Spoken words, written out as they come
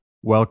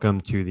Welcome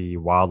to the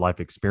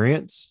Wildlife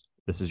Experience.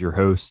 This is your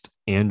host,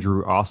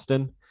 Andrew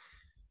Austin.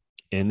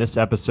 In this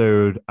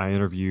episode, I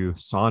interview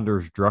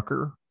Saunders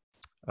Drukker.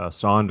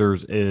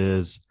 Saunders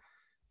is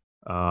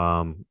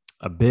a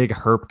big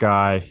herp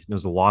guy,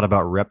 knows a lot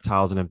about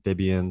reptiles and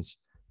amphibians.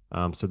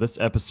 So this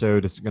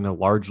episode is going to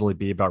largely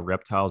be about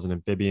reptiles and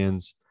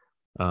amphibians,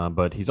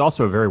 but he's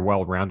also a very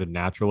well-rounded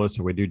naturalist.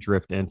 So we do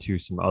drift into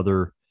some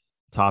other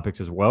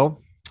topics as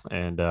well.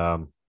 And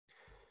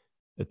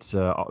it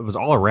was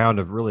all around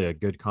a really a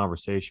good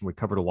conversation. We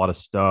covered a lot of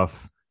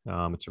stuff.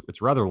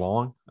 It's rather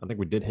long. I think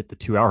we did hit the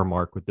 2 hour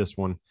mark with this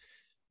one.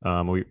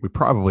 We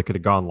probably could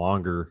have gone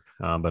longer,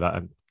 but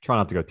I try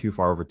not to go too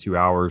far over 2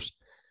 hours.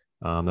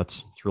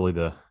 It's really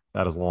that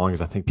as long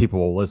as I think people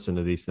will listen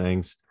to these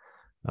things.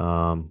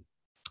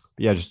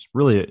 Yeah, just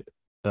really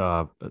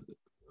a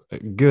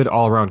good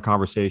all around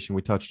conversation.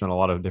 We touched on a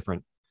lot of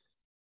different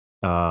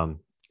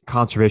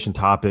conservation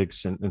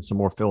topics and some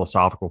more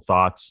philosophical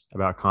thoughts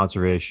about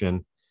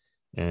conservation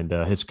and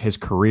his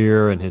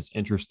career and his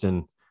interest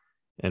in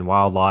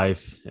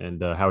wildlife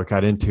and how he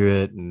got into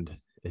it and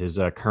his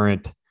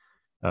current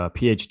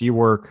PhD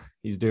work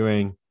he's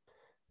doing.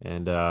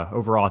 And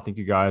overall, I think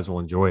you guys will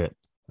enjoy it.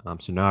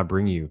 So now I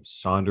bring you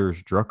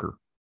Saunders Drukker.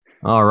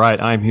 All right,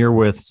 I'm here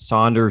with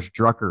Saunders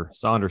Drukker.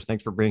 Saunders,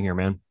 thanks for being here,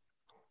 man.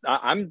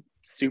 I'm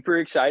super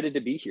excited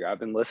to be here. I've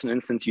been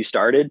listening since you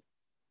started.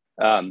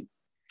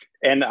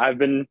 And I've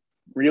been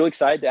real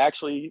excited to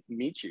actually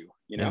meet you,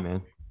 Yeah,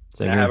 man.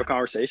 and have a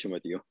conversation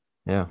with you.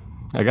 Yeah.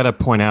 I got to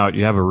point out,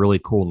 you have a really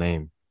cool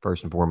name,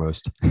 first and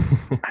foremost.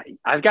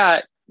 I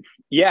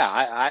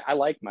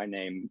like my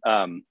name.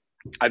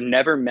 I've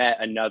never met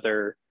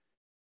another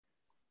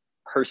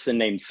person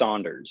named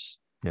Saunders.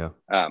 Yeah.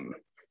 I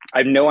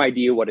have no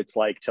idea what it's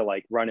like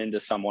to run into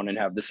someone and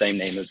have the same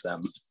name as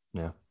them.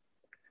 Yeah.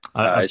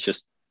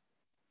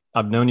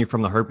 I've known you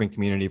from the herping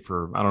community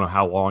for, I don't know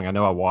how long. I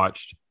know I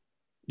watched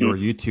your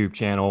YouTube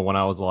channel when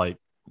I was like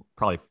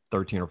probably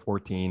 13 or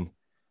 14.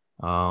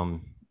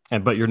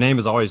 But your name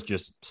has always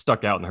just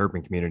stuck out in the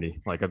herping community.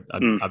 Like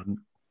I've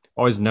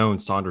always known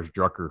Saunders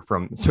Drukker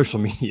from social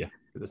media.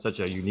 It's such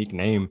a unique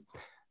name.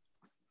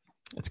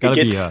 It's got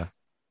to be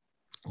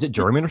is it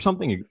German or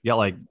something? You got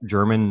like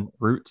German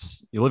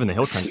roots. You live in the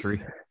hill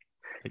country.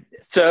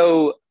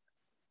 So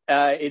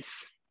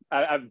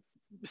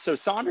so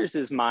Saunders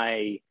is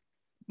my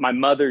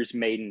mother's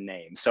maiden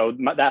name. So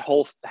that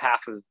whole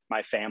half of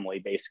my family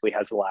basically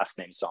has the last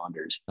name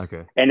Saunders.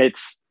 Okay. And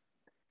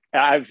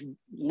I've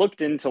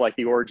looked into like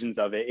the origins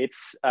of it.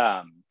 It's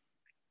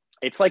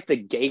like the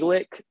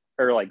Gaelic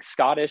or like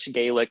Scottish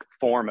Gaelic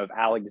form of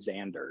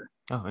Alexander.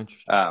 Oh,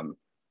 interesting.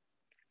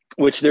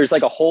 Which there's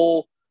like a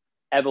whole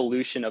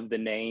evolution of the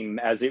name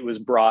as it was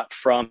brought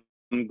from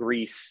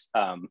Greece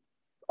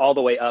all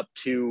the way up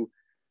to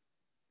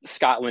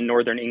Scotland,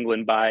 Northern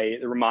England by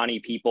the Romani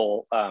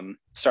people,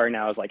 starting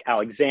out as like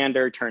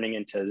Alexander, turning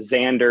into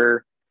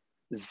Xander,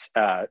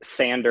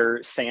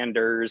 Sanders,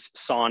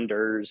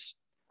 Saunders,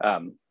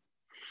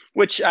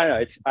 which I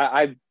don't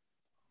know.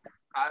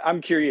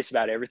 I'm curious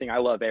about everything. I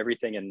love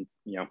everything, and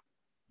the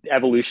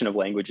evolution of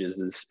languages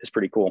is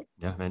pretty cool.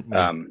 Yeah,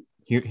 man.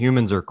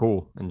 Humans are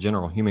cool in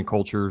general. Human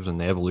cultures and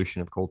the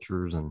evolution of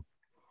cultures, and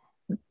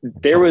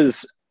there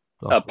was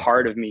a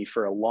part of me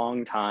for a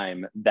long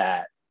time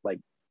that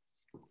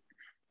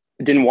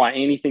didn't want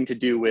anything to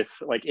do with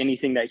like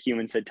anything that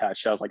humans had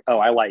touched. I was like, oh,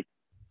 I like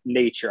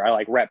nature. I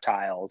like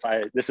reptiles.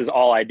 This is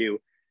all I do.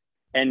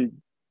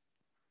 And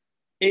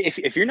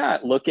if you're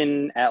not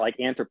looking at like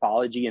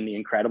anthropology and the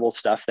incredible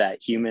stuff that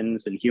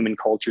humans and human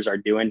cultures are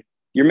doing,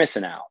 you're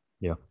missing out.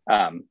 Yeah.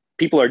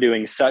 People are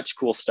doing such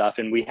cool stuff,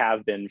 and we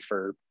have been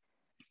for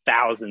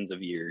thousands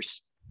of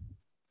years.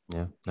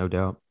 Yeah, no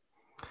doubt.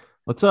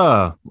 Let's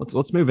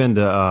move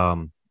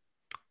into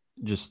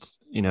just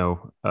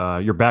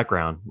your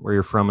background, where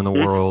you're from in the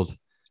world,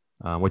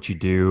 what you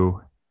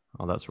do,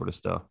 all that sort of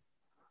stuff.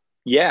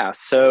 Yeah.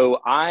 So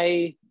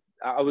I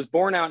was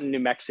born out in New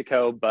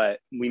Mexico, but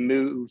we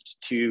moved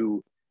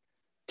to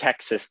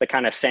Texas, the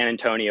kind of San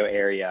Antonio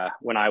area,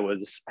 when I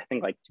was, I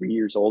think, like 3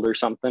 years old or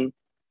something.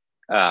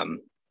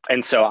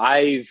 And so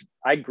I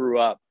grew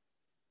up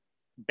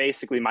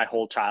basically my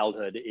whole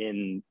childhood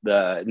in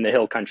the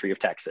hill country of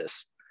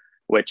Texas,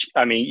 which,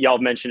 I mean, y'all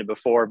mentioned it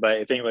before, but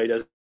if anybody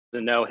doesn't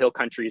know, hill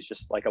country is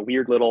just like a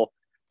weird little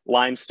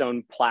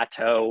limestone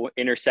plateau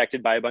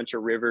intersected by a bunch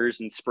of rivers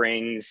and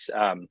springs.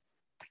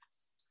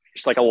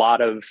 Just like a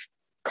lot of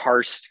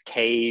karst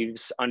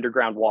caves,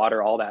 underground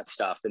water, all that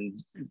stuff. And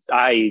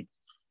I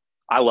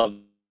love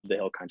the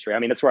hill country. I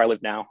mean, that's where I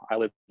live now. I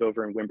live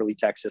over in Wimberley,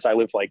 Texas. I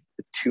live like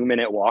a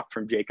 2-minute walk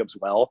from Jacob's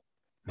Well,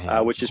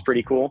 which is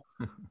pretty cool.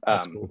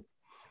 Cool.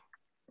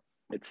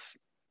 It's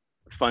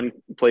a fun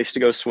place to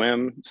go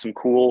swim, some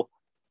cool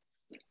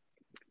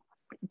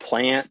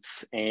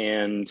plants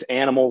and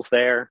animals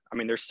there. I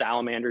mean, there's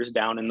salamanders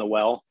down in the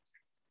well.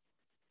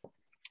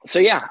 So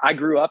yeah, I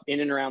grew up in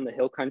and around the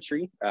hill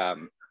country.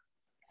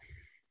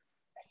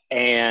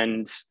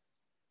 And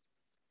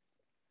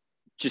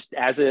just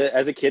as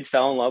a kid,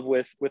 fell in love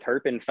with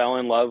herping, fell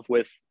in love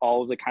with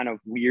all of the kind of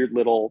weird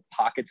little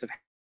pockets of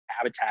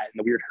habitat and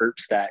the weird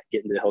herps that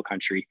get into the hill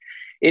country.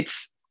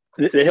 It's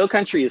the hill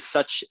country is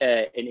such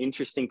an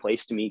interesting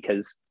place to me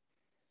because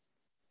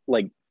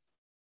like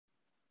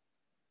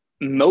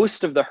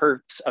most of the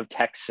herps of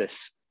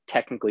Texas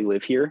technically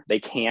live here. They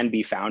can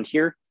be found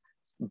here,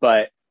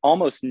 but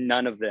almost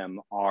none of them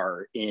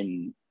are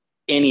in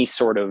any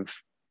sort of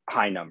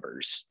high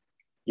numbers,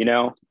 you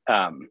know?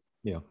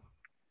 Yeah.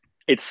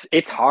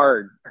 It's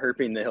hard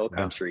herping the hill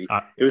country.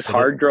 It was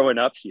hard growing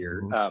up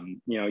here. Mm-hmm.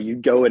 You know, you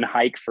go and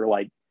hike for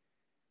like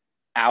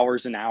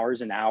hours and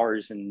hours and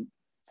hours, and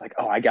it's like,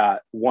 oh, I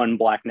got one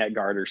blackneck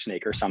garter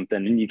snake or something,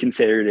 and you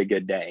consider it a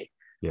good day.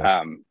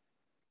 Yeah.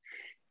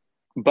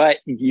 But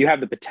you have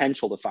the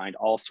potential to find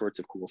all sorts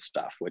of cool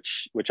stuff,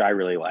 which I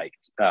really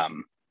liked.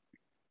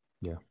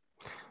 Yeah.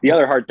 The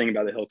other hard thing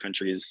about the hill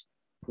country is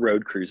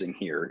road cruising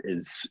here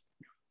is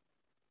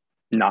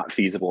not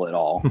feasible at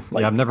all.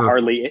 Like, yeah, I've never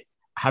hardly.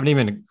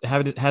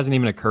 it hasn't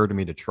even occurred to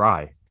me to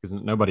try because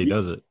nobody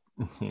does it.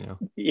 You know.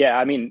 Yeah,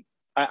 I mean,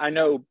 I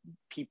know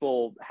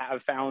people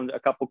have found a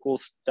couple cool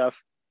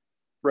stuff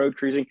road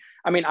cruising.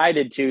 I mean, I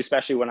did too,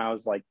 especially when I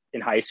was like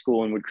in high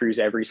school and would cruise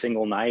every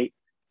single night.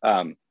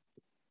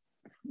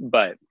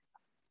 But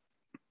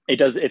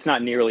it's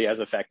not nearly as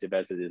effective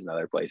as it is in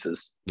other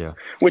places. Yeah,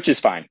 which is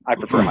fine. I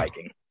prefer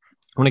hiking.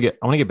 I want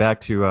to get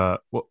back to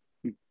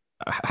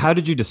how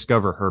did you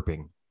discover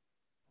herping?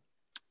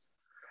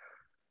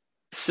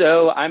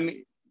 So I'm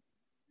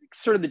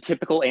sort of the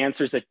typical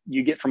answers that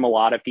you get from a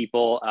lot of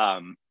people.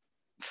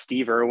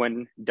 Steve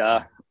Irwin,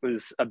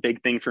 was a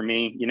big thing for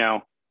me. You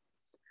know,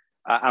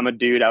 I'm a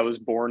dude. I was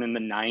born in the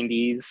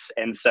 90s,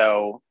 and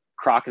so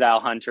Crocodile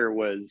Hunter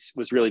was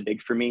really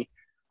big for me.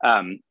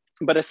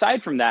 But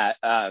aside from that,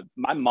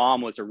 my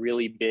mom was a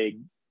really big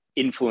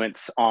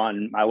influence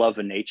on my love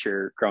of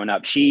nature growing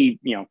up. She,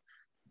 you know,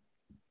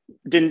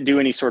 didn't do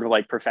any sort of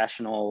like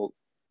professional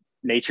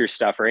nature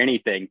stuff or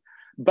anything,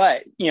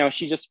 but, you know,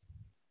 she just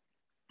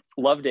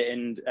loved it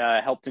and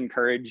helped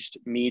encouraged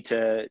me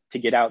to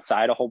get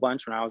outside a whole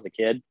bunch when I was a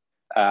kid.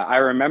 I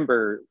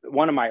remember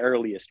one of my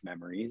earliest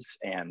memories,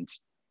 and,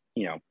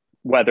 you know,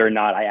 whether or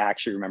not I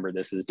actually remember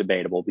this is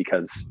debatable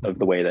because of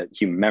the way that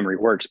human memory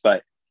works.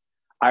 But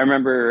I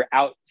remember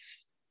out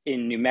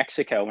in New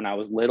Mexico when I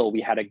was little, we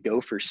had a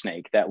gopher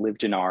snake that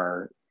lived in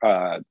our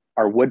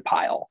wood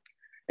pile,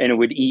 and it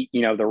would eat,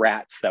 you know, the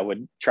rats that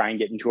would try and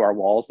get into our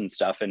walls and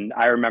stuff. And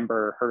I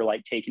remember her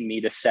like taking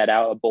me to set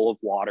out a bowl of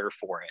water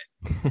for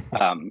it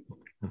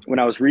when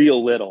I was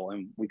real little,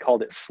 and we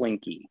called it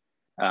Slinky.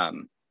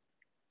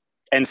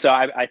 And so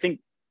I think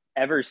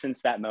ever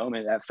since that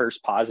moment, that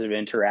first positive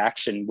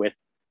interaction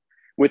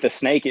with a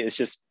snake, it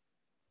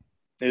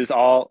was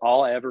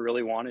all I ever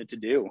really wanted to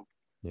do.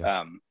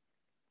 Yeah.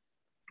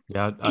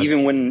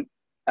 Even when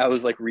I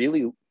was like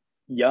really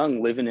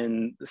young, living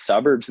in the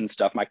suburbs and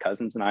stuff, my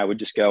cousins and I would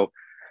just go,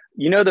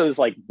 you know, those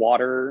like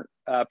water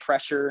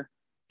pressure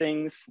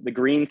things, the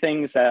green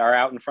things that are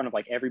out in front of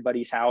like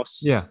everybody's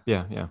house. Yeah.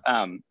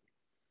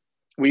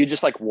 We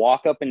just like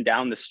walk up and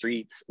down the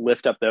streets,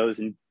 lift up those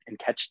and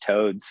catch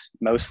toads,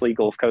 mostly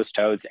Gulf Coast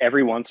toads.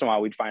 Every once in a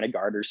while we'd find a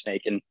garter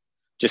snake and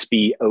just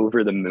be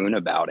over the moon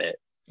about it.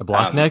 A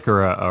blackneck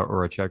or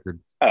a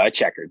checkered?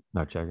 Checkered.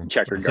 No, checkered.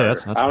 Checkered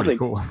garter. That's pretty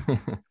cool.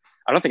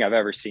 I don't think I've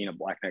ever seen a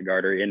blackneck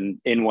garter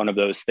in one of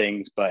those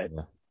things, but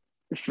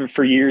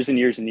for years and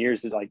years and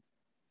years, it's like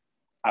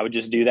I would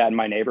just do that in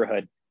my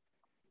neighborhood.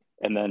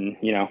 And then,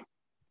 you know,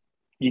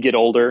 you get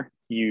older,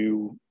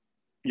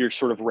 your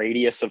sort of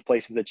radius of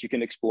places that you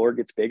can explore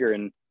gets bigger.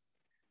 And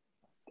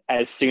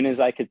as soon as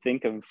I could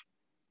think of,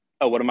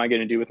 oh, what am I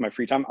going to do with my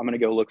free time? I'm going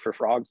to go look for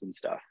frogs and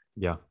stuff.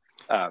 Yeah.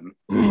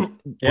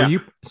 Yeah.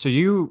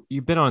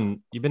 You've been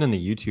in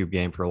the YouTube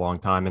game for a long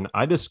time, and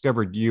I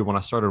discovered you when I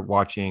started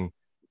watching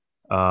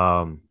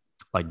Brandon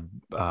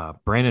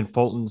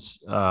Fulton's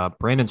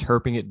Brandon's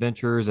herping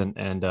adventures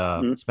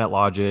and Smet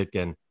Logic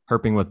and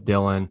herping with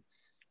Dylan.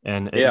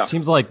 And it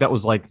seems like that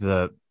was like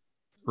some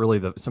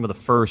of the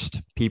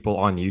first people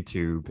on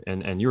YouTube,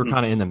 and you were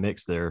kind of in the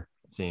mix there,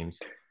 it seems.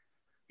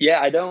 Yeah,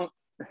 I don't,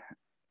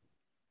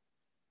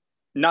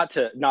 not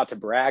to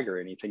brag or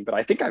anything, but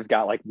I think I've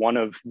got like one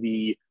of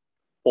the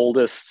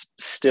oldest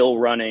still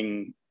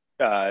running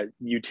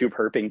YouTube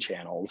herping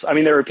channels. I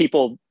mean, there were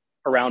people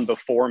around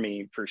before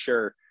me for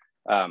sure,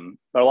 but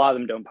a lot of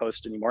them don't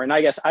post anymore. And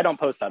I guess I don't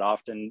post that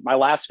often. My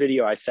last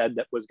video, I said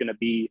that was going to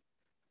be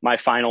my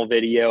final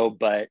video,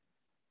 but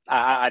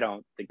I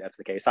don't think that's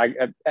the case.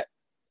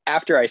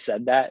 After I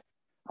said that,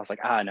 I was like,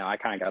 no, I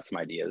kind of got some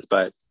ideas,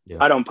 but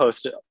I don't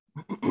post it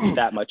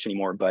that much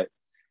anymore. But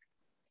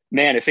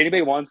man, if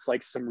anybody wants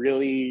like some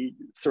really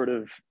sort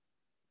of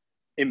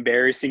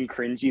embarrassing,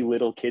 cringy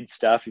little kid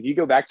stuff, if you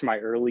go back to my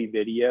early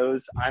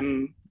videos,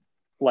 I'm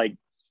like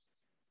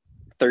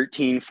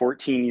 13,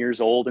 14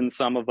 years old in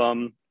some of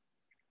them,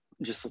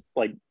 just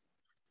like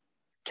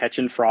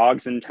catching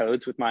frogs and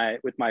toads with my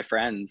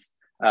friends.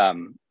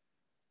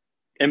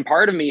 And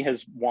part of me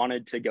has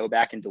wanted to go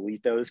back and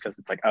delete those because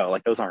it's like, oh,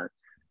 like those aren't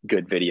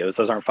good videos.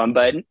 Those aren't fun,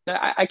 but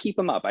I keep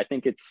them up. I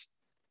think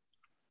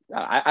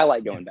I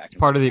like going back. It's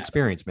part of the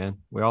experience, man.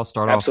 We all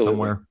start off Absolutely.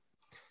 somewhere.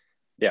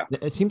 Yeah.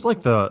 It seems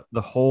like the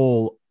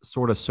whole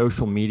sort of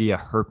social media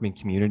herping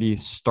community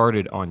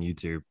started on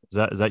YouTube.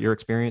 Is that your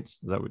experience?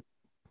 Is that what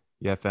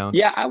you have found?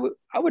 Yeah,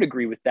 I would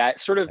agree with that.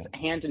 Sort of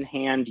hand in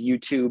hand,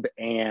 YouTube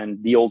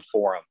and the old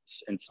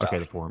forums and Okay, stuff.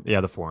 the forum.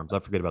 Yeah, the forums. I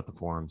forget about the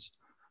forums.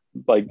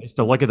 Like I used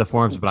to look at the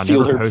forums, but I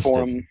Field never Herp posted.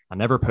 forum. I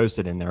never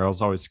posted in there. I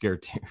was always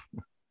scared to.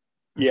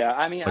 Yeah,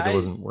 I mean, Like it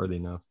wasn't worthy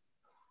enough.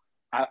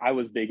 I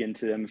was big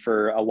into them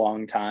for a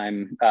long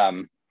time.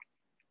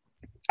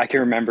 I can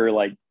remember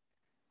like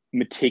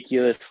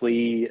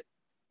meticulously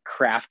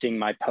crafting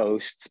my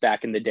posts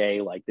back in the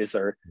day. Like, these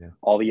are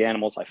all the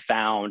animals I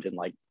found and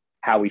like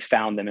how we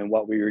found them and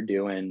what we were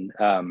doing.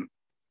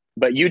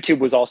 But YouTube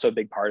was also a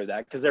big part of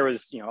that, because there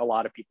was, a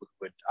lot of people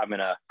who would, I'm going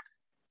to,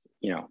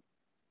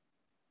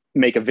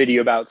 make a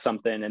video about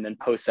something and then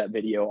post that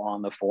video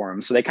on the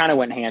forum. So they kind of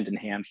went hand in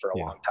hand for a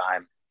long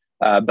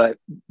time. But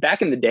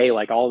back in the day,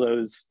 like all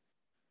those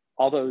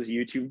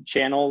YouTube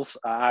channels,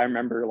 I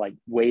remember like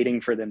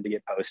waiting for them to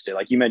get posted.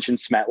 Like you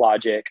mentioned Smet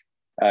Logic,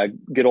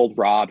 good old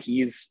Rob.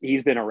 He's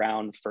been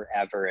around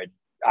forever, and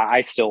I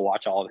still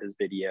watch all of his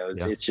videos.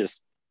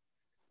 Yes.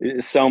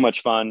 It's so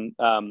much fun.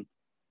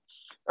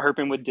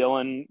 Herping with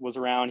Dylan was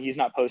around. He's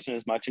not posting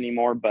as much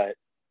anymore, but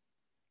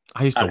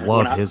I used to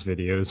love his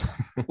videos.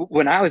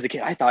 When I was a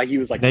kid, I thought he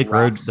was like Snake a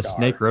rock Road. star. The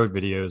Snake Road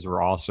videos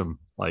were awesome.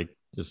 Like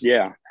just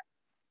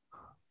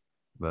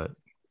But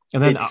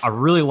and then I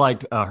really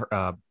liked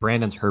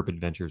Brandon's Herp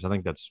Adventures. I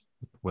think that's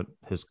what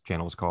his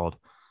channel is called.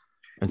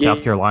 In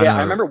South Carolina. Yeah,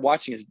 I remember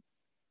watching his.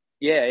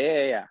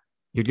 Yeah.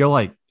 He would go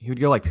like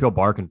peel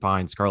bark and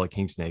find scarlet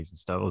king snakes and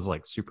stuff. It was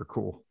like super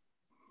cool.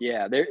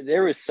 Yeah,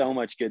 there was so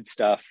much good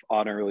stuff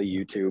on early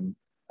YouTube.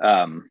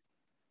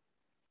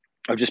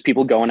 Of just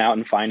people going out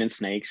and finding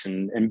snakes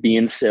and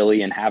being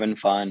silly and having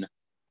fun.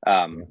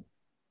 I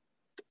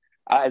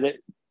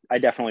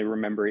definitely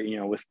remember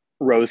it, with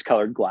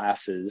rose-colored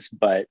glasses,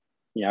 but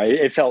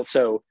it felt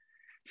so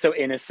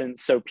innocent,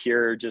 so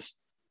pure. Just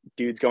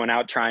dudes going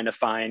out trying to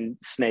find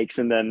snakes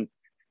and then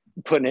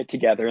putting it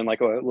together in like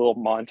a little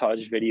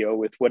montage video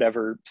with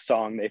whatever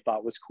song they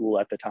thought was cool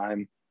at the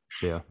time.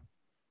 Yeah,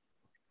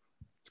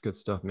 it's good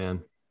stuff,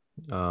 man.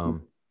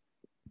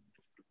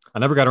 I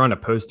never got around to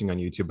posting on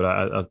YouTube, but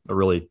I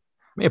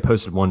may have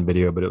posted one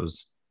video, but it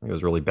was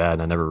really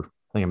bad. And I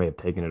think I may have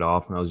taken it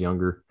off when I was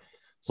younger.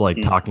 It's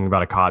like talking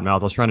about a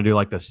cottonmouth. I was trying to do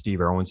like the Steve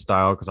Irwin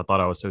style because I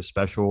thought I was so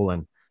special.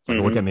 And it's like,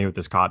 look at me with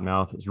this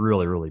cottonmouth. It's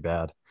really, really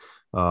bad.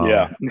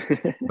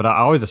 But I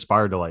always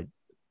aspired to like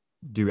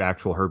do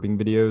actual herping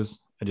videos.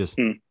 I just,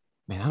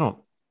 man, I'm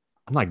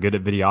not good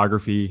at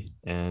videography.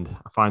 And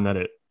I find that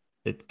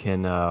it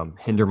can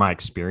hinder my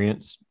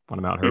experience when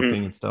I'm out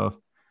herping and stuff.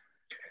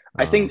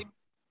 I think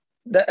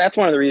that's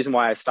one of the reasons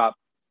why I stopped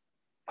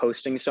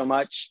posting so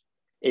much.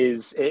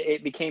 Is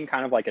it became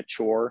kind of like a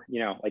chore,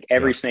 like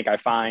every snake I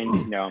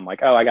find, I'm like,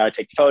 oh, I got to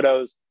take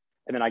photos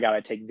and then I got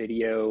to take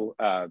video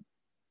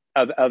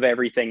of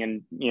everything.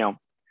 And,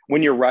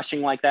 when you're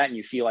rushing like that and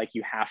you feel like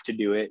you have to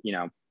do it,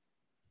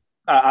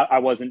 I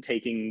wasn't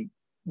taking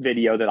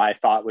video that I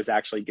thought was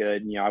actually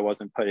good. I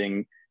wasn't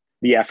putting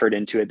the effort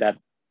into it that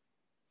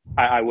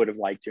I would have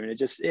liked to. And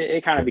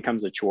it kind of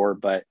becomes a chore,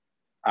 but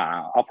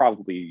I'll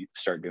probably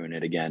start doing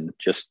it again.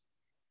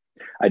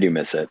 I do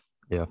miss it.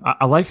 Yeah,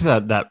 I liked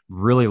that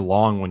really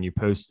long when you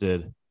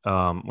posted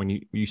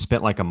when you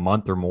spent like a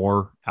month or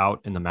more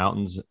out in the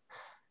mountains.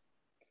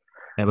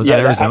 And was that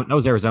Arizona? That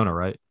was Arizona,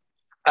 right?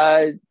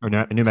 Or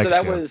New Mexico? So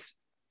that was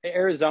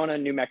Arizona,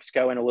 New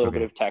Mexico, and a little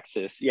bit of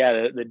Texas. Yeah,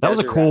 that was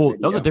that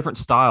was a different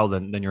style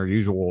than your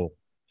usual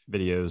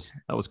videos.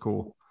 That was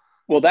cool.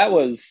 Well, that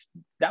was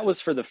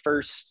for the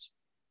first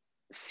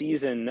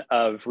season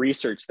of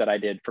research that I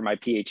did for my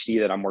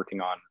PhD that I'm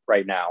working on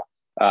right now.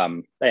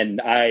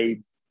 And I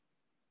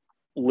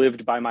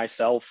lived by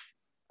myself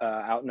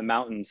out in the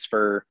mountains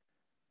for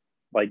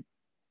like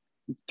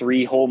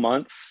 3 whole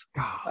months.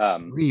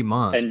 3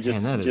 months. And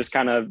just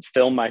kind of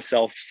film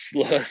myself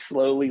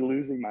slowly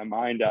losing my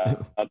mind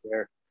out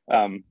there.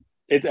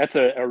 That's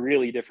a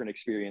really different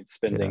experience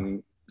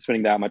spending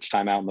that much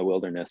time out in the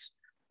wilderness.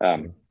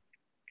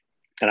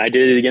 And I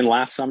did it again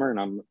last summer and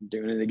I'm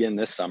doing it again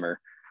this summer.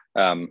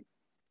 I don't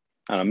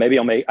know, maybe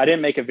I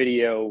didn't make a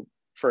video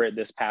for it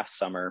this past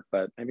summer,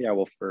 but maybe I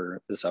will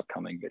for this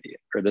upcoming video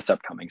or this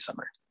upcoming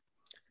summer.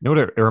 You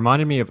know what it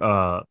reminded me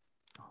of?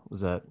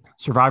 Was that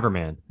Survivor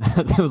Man?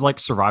 It was like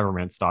Survivor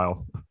Man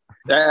style.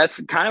 That's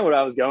kind of what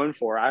I was going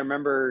for. I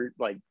remember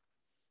like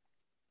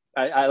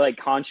I like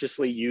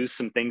consciously used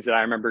some things that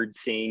I remembered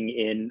seeing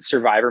in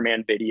Survivor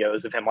Man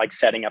videos of him like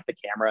setting up the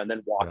camera and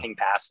then walking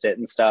past it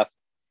and stuff.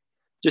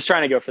 Just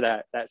trying to go for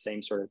that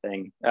same sort of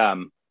thing.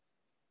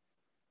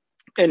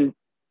 And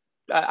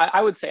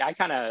I would say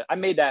I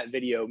made that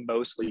video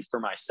mostly for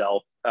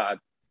myself.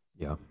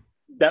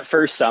 That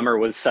first summer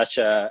was such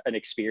an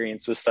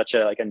experience, was such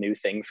a new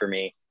thing for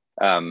me,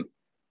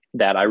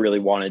 that I really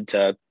wanted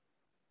to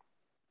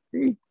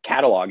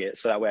catalog it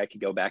so that way I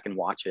could go back and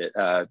watch it.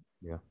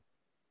 Yeah.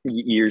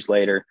 years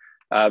later.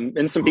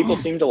 And some people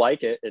seem to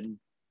like it, and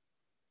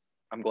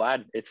I'm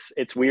glad.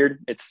 It's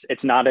weird.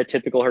 It's not a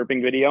typical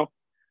herping video.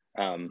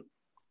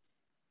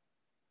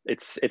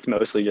 It's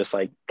mostly just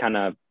like kind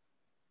of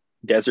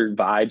desert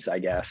vibes, I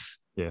guess.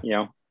 Yeah. You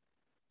know,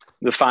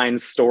 the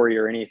Fine's story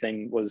or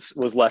anything was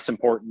less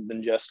important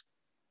than just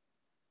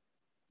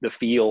the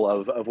feel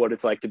of what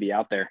it's like to be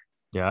out there.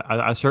 Yeah,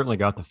 I certainly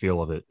got the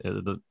feel of it.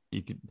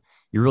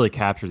 You really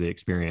capture the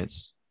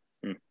experience,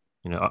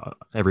 Mm.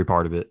 every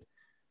part of it.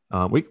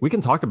 We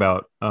can talk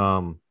about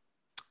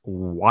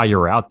why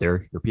you're out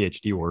there, your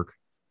PhD work.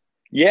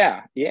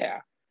 Yeah.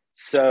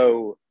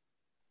 So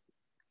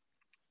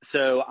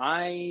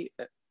I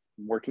am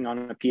working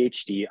on a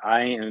PhD.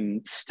 I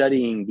am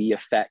studying the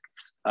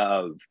effects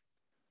of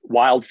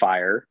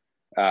wildfire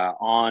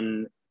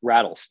on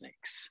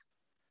rattlesnakes.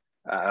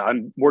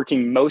 I'm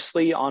working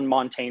mostly on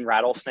montane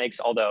rattlesnakes,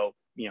 although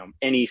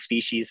any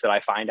species that I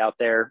find out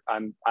there,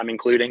 I'm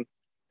including.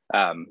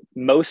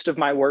 Most of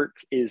my work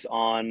is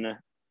on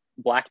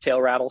blacktail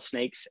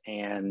rattlesnakes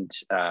and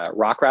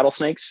rock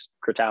rattlesnakes,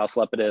 Crotalus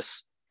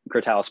lepidus,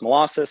 Crotalus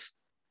molossus,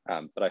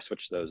 but I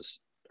switched those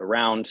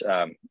around.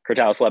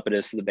 Crotalus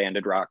lepidus, the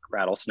banded rock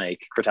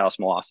rattlesnake, Crotalus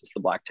molossus, the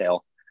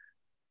blacktail.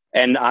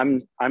 And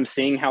I'm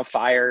seeing how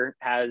fire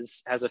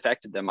has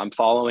affected them. I'm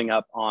following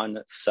up on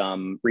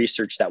some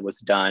research that was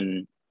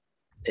done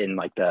in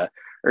like the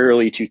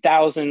early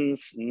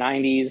 2000s,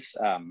 90s,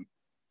 and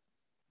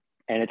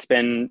it's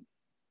been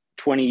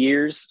 20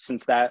 years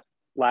since that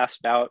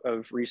last bout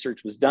of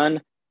research was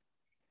done.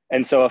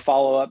 And so a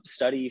follow-up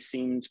study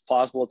seemed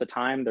plausible at the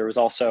time. There was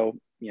also,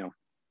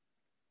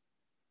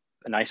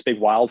 a nice big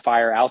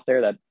wildfire out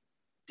there that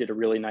did a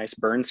really nice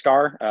burn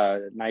scar,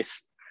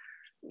 nice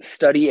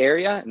study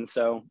area. And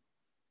so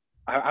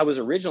I was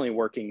originally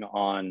working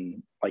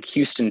on like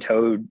Houston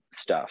toad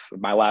stuff.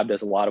 My lab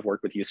does a lot of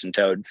work with Houston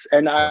toads,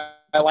 and I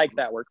like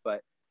that work,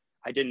 but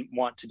I didn't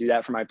want to do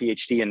that for my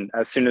PhD. And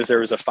as soon as there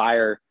was a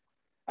fire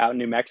out in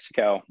New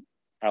Mexico,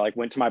 I like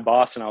went to my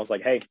boss and I was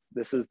like, hey,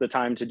 this is the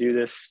time to do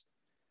this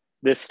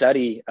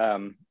study.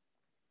 And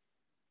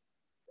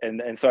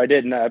so I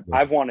did. And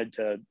I've wanted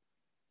to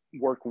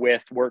work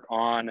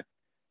on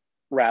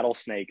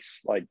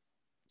rattlesnakes like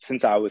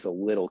since I was a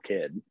little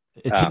kid.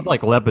 It seems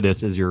like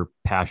lepidus is your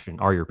passion.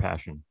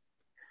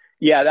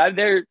 Yeah,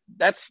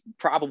 that's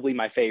probably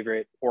my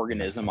favorite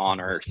organism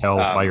on Earth. Tell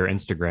by your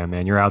Instagram,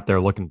 man. You're out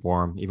there looking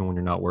for them even when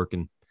you're not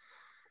working.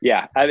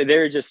 Yeah, I mean,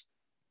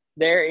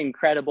 they're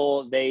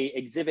incredible. They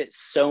exhibit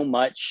so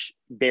much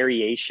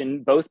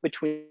variation, both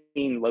between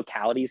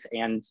localities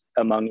and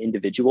among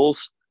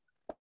individuals,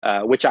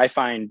 which I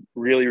find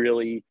really,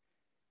 really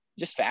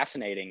just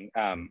fascinating.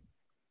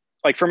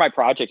 Like for my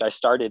project, I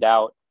started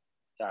out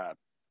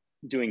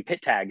doing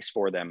pit tags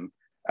for them,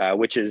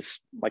 which is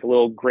like a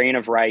little grain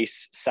of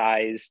rice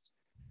sized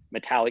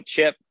metallic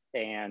chip,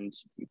 and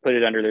you put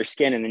it under their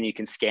skin and then you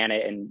can scan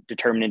it and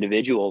determine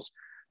individuals.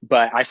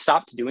 But I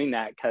stopped doing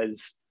that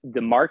because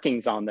the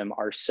markings on them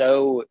are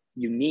so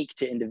unique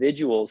to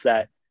individuals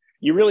that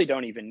you really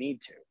don't even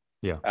need to.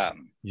 Yeah.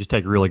 You just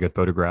take really good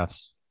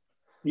photographs.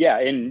 Yeah.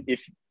 And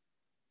if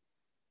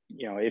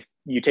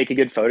you take a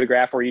good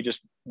photograph or you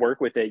just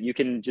work with it, you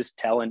can just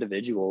tell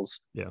individuals.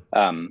 Yeah.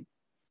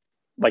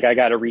 Like I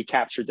got a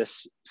recapture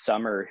this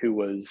summer who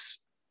was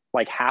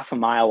like half a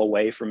mile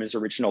away from his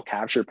original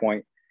capture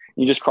point.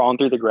 You just crawling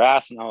through the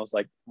grass. And I was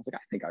like, I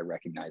think I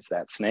recognize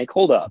that snake.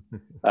 Hold up.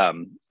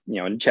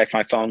 And checked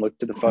my phone,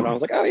 looked at the photo. I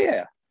was like, oh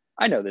yeah,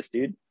 I know this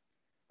dude.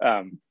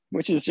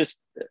 Which is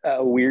just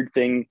a weird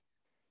thing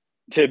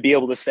to be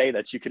able to say,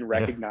 that you can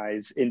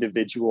recognize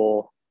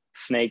individual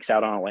snakes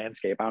out on a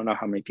landscape. I don't know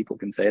how many people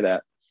can say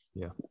that.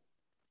 Yeah.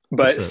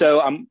 But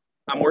so I'm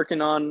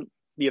working on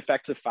the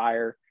effects of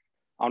fire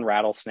on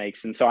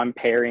rattlesnakes. And so I'm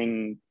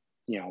pairing,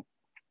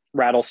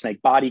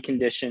 rattlesnake body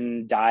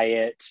condition,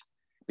 diet,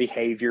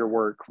 behavior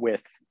work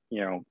with,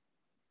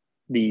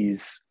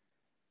 these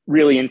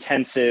really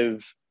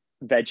intensive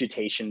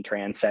vegetation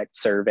transect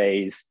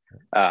surveys,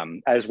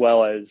 as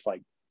well as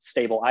like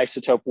stable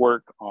isotope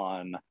work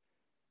on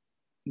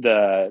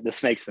the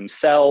snakes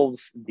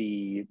themselves,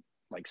 the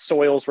like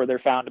soils where they're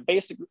found.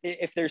 Basically,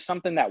 if there's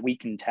something that we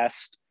can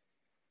test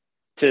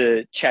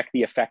to check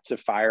the effects of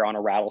fire on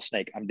a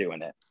rattlesnake, I'm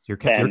doing it. You're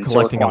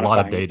collecting a lot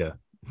of data.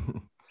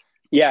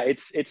 Yeah,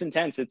 it's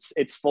intense.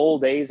 It's full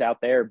days out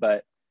there,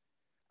 but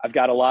I've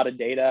got a lot of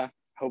data.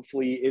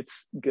 Hopefully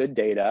it's good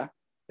data.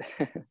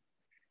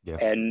 Yeah.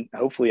 And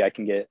hopefully I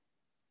can get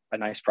a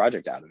nice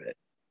project out of it.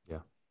 Yeah.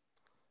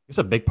 It's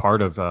a big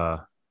part of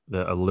the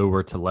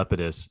allure to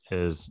lepidus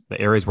is the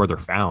areas where they're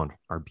found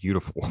are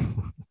beautiful.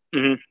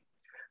 Mm-hmm.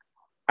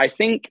 I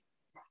think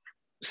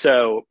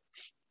so.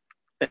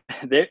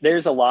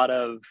 There's a lot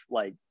of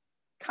like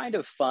kind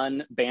of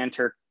fun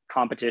banter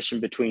competition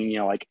between,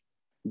 like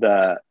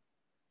the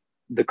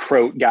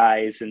croat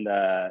guys and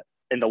the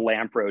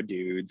lamprey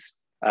dudes.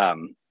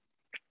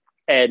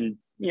 And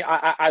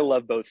I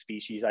love both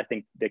species. I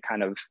think the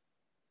kind of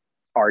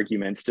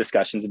arguments,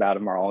 discussions about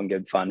them are all in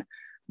good fun.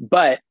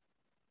 But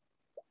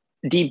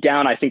deep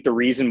down, I think the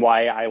reason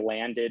why I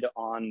landed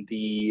on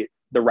the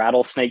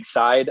rattlesnake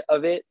side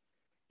of it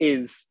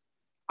is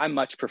I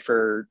much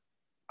prefer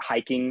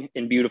hiking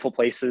in beautiful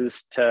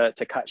places to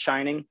cut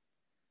shining.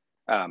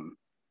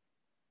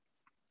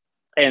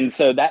 And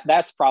so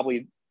that's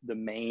probably the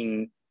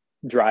main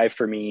drive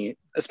for me,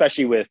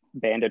 especially with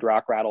banded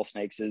rock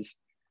rattlesnakes, is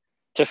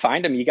to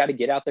find them. You got to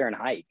get out there and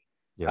hike.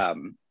 Yeah.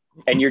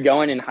 And you're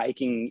going and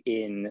hiking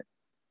in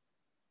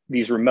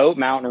these remote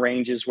mountain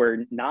ranges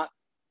where not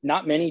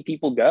many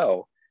people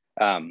go.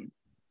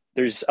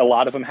 There's a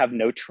lot of them have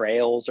no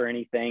trails or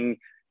anything.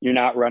 You're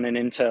not running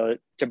into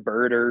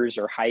birders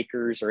or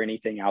hikers or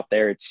anything out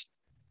there. It's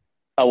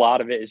a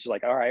lot of it is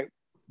like, all right,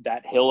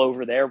 that hill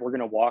over there, we're going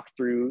to walk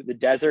through the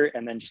desert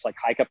and then just like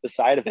hike up the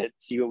side of it,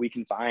 see what we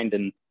can find.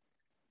 And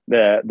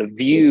the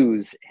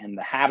views and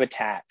the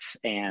habitats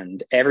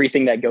and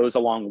everything that goes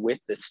along with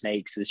the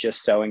snakes is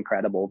just so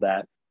incredible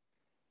that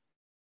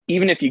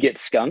even if you get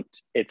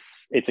skunked,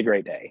 it's a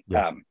great day.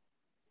 Yeah.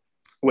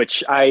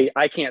 Which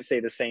I can't say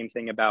the same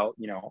thing about,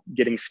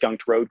 getting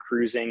skunked road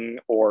cruising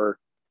or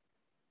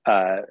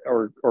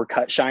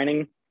cut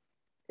shining.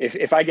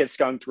 If I get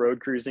skunked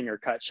road cruising or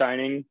cut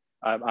shining,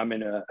 I'm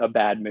in a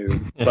bad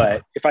mood.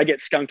 But if I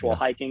get skunked while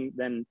hiking,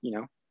 then,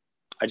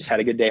 I just had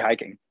a good day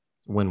hiking.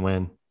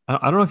 Win-win.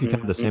 I don't know if you've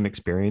had the same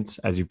experience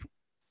as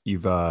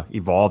you've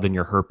evolved in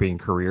your herping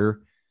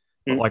career.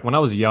 But like when I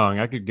was young,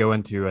 I could go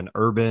into an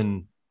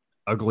urban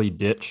ugly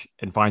ditch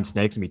and find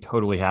snakes and be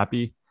totally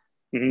happy.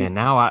 And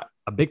now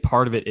a big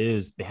part of it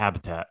is the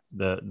habitat,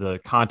 the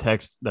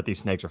context that these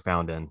snakes are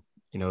found in.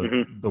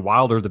 The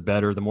wilder, the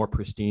better, the more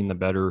pristine, the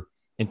better.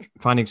 And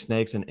finding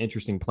snakes in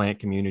interesting plant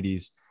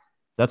communities,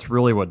 that's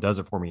really what does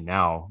it for me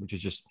now, which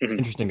is just it's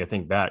interesting to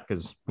think back,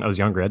 because when I was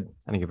younger, I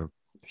didn't give a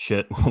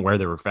shit where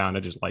they were found. I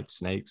just liked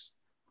snakes.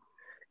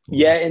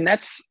 Yeah. And I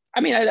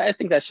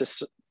think that's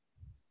just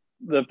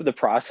the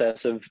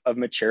process of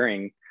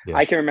maturing. Yeah.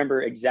 I can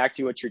remember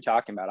exactly what you're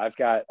talking about. I've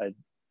got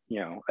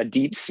a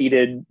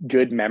deep-seated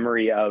good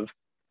memory of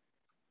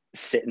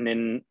sitting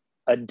in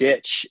a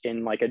ditch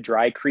in like a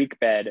dry creek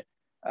bed,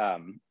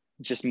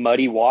 just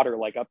muddy water,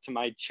 like up to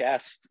my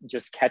chest,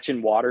 just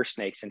catching water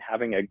snakes and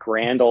having a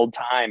grand old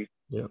time.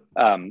 Yeah.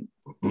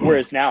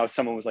 Whereas now if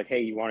someone was like,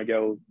 hey, you want to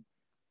go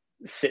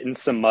sit in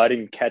some mud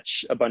and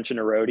catch a bunch of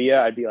Nerodia,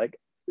 I'd be like,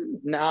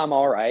 nah, I'm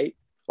all right.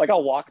 Like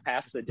I'll walk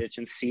past the ditch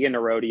and see a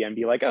Nerodia and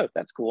be like, oh,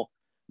 that's cool.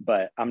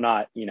 But I'm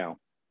not,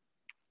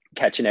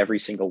 catching every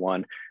single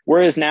one.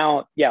 Whereas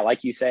now, yeah,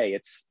 like you say,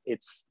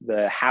 it's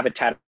the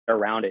habitat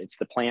around it. It's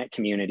the plant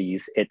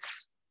communities.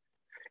 It's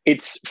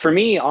for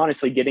me,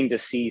 honestly, getting to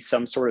see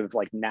some sort of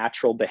like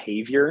natural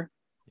behavior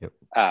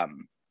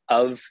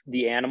of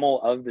the animal,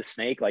 of the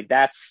snake. Like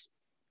that's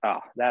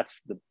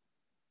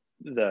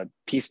the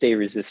piece de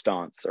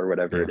resistance or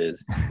whatever it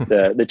is,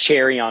 the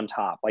cherry on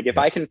top. Like if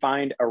I can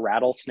find a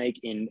rattlesnake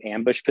in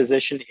ambush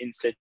position in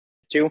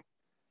situ,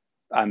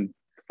 I'm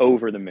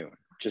over the moon.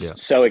 Just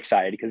so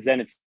excited, because then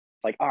it's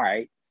like, all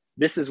right,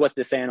 this is what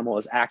this animal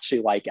is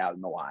actually like out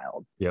in the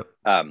wild.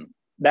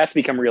 That's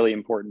become really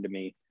important to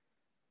me.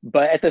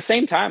 But at the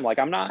same time, like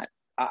I'm not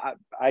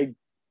going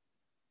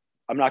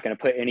to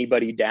put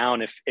anybody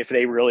down if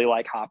they really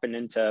like hopping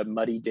into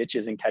muddy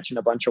ditches and catching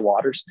a bunch of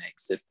water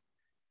snakes.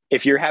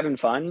 If you're having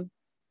fun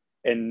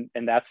and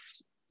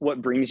that's what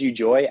brings you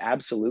joy,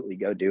 absolutely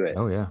go do it.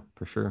 Oh yeah,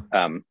 for sure.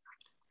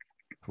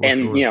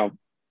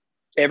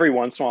 Every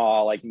once in a while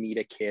I'll like meet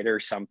a kid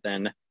or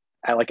something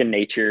at like a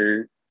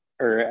nature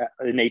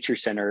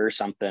center or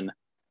something.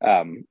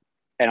 And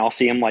I'll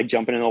see him like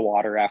jumping in the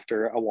water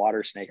after a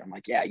water snake. I'm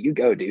like, yeah, you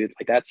go, dude.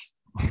 Like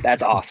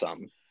that's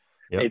awesome.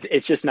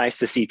 It's just nice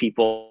to see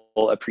people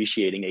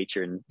appreciating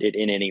nature in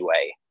any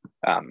way.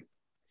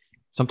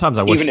 Sometimes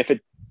I wish, even if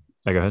it,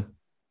 go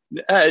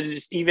ahead.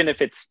 Just even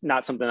if it's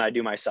not something I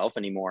do myself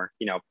anymore,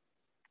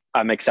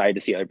 I'm excited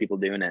to see other people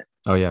doing it.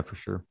 Oh yeah, for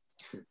sure.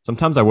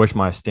 Sometimes I wish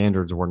my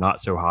standards were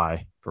not so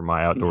high for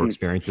my outdoor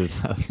experiences.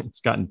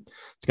 It's gotten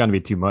to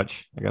be too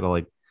much. I got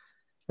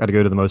to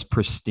go to the most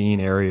pristine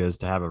areas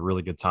to have a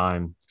really good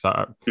time. So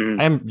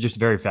I am just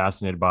very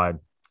fascinated by,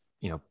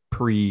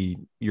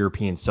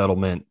 pre-European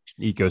settlement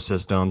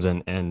ecosystems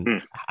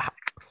and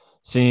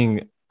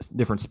seeing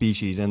different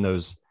species in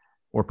those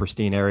more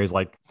pristine areas,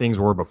 like things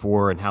were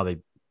before and how they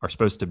are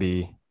supposed to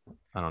be.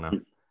 I don't know.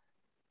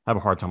 I have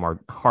a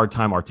hard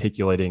time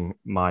articulating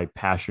my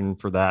passion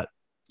for that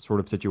sort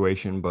of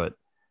situation, but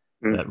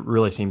that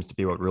really seems to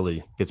be what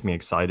really gets me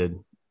excited,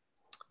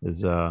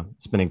 is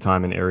spending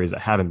time in areas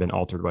that haven't been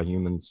altered by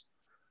humans.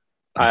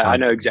 I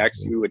know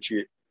exactly what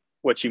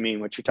you mean,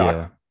 what you're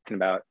talking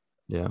about.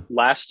 Yeah.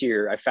 Last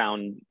year I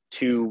found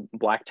 2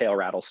 blacktail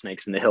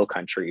rattlesnakes in the hill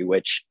country,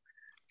 which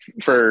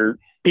for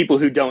people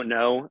who don't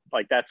know,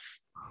 like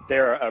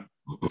they're a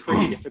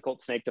pretty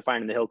difficult snake to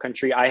find in the hill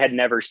country. I had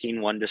never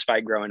seen one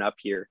despite growing up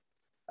here.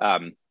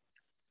 And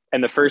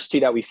the first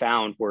 2 that we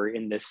found were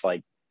in this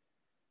like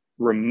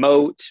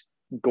remote,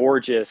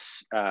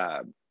 gorgeous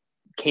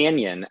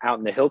canyon out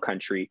in the hill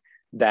country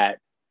that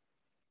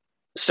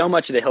so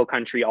much of the hill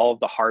country, all of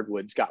the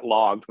hardwoods got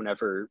logged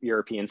whenever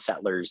European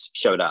settlers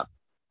showed up.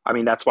 I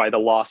mean, that's why the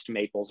lost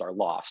maples are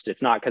lost.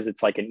 It's not because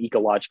it's like an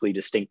ecologically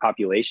distinct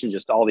population,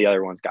 just all the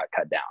other ones got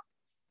cut down,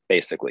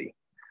 basically.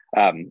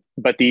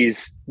 But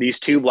these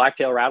two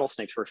blacktail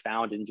rattlesnakes were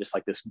found in just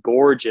like this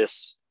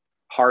gorgeous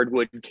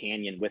hardwood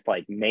canyon with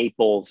like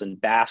maples and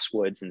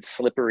basswoods and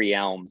slippery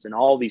elms and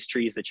all these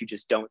trees that you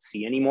just don't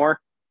see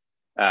anymore.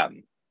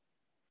 And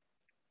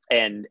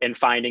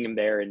finding them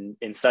there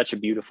in such a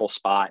beautiful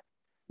spot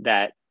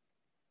that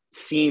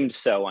seemed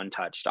so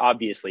untouched.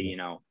 Obviously, you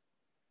know,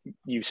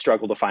 you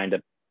struggle to find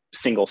a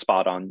single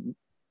spot on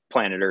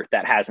planet Earth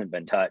that hasn't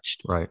been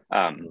touched. Right.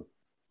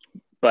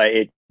 But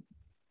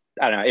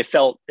I don't know, it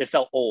felt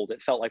old.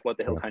 It felt like what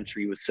the hill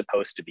country was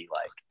supposed to be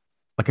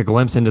like a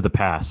glimpse into the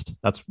past.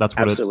 That's what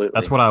Absolutely.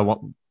 That's what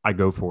I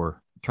go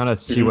for. I'm trying to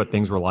see what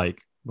things were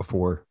like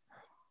before.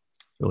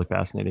 Really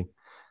fascinating.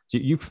 So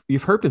you've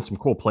herped in some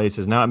cool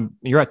places. Now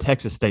you're at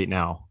Texas State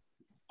now.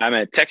 I'm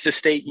at Texas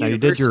State now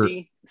University, you did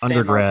your San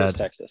undergrad, Marcos,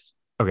 Texas.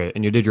 Okay,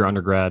 and you did your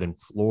undergrad in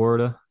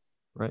Florida,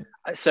 right?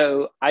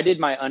 So I did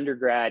my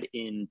undergrad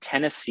in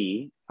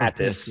Tennessee at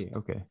this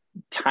okay.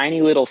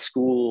 tiny little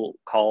school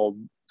called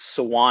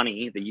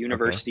Sewanee, the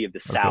University of the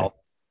South,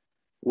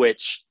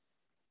 which,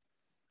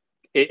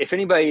 if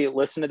anybody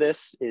listening to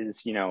this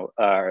is, you know,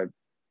 a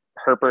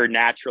herper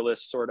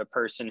naturalist sort of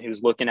person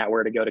who's looking at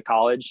where to go to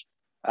college,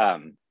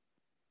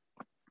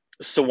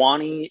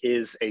 Sewanee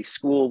is a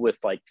school with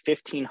like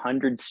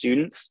 1,500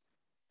 students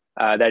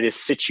that is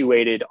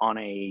situated on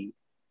a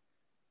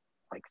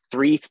like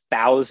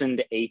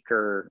 3,000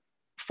 acre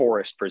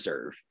forest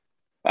preserve.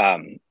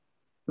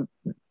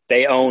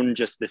 They own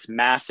just this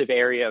massive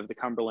area of the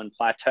Cumberland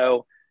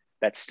Plateau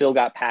that's still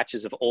got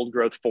patches of old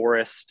growth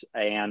forest.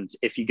 And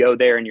if you go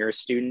there and you're a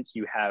student,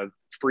 you have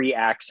free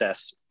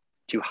access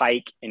to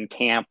hike and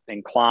camp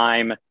and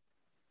climb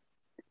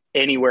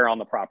anywhere on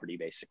the property,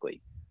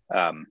 basically.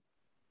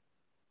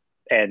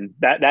 And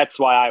that's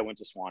why I went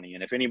to Sewanee.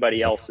 And if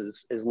anybody else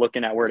is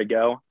looking at where to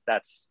go,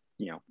 that's,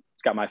 you know,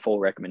 it's got my full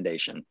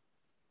recommendation.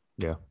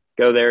 Yeah.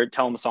 Go there,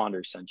 tell them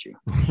Saunders sent you.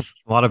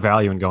 A lot of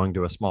value in going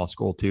to a small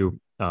school too,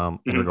 in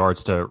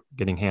regards to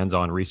getting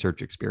hands-on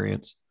research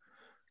experience.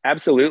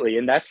 Absolutely.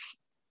 And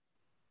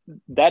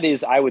that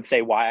is, I would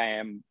say, why I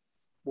am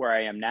where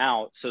I am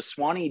now. So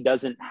Sewanee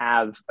doesn't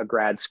have a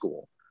grad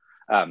school.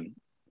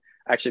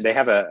 Actually, they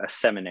have a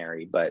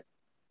seminary, but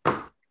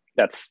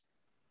that's,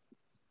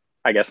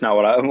 I guess, not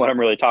what I'm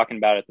really talking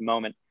about at the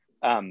moment.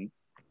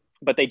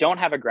 But they don't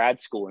have a grad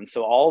school. And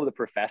so all of the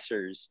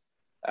professors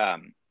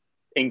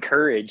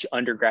encourage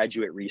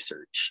undergraduate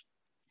research,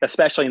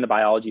 especially in the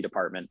biology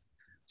department.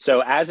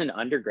 So as an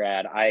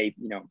undergrad, I,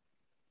 you know,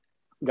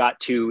 got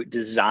to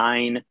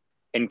design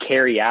and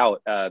carry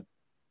out a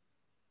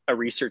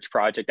research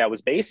project that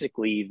was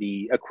basically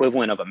the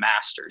equivalent of a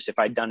master's. If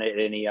I'd done it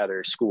at any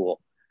other school,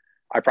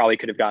 I probably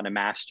could have gotten a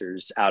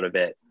master's out of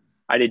it.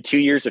 I did 2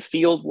 years of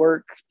field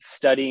work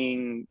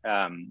studying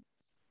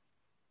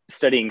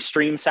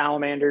stream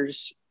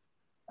salamanders,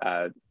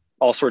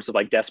 all sorts of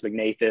like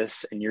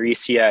Desmognathus and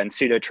Eurecia and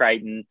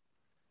Pseudotriton,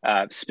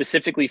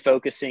 specifically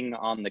focusing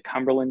on the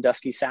Cumberland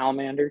dusky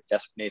salamander,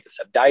 Desmognathus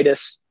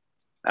abditis.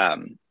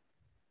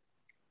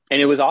 And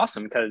it was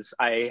awesome because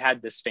I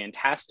had this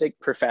fantastic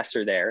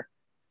professor there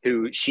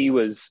who, she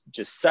was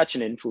just such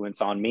an influence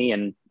on me.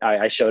 And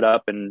I showed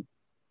up and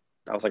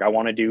I was like, I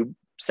want to do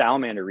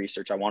salamander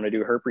research. I want to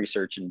do herp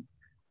research. And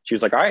she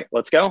was like, all right,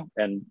 let's go.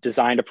 And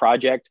designed a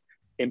project,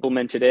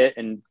 implemented it,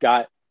 and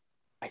got,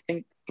 I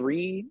think,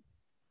 3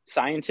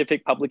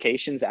 scientific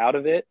publications out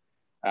of it.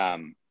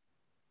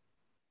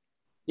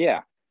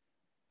 Yeah.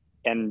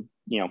 And,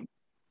 you know,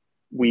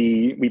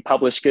 we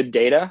published good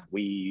data.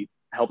 We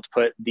helped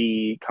put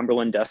the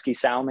Cumberland dusky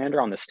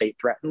salamander on the state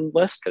threatened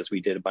list because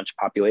we did a bunch of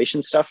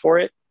population stuff for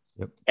it.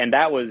 Yep. And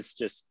that was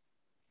just,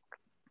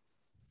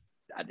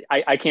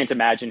 I can't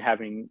imagine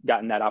having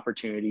gotten that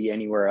opportunity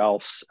anywhere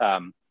else.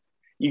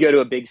 You go to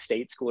a big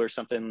state school or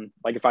something,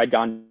 like if I'd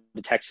gone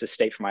to Texas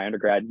State for my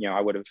undergrad, you know,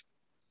 I would have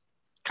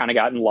kind of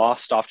gotten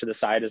lost off to the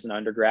side as an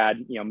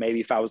undergrad. You know, maybe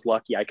if I was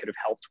lucky, I could have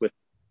helped with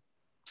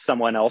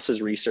someone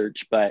else's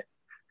research, but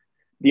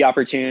the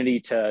opportunity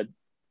to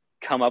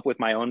come up with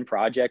my own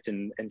project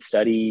and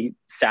study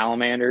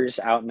salamanders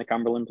out in the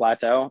Cumberland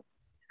Plateau,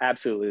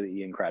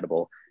 absolutely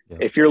incredible. Yeah.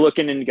 If you're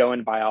looking into going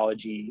to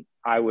biology,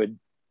 I would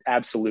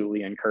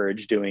absolutely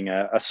encourage doing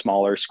a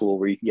smaller school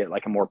where you can get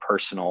like a more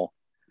personal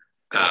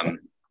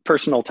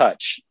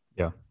touch.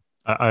 Yeah,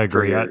 I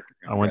agree.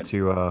 I went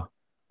to a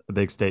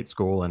big state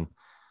school, and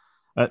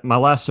my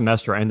last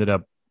semester I ended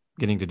up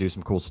getting to do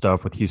some cool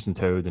stuff with Houston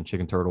toads and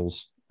chicken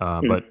turtles.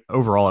 But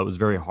overall, it was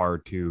very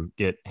hard to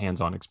get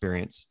hands-on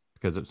experience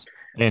because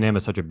A&M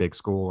is such a big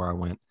school where I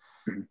went,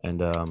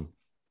 and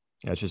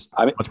it's just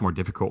much more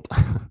difficult.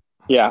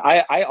 Yeah,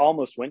 I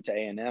almost went to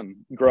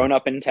A&M. Growing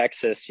up in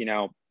Texas, you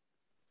know,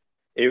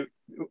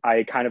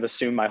 I kind of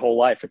assumed my whole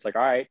life, it's like,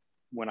 all right,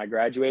 when I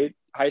graduate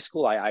high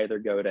school, I either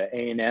go to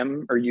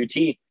A&M or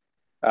UT.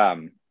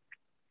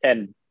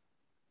 And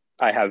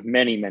I have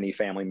many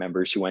family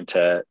members who went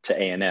to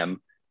A&M,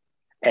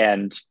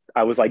 and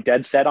I was like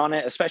dead set on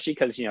it, especially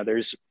because,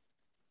 there's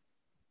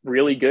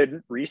really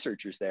good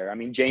researchers there. I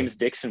mean, James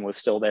Dixon was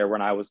still there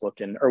when I was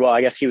looking, or well,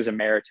 I guess he was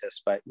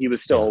emeritus, but he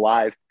was still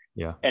alive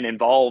and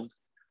involved,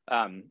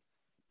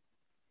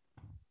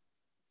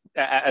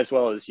 as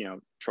well as,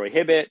 Troy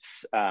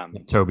Hibbets,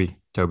 Toby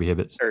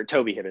Hibbets, or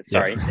Toby Hibbets.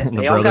 Sorry.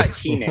 They all got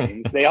T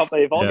names. They've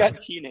all got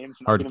T names.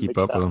 Hard to keep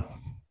up with them.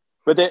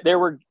 But there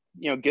were,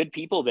 good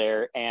people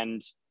there,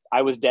 and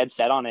I was dead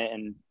set on it.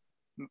 And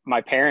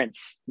my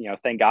parents,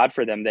 thank God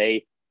for them.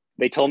 They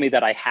told me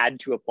that I had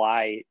to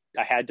apply.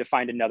 I had to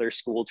find another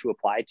school to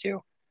apply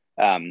to.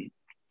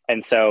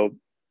 And so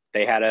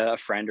they had a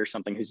friend or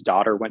something whose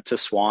daughter went to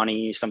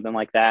Swanee, something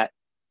like that.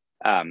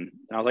 And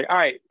I was like, all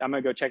right, I'm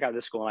going to go check out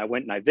this school. And I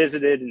went and I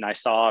visited, and I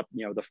saw,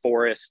 the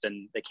forest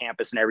and the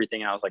campus and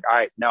everything. And I was like, all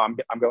right, no,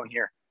 I'm going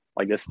here.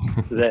 Like this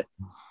is it.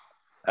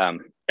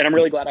 And I'm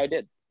really glad I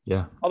did.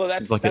 Yeah. Although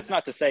that's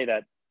not to say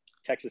that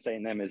Texas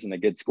A&M isn't a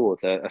good school.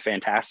 It's a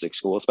fantastic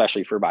school,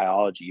 especially for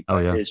biology.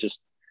 But it's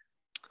just,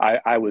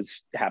 I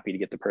was happy to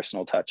get the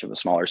personal touch of a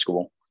smaller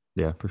school.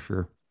 Yeah, for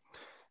sure.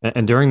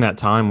 And during that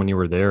time when you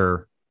were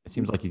there, it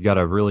seems like you got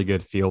a really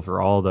good feel for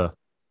all the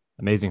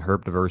amazing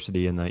herp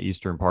diversity in the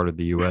eastern part of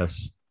the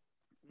U.S.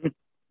 and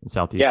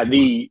southeast. Yeah,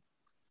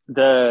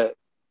 the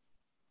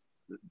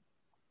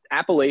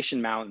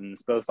Appalachian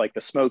Mountains, both like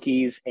the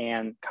Smokies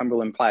and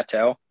Cumberland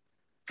Plateau.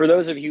 For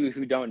those of you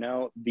who don't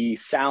know, the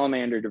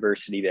salamander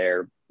diversity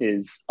there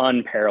is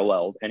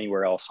unparalleled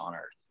anywhere else on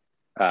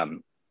Earth.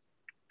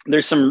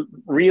 There's some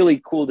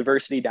really cool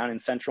diversity down in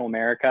Central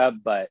America,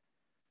 but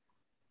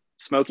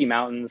Smoky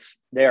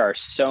Mountains, there are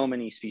so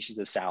many species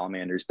of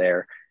salamanders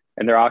there,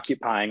 and they're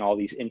occupying all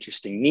these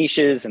interesting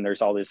niches, and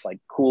there's all this like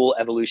cool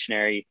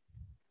evolutionary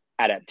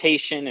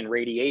adaptation and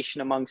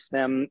radiation amongst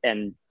them.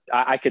 And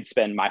I could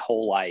spend my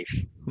whole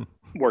life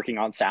working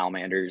on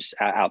salamanders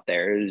out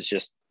there. It was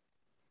just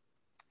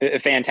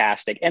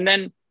fantastic. And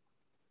then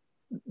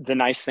the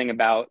nice thing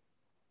about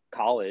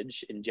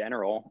college in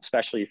general,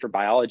 especially for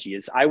biology,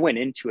 is I went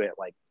into it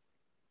like,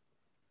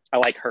 I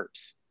like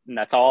herps, and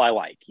that's all I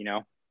like.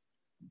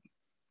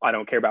 I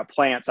don't care about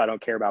plants. I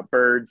don't care about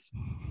birds,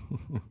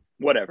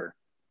 whatever.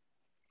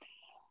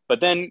 But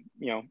then,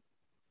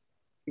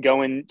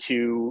 going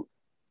to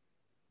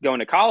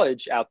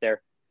college out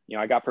there,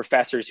 I got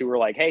professors who were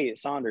like, hey,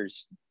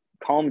 Saunders,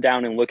 calm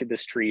down and look at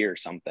this tree or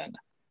something.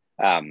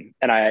 And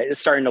I was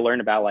starting to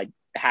learn about like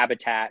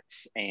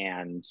habitats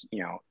and,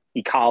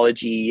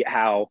 ecology,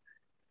 how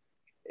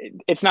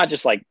it's not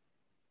just like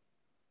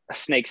a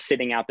snake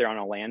sitting out there on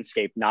a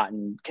landscape, not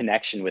in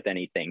connection with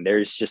anything.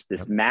 There's just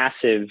this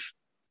massive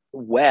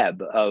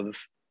web of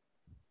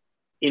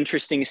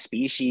interesting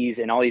species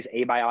and all these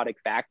abiotic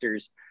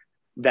factors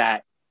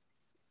that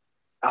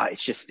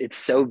it's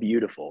so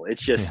beautiful.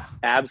 It's just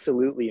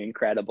absolutely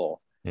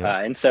incredible.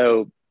 And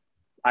so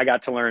I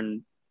got to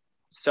learn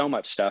so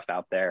much stuff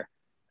out there.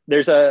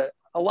 There's a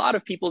lot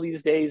of people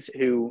these days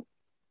who,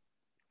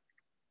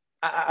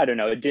 I don't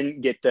know,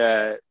 didn't get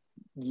the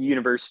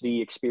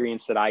university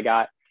experience that I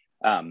got.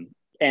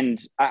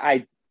 And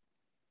I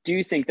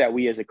do think that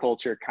we as a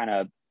culture kind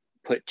of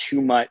put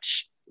too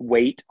much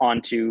weight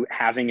onto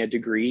having a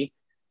degree,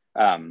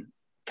 kind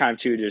of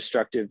to a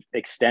destructive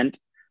extent.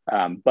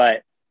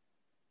 But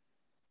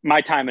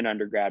my time in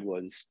undergrad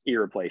was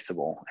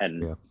irreplaceable.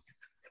 And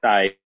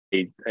I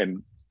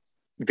am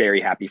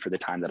very happy for the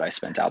time that I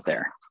spent out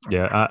there.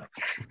 Yeah,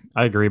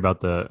 I agree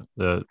about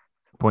the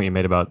point you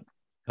made about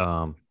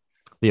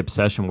the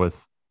obsession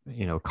with,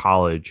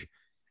 college.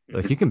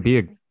 Like you can be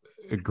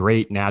a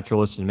great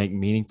naturalist and make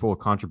meaningful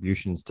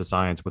contributions to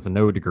science with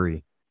no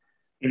degree.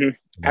 Mm-hmm.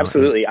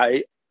 Absolutely.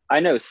 I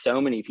know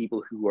so many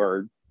people who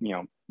are,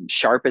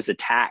 sharp as a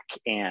tack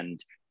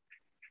and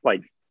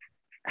like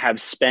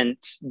have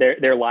spent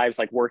their lives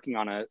like working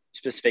on a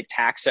specific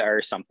taxa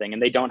or something,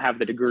 and they don't have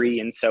the degree.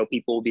 And so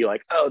people will be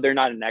like, oh, they're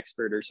not an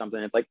expert or something.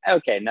 It's like,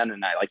 okay, no.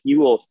 Like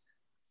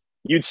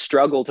you'd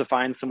struggle to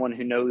find someone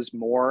who knows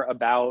more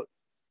about,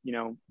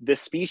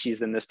 this species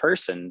than this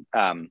person.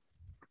 And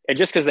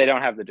just because they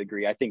don't have the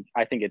degree, I think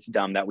it's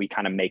dumb that we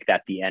kind of make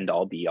that the end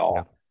all be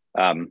all.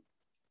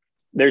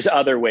 There's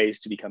other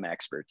ways to become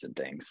experts in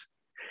things.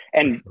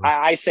 And sure.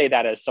 I say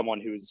that as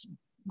someone who's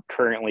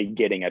currently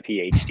getting a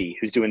PhD,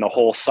 who's doing the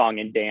whole song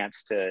and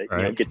dance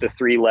to get the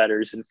 3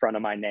 letters in front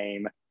of my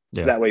name.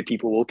 So that way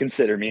people will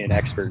consider me an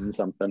expert in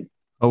something.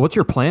 Well, what's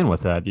your plan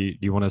with that? Do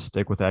you want to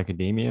stick with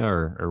academia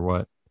or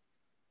what?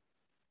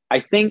 I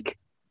think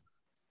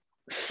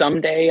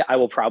someday I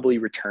will probably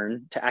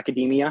return to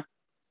academia.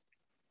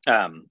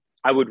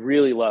 I would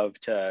really love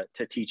to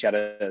teach at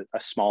a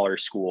smaller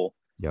school,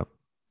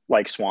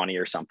 like Swanee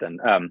or something.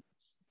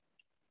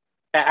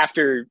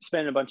 After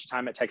spending a bunch of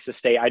time at Texas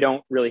State, I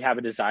don't really have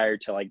a desire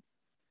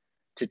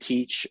to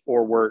teach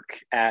or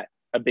work at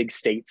a big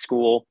state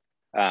school.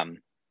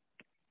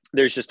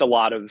 There's just a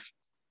lot of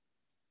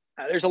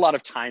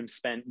time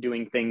spent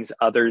doing things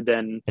other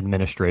than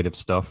administrative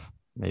stuff,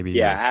 maybe.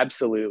 Yeah,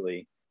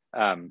 absolutely.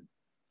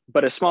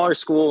 But a smaller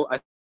school, I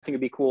think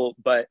it'd be cool.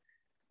 But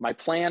my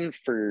plan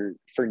for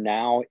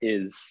now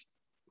is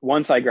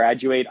once I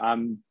graduate,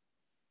 I'm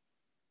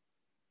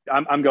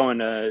going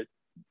to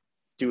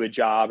do a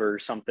job or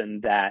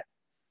something that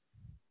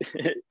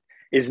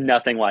is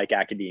nothing like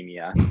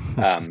academia.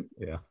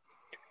 Yeah.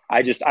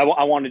 I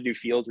want to do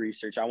field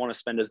research. I want to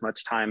spend as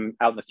much time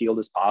out in the field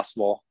as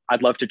possible.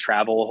 I'd love to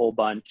travel a whole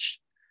bunch.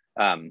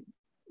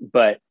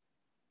 But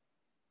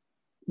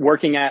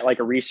working at like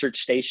a research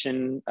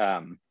station,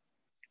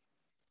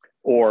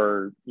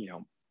 or,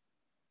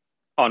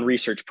 on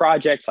research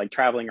projects, like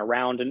traveling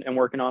around and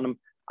working on them,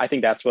 I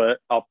think that's what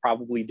I'll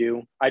probably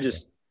do. I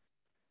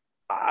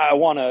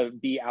want to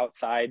be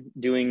outside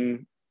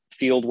doing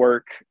field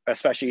work,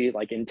 especially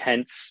like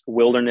intense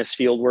wilderness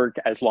field work,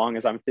 as long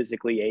as I'm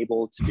physically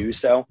able to do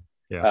so.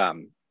 Yeah.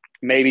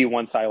 Maybe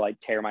once I like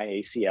tear my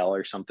ACL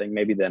or something,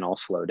 maybe then I'll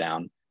slow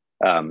down.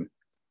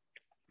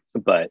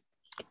 But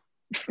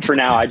for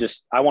now,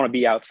 I want to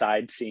be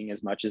outside seeing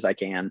as much as I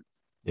can.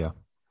 Yeah.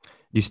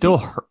 Do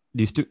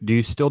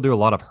you still do a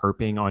lot of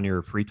herping on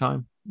your free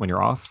time when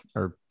you're off,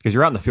 or because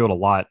you're out in the field a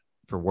lot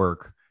for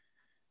work?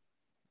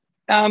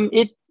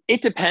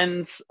 It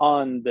depends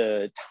on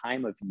the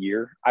time of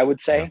year, I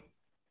would say. Yeah.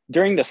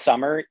 During the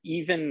summer,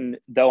 even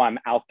though I'm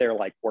out there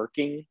like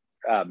working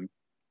and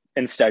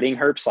studying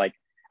herps, like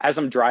as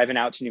I'm driving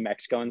out to New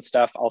Mexico and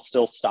stuff, I'll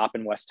still stop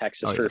in West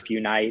Texas for a few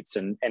nights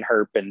and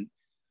herp,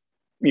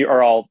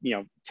 or I'll,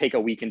 take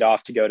a weekend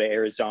off to go to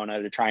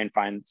Arizona to try and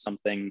find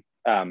something.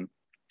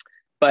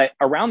 But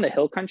around the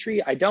hill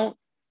country, I don't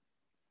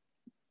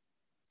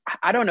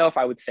know if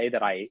I would say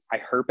that I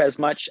herp as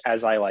much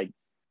as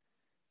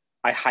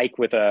I hike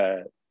with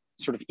a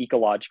sort of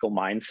ecological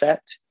mindset,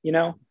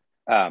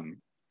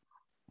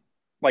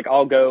 like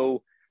I'll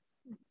go.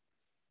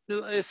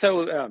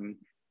 So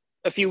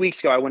a few weeks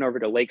ago, I went over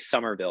to Lake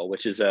Somerville,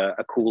 which is a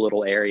cool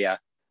little area.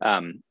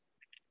 And,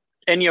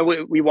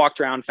 we walked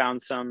around,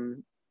 found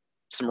some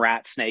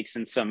rat snakes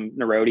and some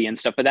Nerodi and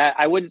stuff, but that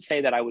I wouldn't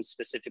say that I was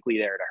specifically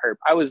there to herp.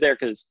 I was there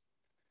because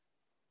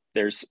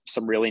there's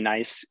some really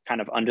nice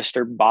kind of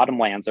undisturbed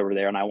bottomlands over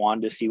there. And I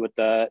wanted to see what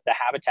the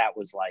habitat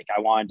was like.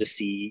 I wanted to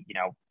see,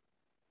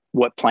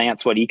 what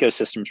plants, what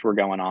ecosystems were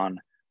going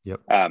on. Yep.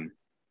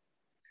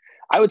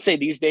 I would say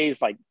these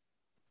days, like,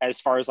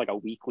 as far as like a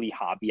weekly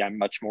hobby, I'm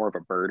much more of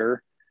a birder.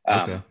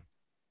 Okay.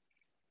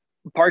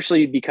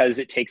 Partially because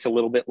it takes a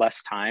little bit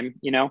less time.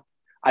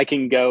 I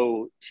can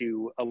go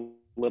to a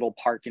little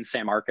park in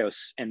San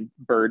Marcos and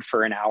bird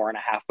for an hour and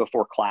a half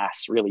before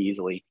class really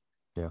easily.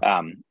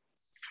 Yeah.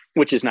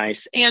 Which is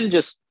nice. And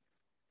just,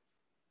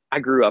 I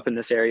grew up in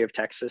this area of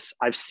Texas.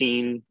 I've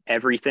seen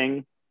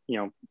everything,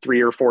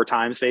 3 or 4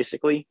 times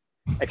basically,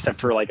 except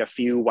for like a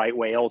few white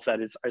whales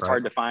that is Right.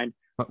 hard to find.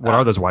 What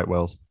are those white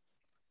whales?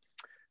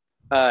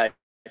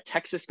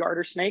 Texas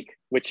garter snake,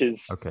 which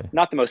is Okay.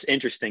 not the most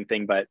interesting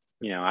thing, but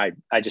I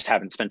just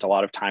haven't spent a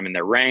lot of time in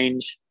their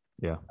range.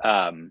 Yeah.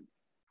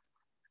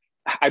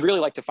 I'd really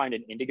like to find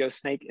an indigo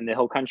snake in the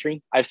hill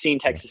country. I've seen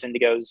Texas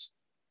indigos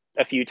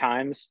a few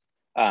times.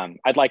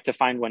 I'd like to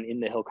find one in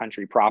the hill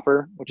country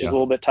proper, which is a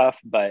little bit tough,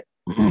 but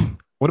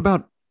what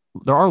about,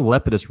 there are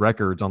Lepidus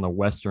records on the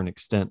western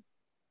extent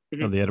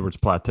of the Edwards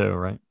Plateau,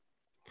 right?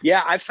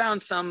 Yeah, I've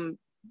found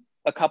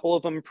a couple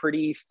of them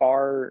pretty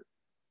far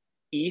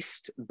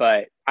east,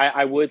 but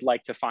I would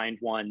like to find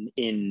one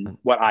in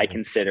what I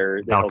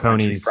consider the hill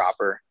country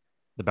proper.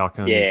 The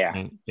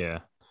Balcones. Yeah.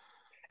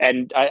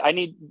 And I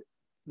need,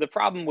 the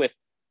problem with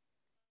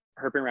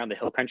herping around the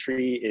hill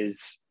country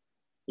is,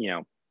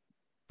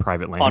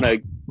 private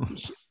land.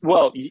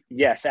 Well,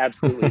 yes,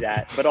 absolutely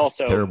that. But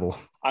also, terrible.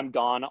 I'm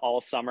gone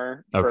all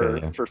summer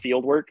for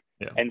field work.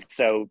 Yeah. And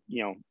so,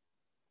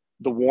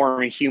 the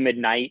warm and humid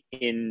night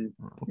in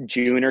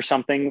June or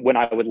something, when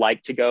I would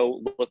like to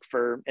go look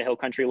for a hill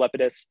country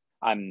Lepidus,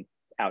 I'm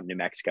out in New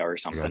Mexico or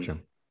something. Gotcha.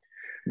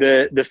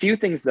 The few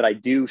things that I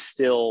do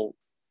still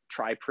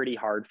try pretty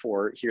hard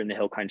for here in the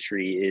hill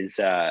country is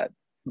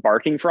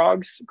barking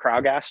frogs,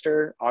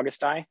 Crowgaster,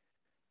 Augusti.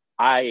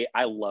 I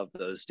love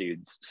those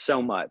dudes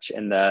so much.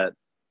 And the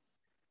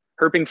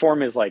herping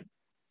form is like,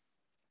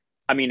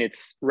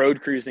 it's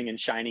road cruising and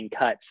shining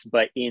cuts,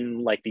 but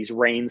in like these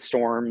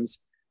rainstorms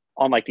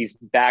on like these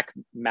back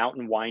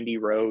mountain windy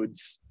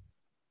roads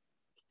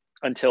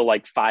until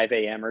like 5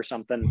 a.m. or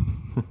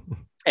something.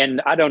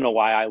 And I don't know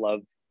why I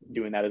love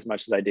doing that as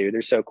much as I do.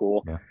 They're so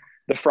cool. Yeah.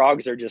 The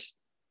frogs are just,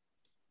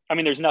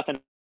 there's nothing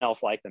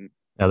else like them.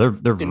 Yeah,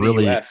 they're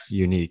really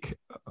unique.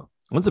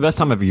 When's the best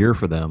time of year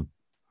for them?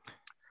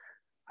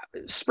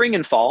 Spring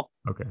and fall.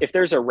 Okay. If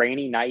there's a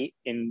rainy night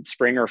in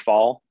spring or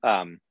fall,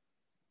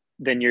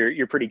 then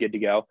you're pretty good to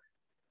go.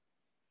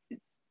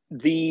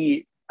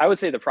 I would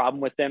say the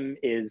problem with them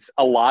is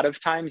a lot of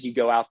times you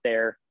go out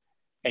there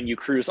and you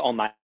cruise all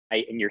night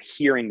and you're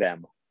hearing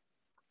them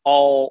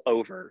all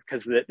over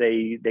because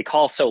they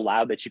call so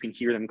loud that you can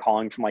hear them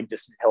calling from like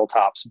distant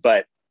hilltops.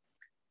 But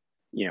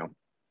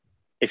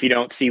if you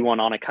don't see one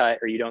on a cut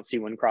or you don't see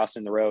one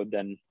crossing the road,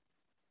 then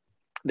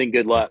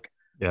good luck.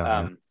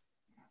 Yeah.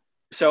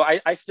 So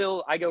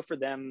I go for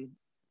them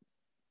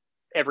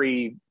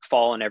every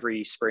fall and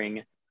every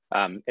spring.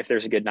 if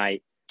there's a good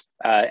night.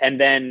 And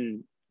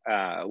then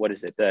what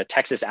is it? The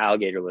Texas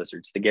alligator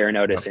lizards, the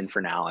Garanotis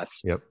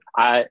infernalis. Yep.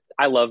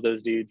 I love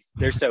those dudes.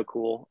 They're so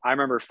cool. I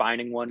remember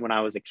finding one when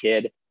I was a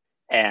kid,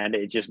 and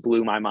it just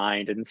blew my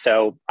mind. And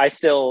so I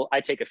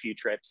take a few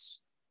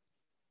trips,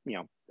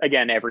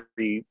 again,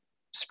 every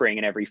spring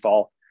and every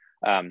fall,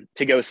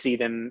 to go see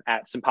them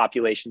at some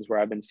populations where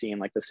I've been seeing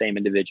like the same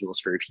individuals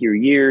for a few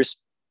years,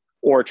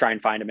 or try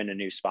and find them in a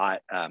new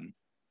spot.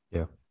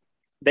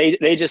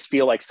 They just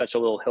feel like such a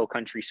little hill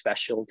country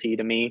specialty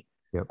to me.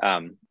 Yep.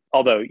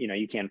 Although,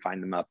 you can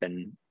find them up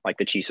in like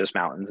the Chisos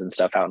Mountains and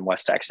stuff out in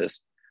West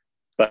Texas.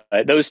 But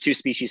those two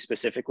species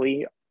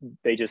specifically,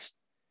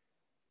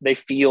 they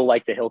feel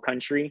like the hill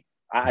country.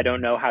 I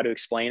don't know how to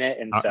explain it.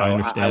 And so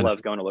I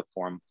love going to look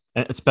for them.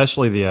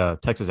 Especially the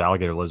Texas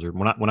alligator lizard.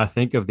 When I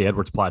think of the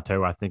Edwards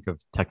Plateau, I think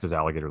of Texas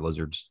alligator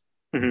lizards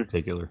in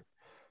particular.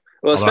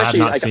 Well, although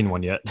especially I have not seen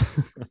one yet.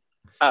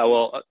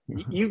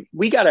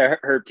 We got to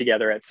herp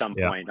together at some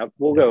point.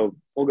 We'll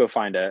go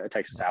find a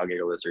Texas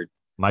alligator lizard.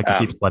 Micah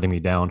keeps letting me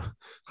down.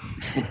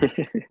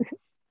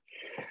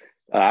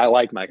 I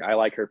like Micah. I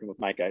like herping with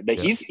Micah. But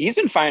he's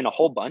been finding a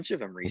whole bunch of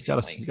them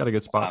recently. He's got a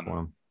good spot for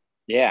him.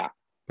 Yeah.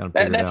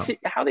 That's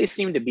how they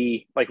seem to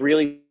be, like,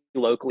 really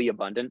locally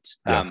abundant.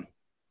 Yeah.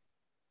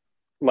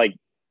 Like,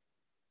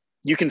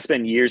 you can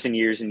spend years and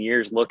years and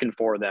years looking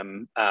for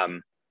them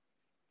and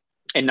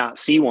not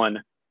see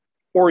one.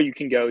 Or you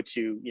can go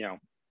to,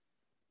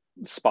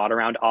 spot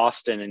around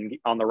Austin and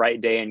on the right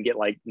day and get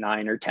like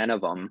 9 or 10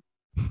 of them.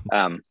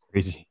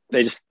 Crazy.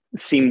 They just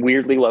seem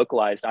weirdly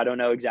localized. I don't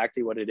know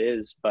exactly what it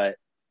is, but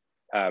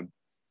I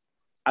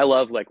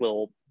love like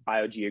little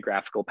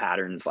biogeographical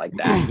patterns like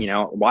that.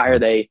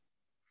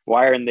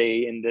 Why aren't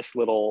they in this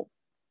little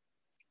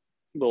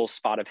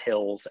spot of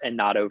hills and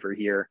not over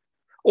here?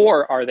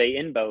 Or are they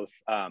in both?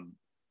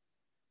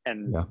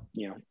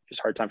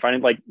 Just hard time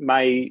finding like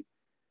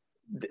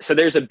so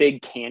there's a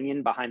big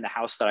canyon behind the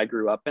house that I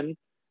grew up in,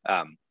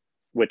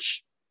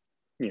 which,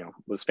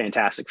 was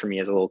fantastic for me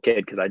as a little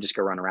kid because I just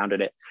go run around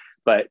in it.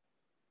 But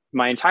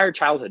my entire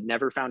childhood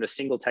never found a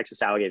single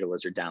Texas alligator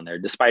lizard down there,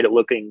 despite it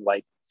looking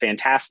like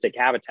fantastic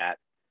habitat.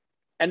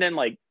 And then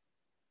like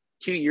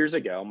 2 years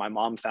ago, my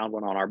mom found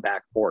one on our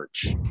back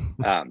porch.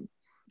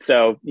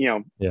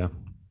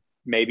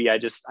 Maybe I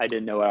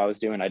didn't know what I was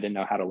doing. I didn't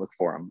know how to look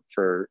for them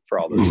for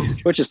all those years,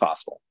 which is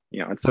possible.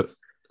 It's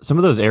some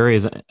of those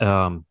areas in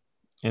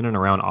and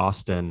around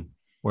Austin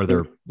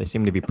where they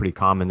seem to be pretty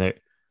common.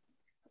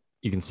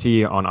 You can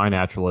see on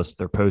iNaturalist,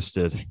 they're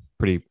posted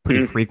pretty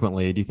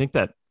frequently. Do you think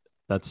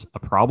that's a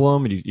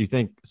problem? Do you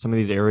think some of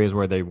these areas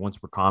where they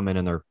once were common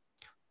and they're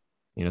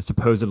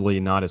supposedly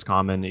not as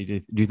common, do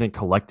you think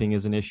collecting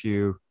is an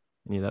issue?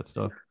 Any of that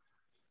stuff?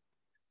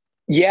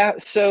 Yeah.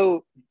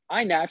 So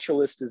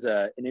iNaturalist is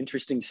an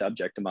interesting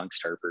subject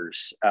amongst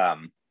herpers.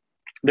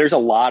 There's a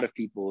lot of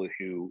people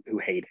who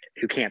hate it,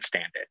 who can't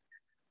stand it.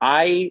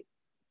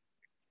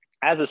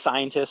 As a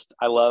scientist,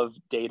 I love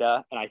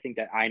data, and I think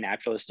that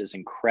iNaturalist is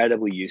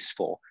incredibly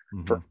useful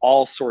for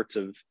all sorts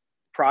of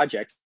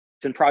projects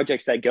and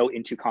projects that go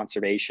into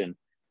conservation.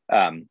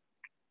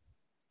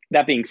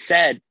 That being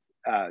said,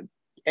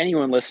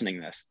 anyone listening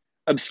to this,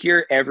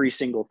 obscure every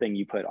single thing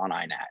you put on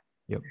iNat.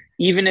 Yep.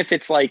 Even if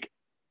it's like,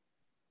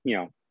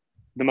 the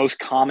most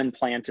common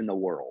plant in the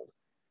world.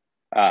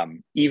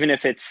 Even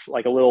if it's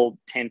like a little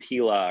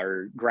tantila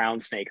or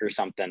ground snake or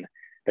something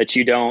that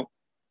you don't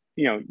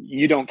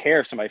care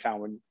if somebody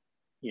found one,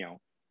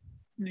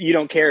 you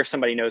don't care if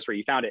somebody knows where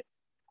you found it.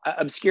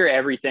 Obscure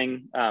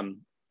everything.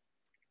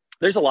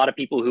 There's a lot of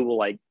people who will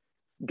like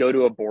go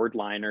to a board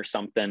line or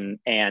something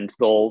and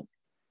they'll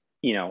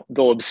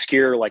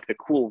obscure like the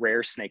cool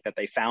rare snake that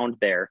they found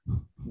there,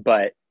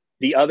 but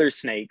the other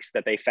snakes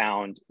that they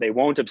found, they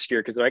won't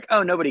obscure because they're like,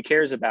 oh, nobody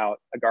cares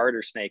about a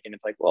garter snake. And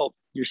it's like, well,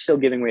 you're still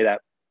giving away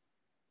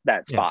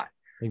that spot.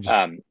 You just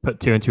put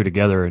 2 and 2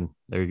 together and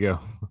there you go.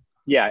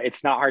 Yeah,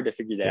 it's not hard to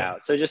figure that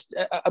out. So just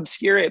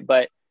obscure it,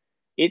 but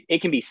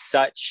it can be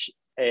such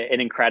an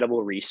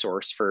incredible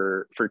resource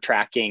for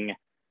tracking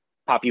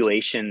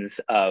populations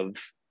of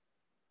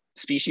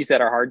species that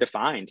are hard to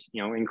find,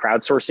 and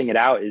crowdsourcing it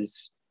out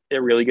is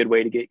a really good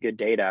way to get good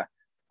data.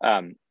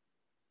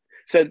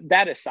 So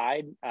that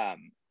aside,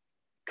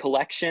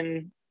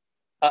 collection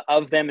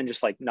of them and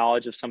just like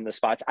knowledge of some of the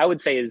spots, I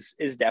would say is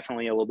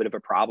definitely a little bit of a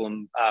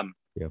problem.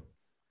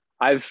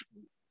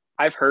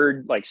 I've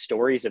heard like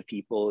stories of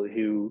people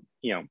who,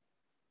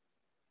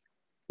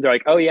 they're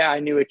like, oh yeah, I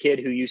knew a kid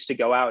who used to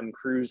go out and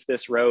cruise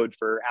this road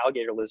for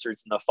alligator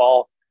lizards in the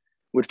fall,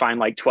 would find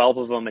like 12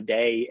 of them a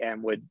day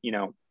and would,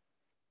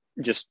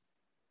 just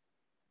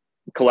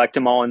collect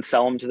them all and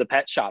sell them to the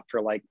pet shop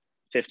for like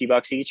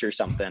 $50 each or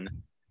something.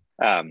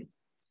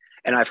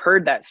 And I've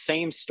heard that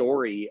same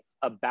story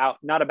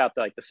not about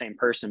the same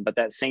person, but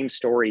that same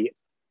story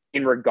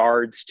in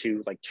regards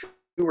to like 2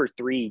 or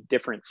 3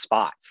 different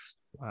spots.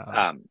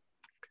 Wow.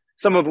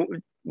 Some of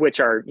which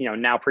are,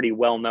 now pretty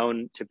well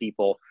known to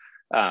people.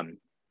 And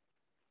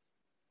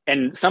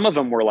some of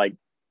them were like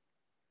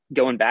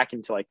going back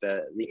into like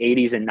the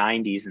 80s and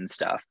 90s and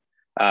stuff.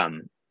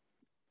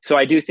 So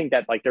I do think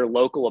that like their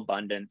local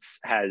abundance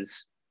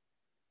has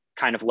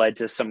kind of led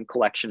to some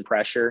collection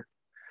pressure.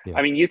 Yeah.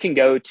 I mean, you can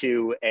go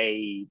to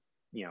a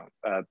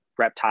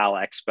reptile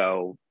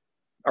expo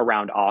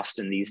around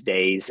Austin these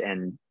days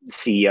and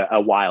see a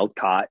wild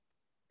caught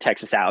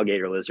Texas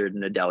alligator lizard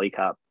in a deli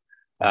cup.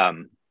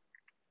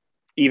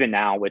 Even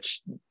now,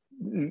 which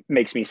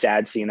makes me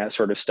sad seeing that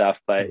sort of stuff,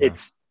 but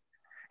it's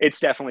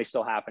definitely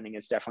still happening.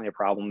 It's definitely a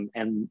problem.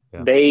 And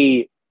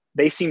they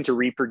seem to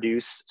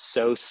reproduce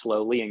so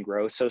slowly and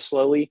grow so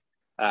slowly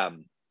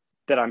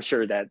that I'm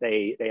sure that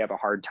they have a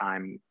hard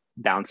time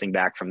bouncing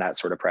back from that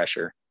sort of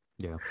pressure.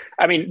 Yeah.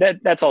 I mean,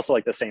 that's also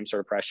like the same sort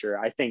of pressure.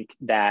 I think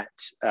that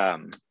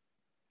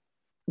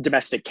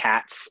domestic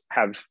cats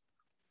have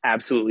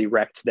absolutely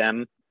wrecked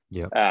them.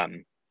 Yeah.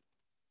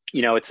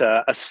 It's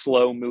a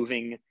slow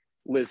moving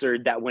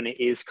lizard that when it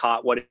is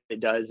caught, what it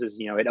does is,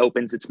 it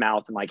opens its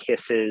mouth and like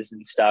hisses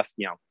and stuff.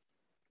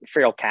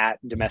 Feral cat,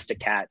 domestic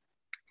cat,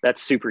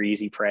 that's super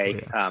easy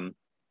prey.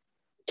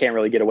 Can't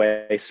really get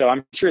away. So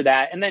I'm sure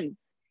that. And then,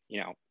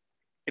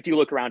 if you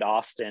look around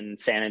Austin,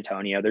 San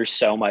Antonio, there's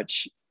so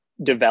much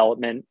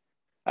development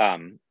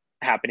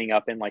happening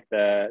up in like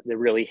the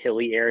really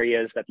hilly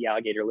areas that the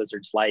alligator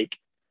lizards like,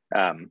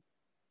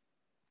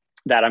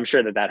 that I'm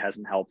sure that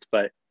hasn't helped,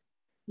 but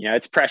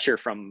it's pressure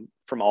from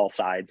all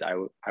sides.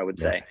 I would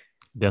say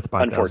death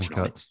by a thousand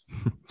cuts.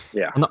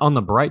 Yeah. On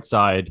the bright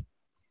side,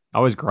 I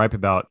always gripe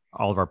about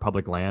all of our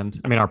public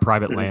land. I mean, our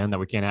private land that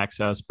we can't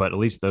access, but at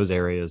least those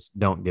areas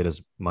don't get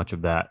as much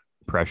of that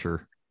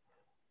pressure.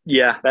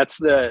 Yeah, that's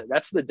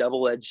the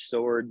double-edged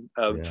sword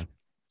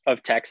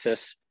of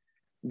Texas.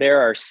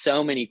 There are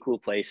so many cool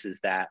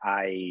places that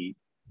I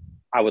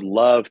would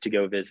love to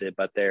go visit,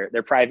 but they're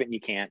private and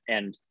you can't,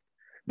 and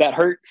that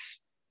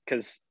hurts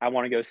because I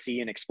want to go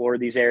see and explore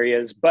these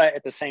areas. But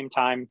at the same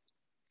time,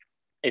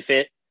 if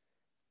it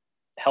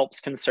helps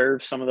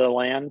conserve some of the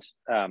land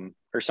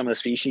or some of the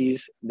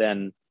species,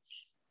 then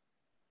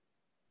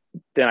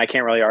I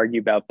can't really argue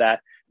about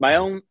that. My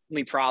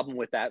only problem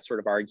with that sort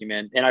of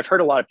argument, and I've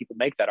heard a lot of people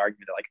make that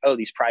argument, like, oh,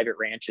 these private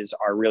ranches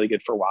are really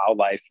good for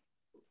wildlife.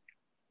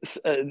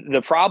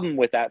 The problem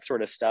with that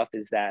sort of stuff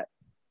is that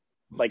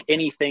like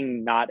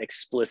anything not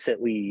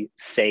explicitly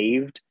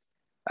saved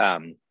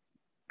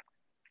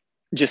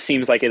just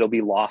seems like it'll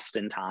be lost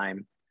in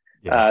time.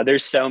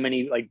 There's so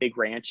many like big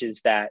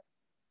ranches that,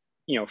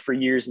 for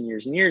years and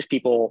years and years,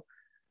 people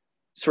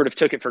sort of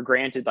took it for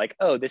granted, like,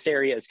 oh, this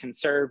area is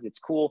conserved, it's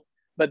cool.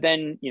 But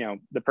then,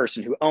 the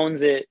person who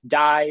owns it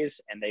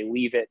dies and they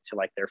leave it to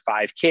like their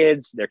 5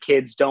 kids. Their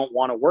kids don't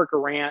want to work a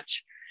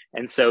ranch.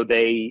 And so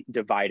they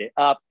divide it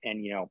up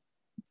and,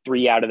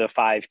 3 out of the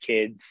 5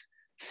 kids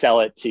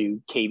sell it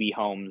to KB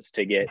Homes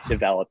to get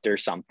developed or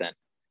something.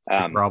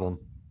 Problem,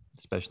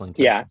 especially in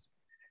Texas.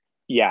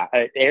 Yeah.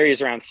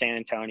 Areas around San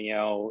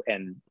Antonio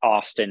and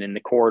Austin and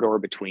the corridor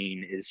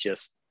between is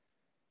just,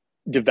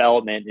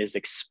 development is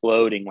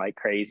exploding like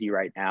crazy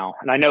right now.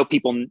 And I know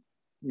people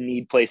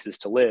need places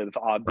to live,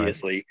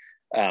 obviously.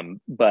 Right.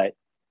 But,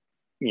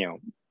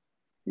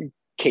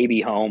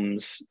 KB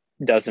Homes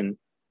doesn't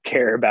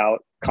care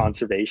about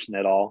conservation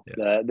at all.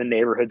 Yeah. The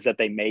neighborhoods that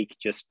they make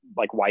just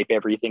like wipe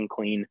everything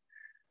clean.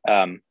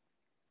 Yeah.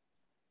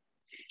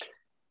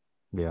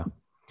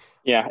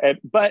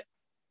 But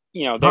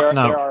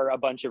there are a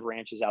bunch of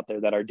ranches out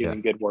there that are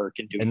doing good work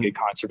and doing good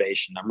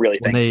conservation. I'm really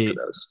thankful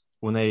for those.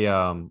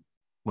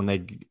 When they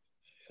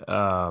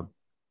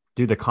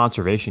do the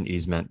conservation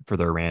easement for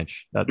their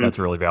ranch, that's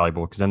really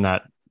valuable, because then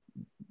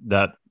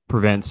that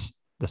prevents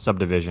the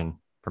subdivision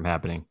from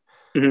happening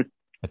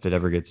if it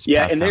ever gets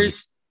passed and down.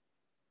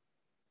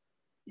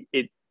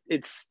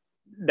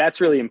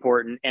 That's really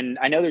important. And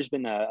I know there's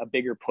been a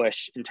bigger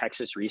push in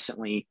Texas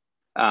recently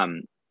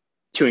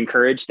to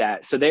encourage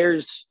that. So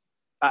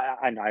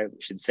I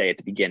should say at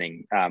the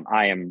beginning,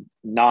 I am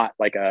not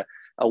like a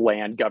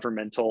land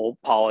governmental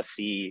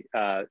policy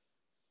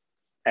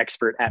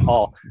expert at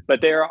all, but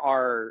there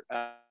are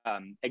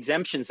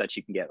exemptions that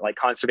you can get, like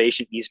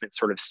conservation easement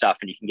sort of stuff,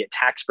 and you can get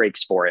tax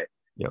breaks for it.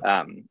 Yep.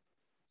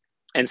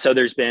 And so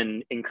there's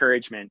been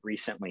encouragement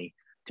recently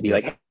to be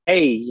like,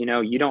 hey, you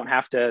don't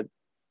have to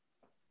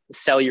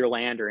sell your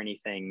land or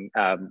anything.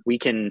 We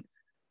can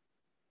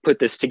put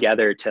this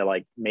together to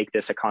like make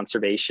this a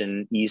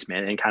conservation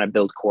easement and kind of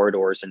build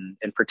corridors and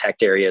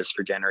protect areas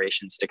for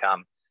generations to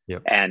come.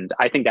 Yep. And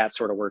I think that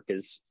sort of work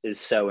is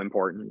so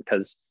important,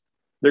 because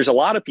there's a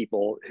lot of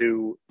people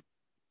who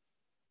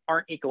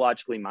aren't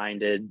ecologically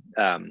minded,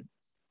 and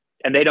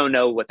they don't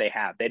know what they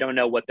have. They don't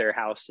know what their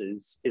house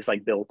is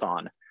like built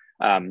on.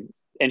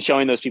 And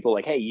showing those people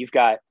like, hey, you've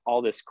got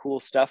all this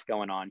cool stuff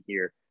going on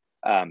here.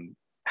 How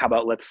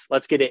about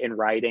let's get it in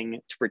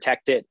writing to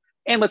protect it,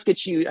 and let's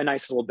get you a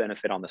nice little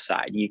benefit on the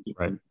side. You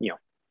can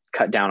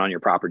cut down on your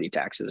property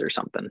taxes or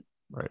something.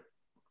 Right.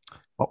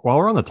 While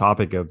we're on the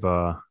topic of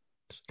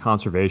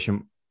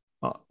conservation,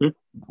 what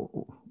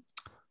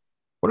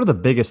are the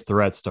biggest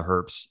threats to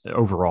herps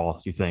overall,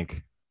 do you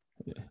think?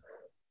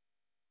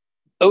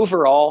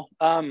 Overall,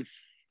 well,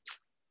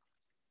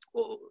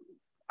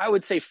 I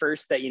would say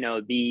first that,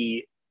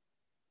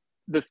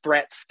 the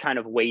threats kind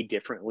of weigh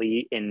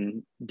differently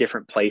in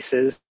different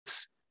places.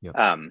 Yep.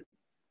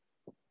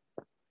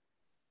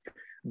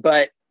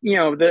 But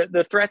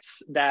the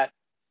threats that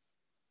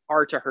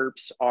are to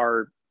herps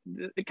are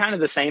kind of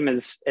the same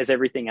as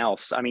everything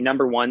else. I mean,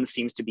 number one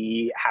seems to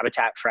be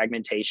habitat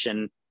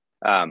fragmentation,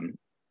 and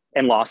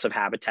loss of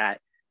habitat.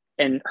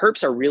 And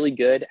herps are really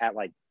good at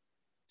like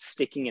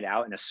sticking it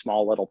out in a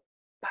small little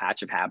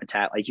patch of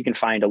habitat. Like you can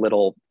find a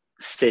little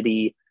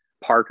city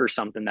park or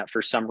something that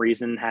for some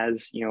reason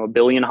has, a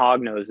billion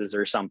hog noses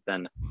or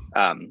something.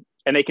 And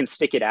they can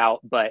stick it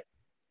out. But,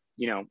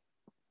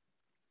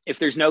 if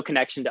there's no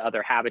connection to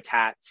other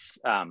habitats,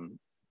 and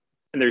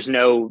there's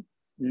no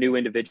new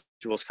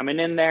individuals coming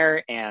in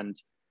there and,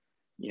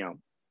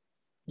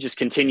 just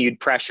continued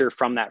pressure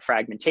from that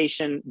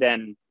fragmentation,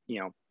 then,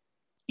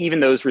 even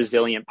those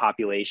resilient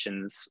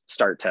populations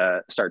start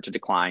to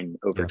decline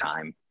over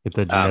time. Get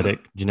the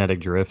genetic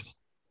drift.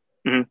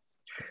 Mm-hmm.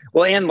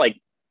 Well, and like,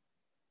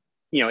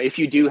 if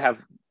you do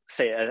have,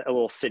 say, a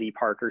little city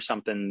park or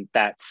something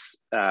that's,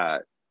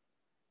 got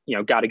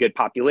a good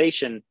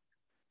population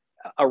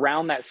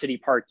around that city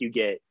park, you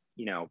get,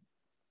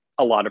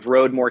 a lot of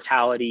road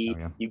mortality.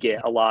 You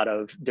get a lot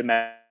of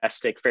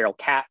domestic feral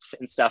cats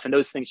and stuff. And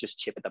those things just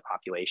chip at the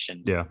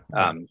population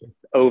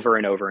over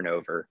and over and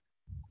over.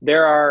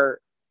 There are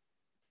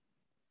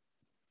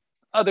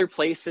other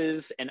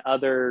places and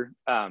other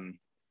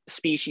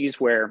species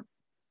where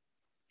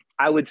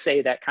I would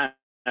say that kind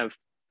of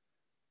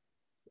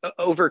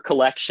over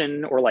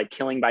collection or like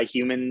killing by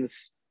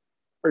humans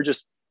or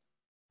just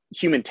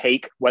human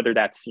take, whether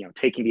that's,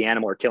 taking the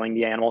animal or killing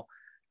the animal,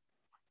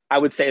 I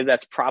would say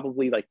that's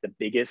probably like the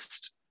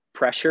biggest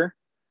pressure.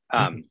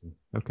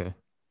 Okay.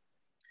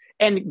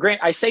 And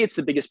Grant, I say it's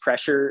the biggest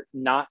pressure,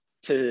 I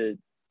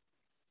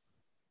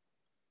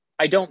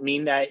don't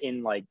mean that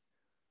in like,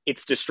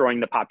 it's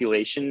destroying the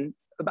population.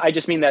 I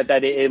just mean that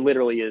it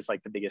literally is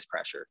like the biggest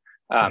pressure.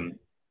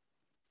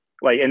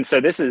 Like, and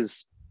so this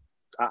is,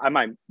 I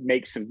might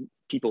make some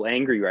people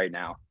angry right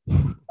now.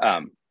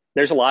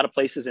 There's a lot of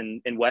places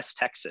in West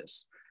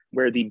Texas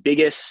where the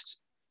biggest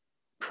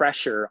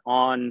pressure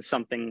on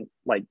something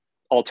like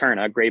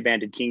Alterna, gray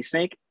banded king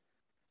snake,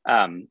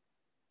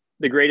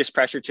 the greatest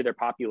pressure to their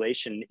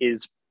population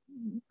is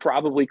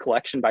probably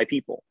collection by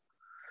people.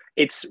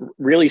 It's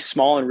really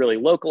small and really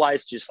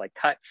localized, just like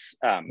cuts.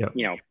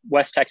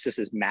 West Texas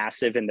is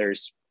massive and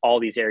there's all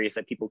these areas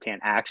that people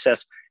can't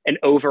access. And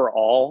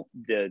overall,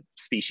 the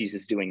species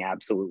is doing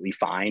absolutely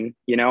fine,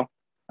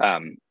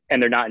 and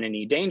they're not in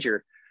any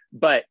danger.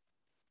 But,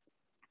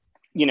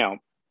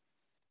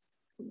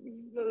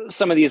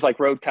 some of these like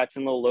road cuts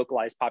and little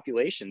localized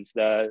populations,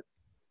 the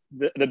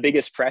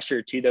biggest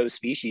pressure to those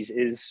species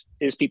is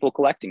people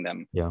collecting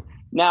them. Yeah.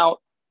 Now,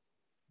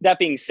 that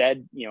being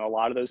said, a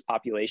lot of those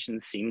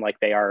populations seem like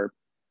they are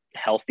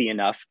healthy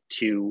enough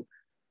to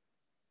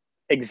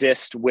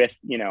exist with,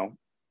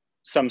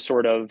 some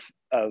sort of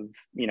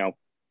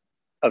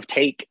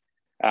take,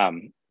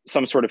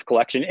 some sort of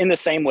collection in the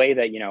same way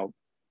that,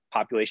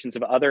 populations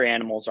of other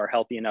animals are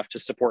healthy enough to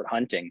support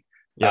hunting.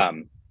 Yeah.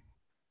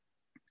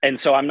 And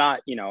so I'm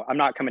not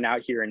coming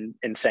out here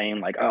and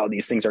saying like, oh,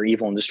 these things are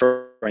evil and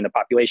destroying the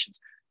populations.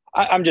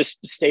 I'm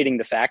just stating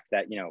the fact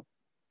that,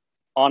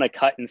 on a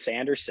cut in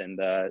Sanderson,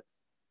 the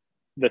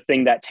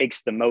thing that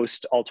takes the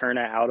most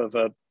Alterna out of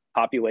a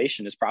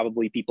population is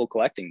probably people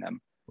collecting them.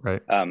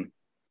 Right. And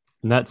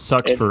that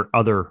sucks for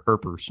other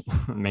herpers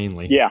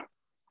mainly. Yeah.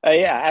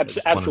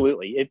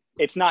 Absolutely.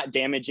 It's not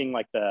damaging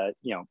like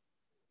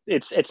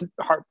it's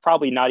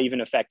probably not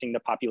even affecting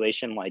the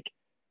population like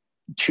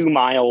 2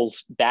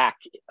 miles back,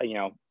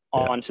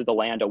 onto the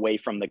land away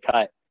from the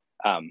cut.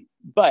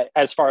 But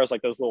as far as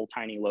like those little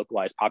tiny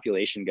localized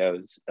population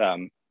goes,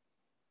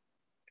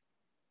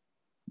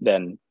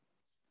 then,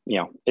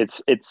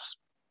 it's,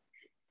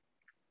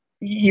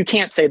 you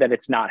can't say that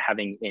it's not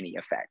having any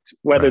effect.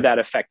 Whether that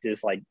effect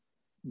is like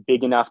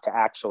big enough to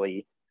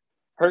actually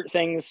hurt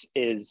things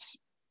is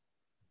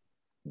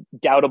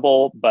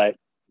doubtable, but,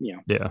 Yeah.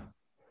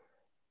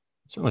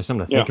 It's certainly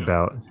something to think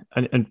about.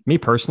 And me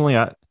personally,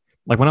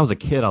 like when I was a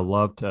kid, I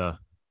loved to,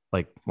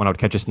 like when I would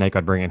catch a snake,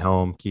 I'd bring it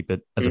home, keep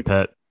it as a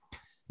pet.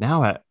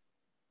 Now I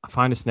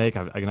find a snake,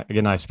 I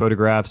get nice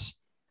photographs.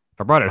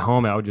 If I brought it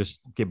home, I would just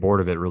get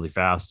bored of it really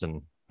fast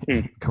and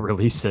go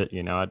release it.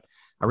 I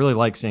really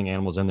like seeing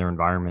animals in their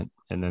environment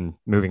and then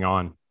moving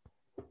on.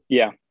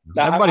 Yeah.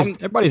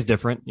 Everybody's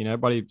different.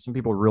 Some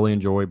people really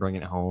enjoy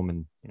bringing it home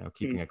and,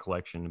 keeping a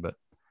collection, but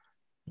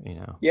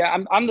Yeah,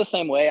 I'm the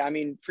same way. I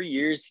mean, for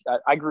years,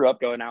 I grew up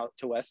going out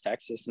to West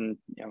Texas and,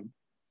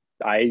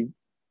 I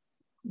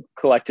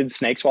collected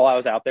snakes while I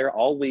was out there,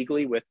 all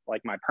legally with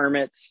like my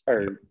permits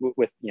or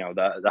with,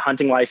 the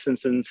hunting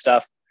license and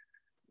stuff,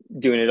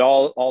 doing it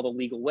all the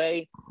legal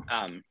way.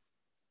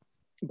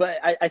 But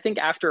I think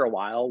after a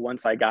while,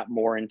 once I got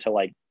more into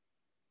like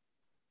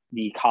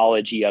the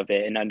ecology of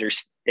it and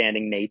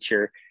understanding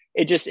nature,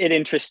 it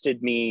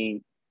interested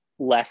me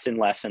less and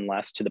less and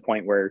less, to the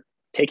point where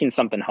taking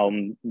something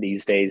home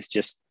these days,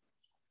 just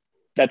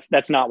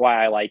that's not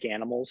why I like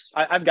animals.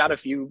 I've got a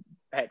few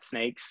pet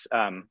snakes.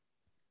 I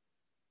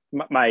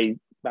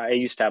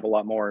used to have a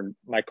lot more, and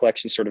my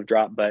collection sort of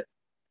dropped, but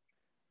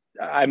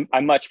I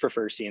much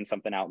prefer seeing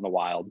something out in the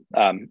wild.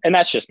 And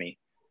that's just me.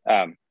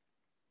 I'm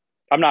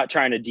not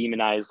trying to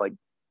demonize like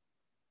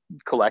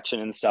collection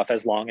and stuff,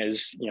 as long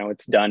as, you know,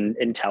 it's done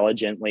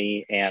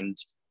intelligently and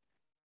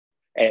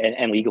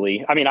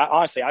legally. I mean,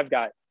 honestly, I've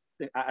got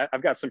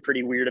some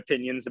pretty weird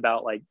opinions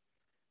about like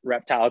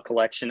reptile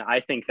collection. I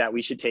think that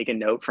we should take a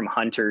note from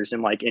hunters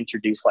and like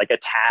introduce like a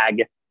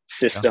tag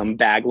system,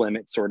 bag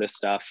limit sort of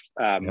stuff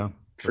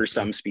for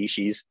some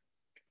species,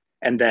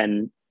 and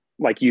then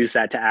like use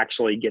that to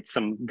actually get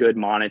some good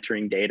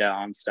monitoring data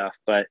on stuff.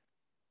 But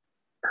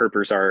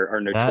herpers are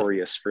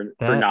notorious for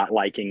not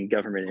liking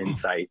government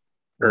insight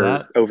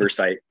or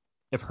oversight.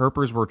 If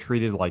herpers were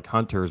treated like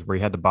hunters, where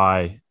you had to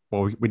buy,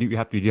 well, you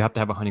have to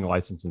have a hunting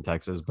license in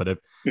Texas, but if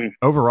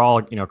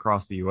overall, you know,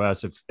 across the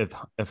U.S., if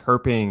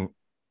herping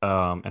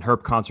and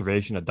herp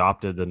conservation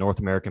adopted the North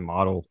American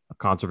model of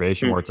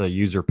conservation, where it's a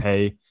user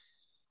pay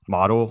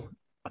model,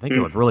 I think it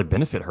would really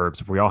benefit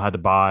herps if we all had to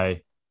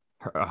buy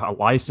a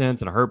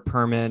license and a herp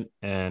permit,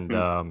 and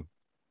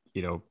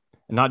you know,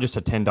 not just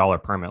a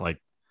 $10 permit.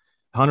 Like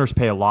hunters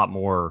pay a lot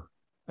more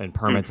in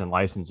permits and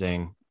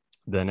licensing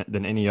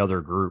than any other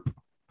group,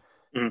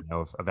 you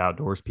know, of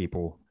outdoors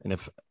people. And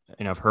if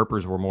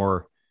herpers were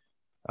more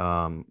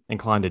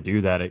inclined to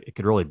do that, it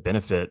could really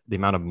benefit the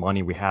amount of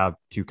money we have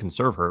to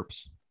conserve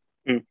herps.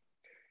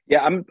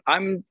 Yeah,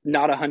 I'm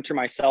not a hunter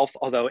myself,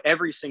 although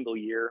every single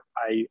year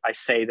I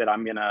say that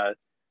I'm gonna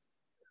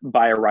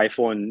buy a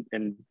rifle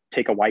and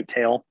take a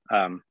whitetail,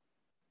 and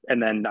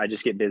then I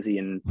just get busy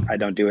and I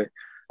don't do it.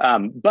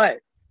 But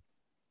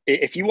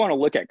if you want to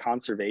look at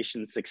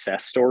conservation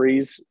success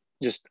stories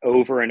just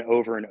over and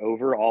over and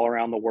over all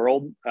around the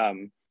world,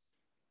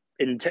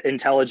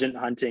 intelligent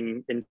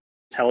hunting,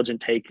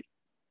 intelligent take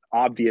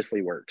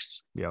obviously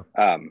works. Yeah.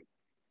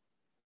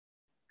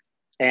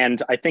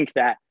 And I think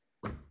that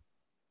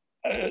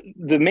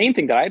the main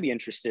thing that I'd be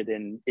interested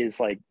in is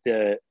like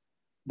the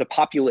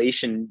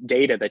population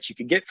data that you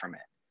could get from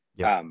it.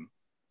 Yep.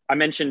 I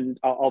mentioned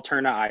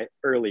Alterna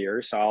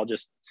earlier, so I'll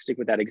just stick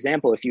with that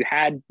example. If you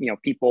had, you know,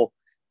 people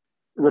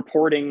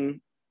reporting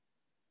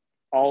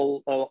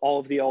all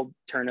of the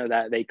Alterna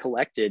that they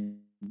collected,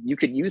 you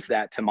could use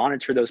that to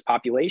monitor those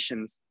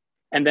populations.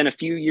 And then a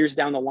few years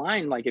down the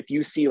line, like if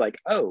you see like,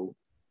 oh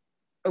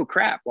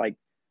crap, like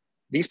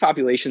these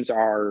populations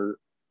are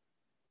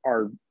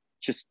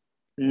just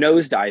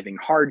nosediving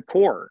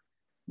hardcore,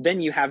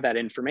 then you have that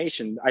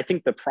information. I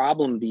think the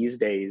problem these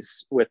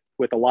days with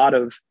a lot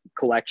of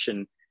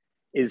collection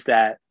is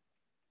that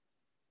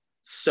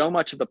so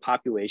much of the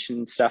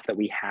population stuff that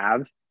we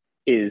have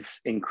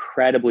is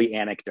incredibly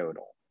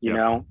anecdotal. You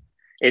know,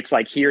 it's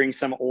like hearing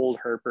some old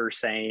herper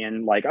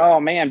saying like, oh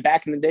man,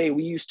 back in the day,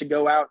 we used to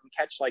go out and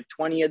catch like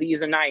 20 of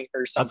these a night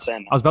or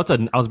something. I was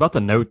about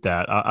to note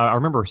that. I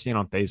remember seeing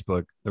on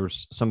Facebook, there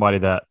was somebody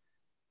that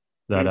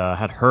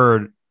had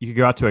heard you could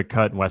go out to a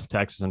cut in West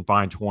Texas and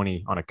find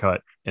 20 on a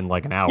cut in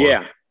like an hour.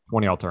 Yeah.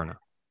 20 Alterna.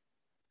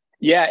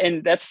 Yeah.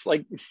 And that's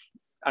like,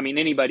 I mean,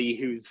 anybody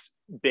who's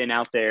been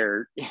out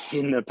there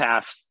in the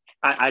past,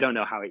 I don't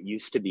know how it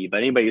used to be, but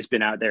anybody who's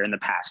been out there in the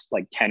past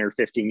like 10 or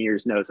 15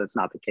 years knows that's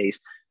not the case.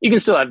 You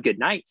can still have good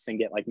nights and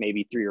get like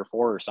maybe 3 or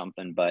 4 or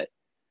something. But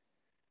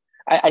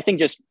I think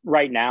just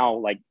right now,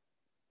 like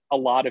a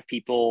lot of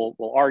people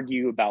will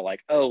argue about like,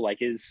 oh, like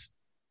is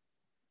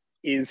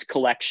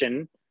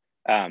collection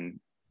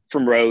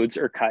from roads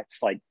or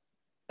cuts like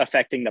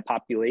affecting the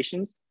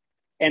populations?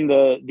 And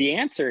the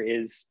answer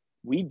is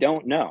we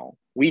don't know.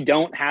 We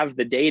don't have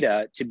the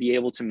data to be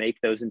able to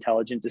make those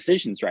intelligent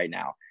decisions right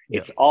now.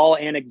 Yes. It's all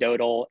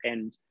anecdotal,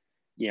 and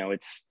you know,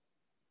 it's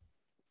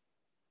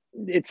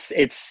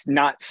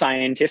not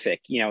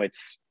scientific. You know,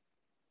 it's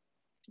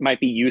might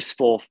be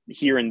useful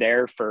here and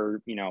there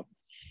for, you know,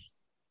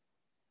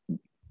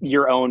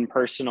 your own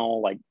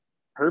personal like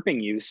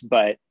herping use,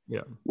 but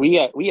we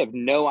have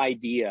no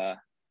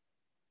idea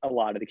a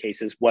lot of the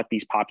cases what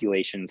these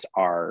populations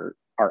are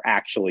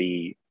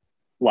actually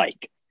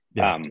like.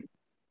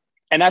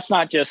 And that's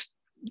not just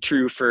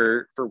true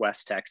for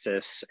West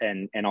Texas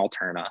and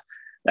Alterna.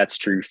 That's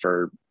true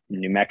for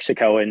New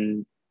Mexico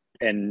and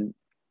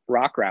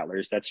rock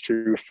rattlers. That's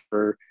true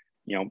for,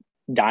 you know,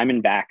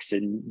 diamondbacks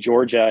in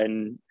Georgia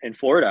and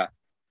Florida.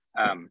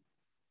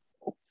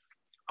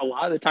 A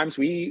lot of the times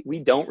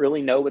we don't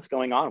really know what's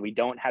going on. We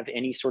don't have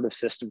any sort of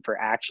system for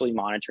actually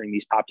monitoring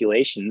these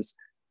populations.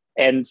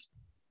 And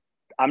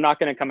I'm not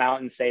going to come out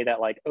and say that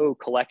like, oh,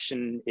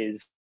 collection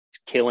is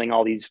killing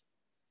all these,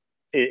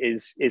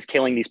 is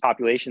killing these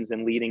populations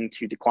and leading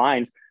to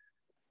declines.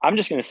 I'm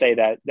just going to say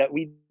that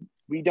we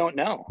don't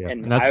know. Yeah.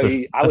 And that's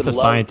the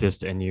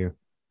scientist in you.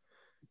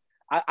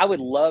 I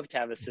would love to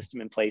have a system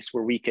in place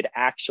where we could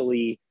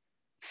actually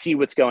see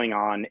what's going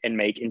on and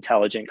make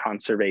intelligent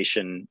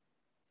conservation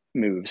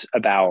moves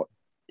about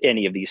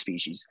any of these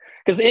species.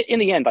 Because in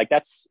the end, like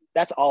that's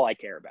all I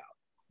care about.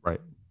 Right.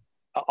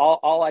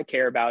 All I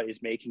care about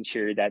is making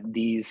sure that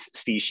these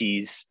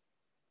species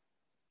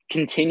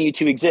continue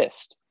to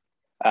exist.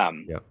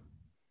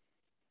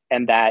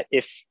 and that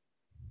if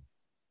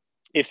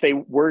they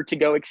were to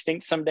go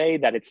extinct someday,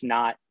 that it's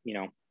not,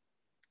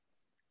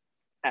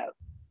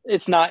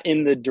 it's not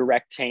in the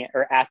direct hand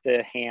or at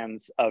the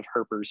hands of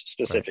herpers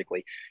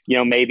specifically.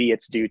 Right. Maybe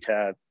it's due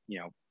to,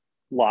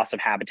 loss of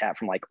habitat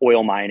from like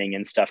oil mining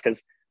and stuff.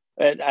 Cause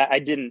I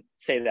didn't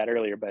say that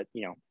earlier, but,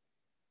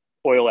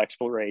 oil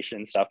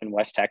exploration stuff in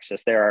West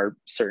Texas, there are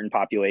certain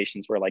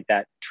populations where like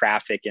that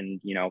traffic and,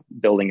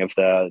 building of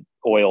the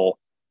oil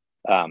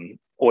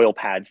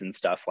pads and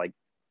stuff like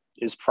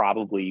is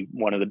probably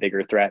one of the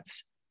bigger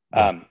threats.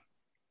 Yeah.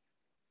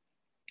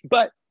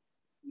 But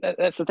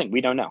that's the thing.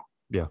 We don't know.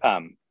 Yeah.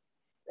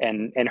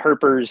 And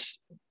herpers,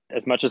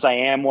 as much as I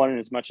am one, and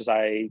as much as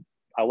I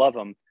love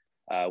them,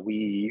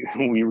 we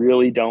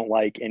really don't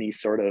like any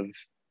sort of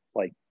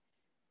like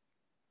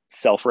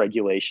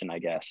self-regulation, I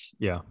guess.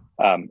 Yeah.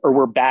 Or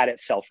we're bad at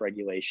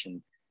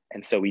self-regulation,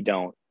 and so we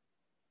don't,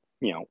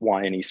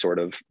 want any sort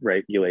of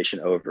regulation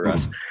over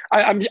us.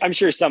 I'm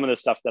sure some of the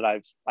stuff that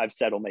I've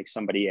said will make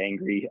somebody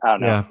angry. I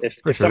don't know.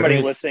 If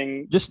somebody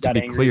listening just got to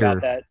be angry clear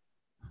about that,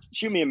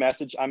 shoot me a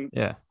message. I'm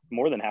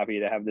more than happy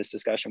to have this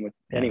discussion with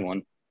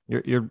anyone.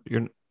 You're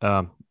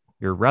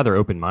rather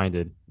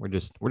open-minded. We're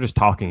just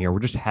talking here. We're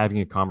just having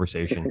a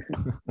conversation.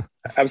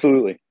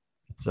 Absolutely.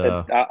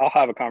 So I'll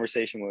have a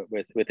conversation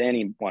with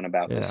anyone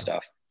about this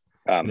stuff.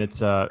 And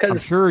it's I'm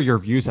sure your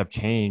views have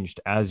changed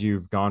as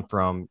you've gone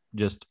from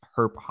just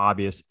herp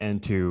hobbyist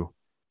into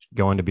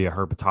going to be a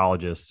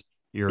herpetologist.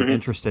 You're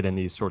interested in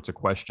these sorts of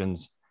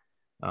questions,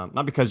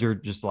 not because you're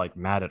just like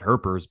mad at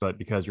herpers, but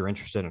because you're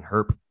interested in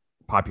herp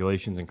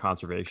populations and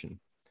conservation.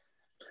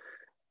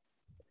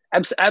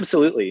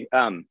 Absolutely.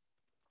 I'm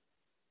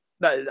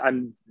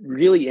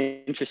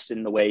really interested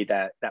in the way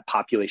that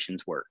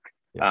populations work,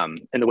 and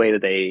the way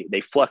that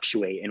they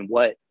fluctuate and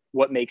what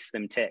makes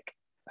them tick.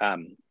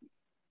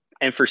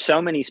 And for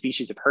so many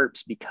species of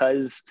herps,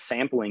 because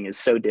sampling is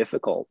so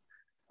difficult,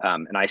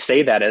 and I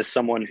say that as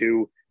someone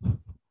who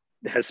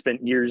has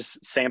spent years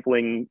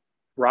sampling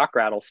rock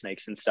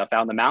rattlesnakes and stuff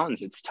out in the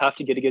mountains, it's tough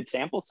to get a good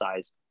sample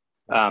size.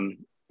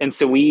 And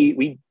so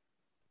we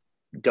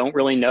don't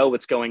really know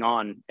what's going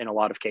on in a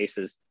lot of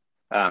cases,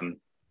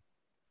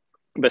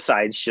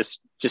 besides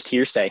just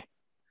hearsay.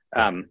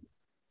 And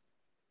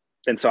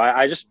so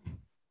I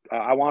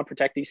want to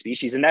protect these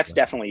species, and that's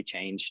definitely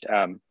changed.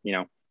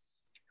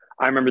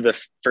 I remember the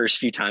first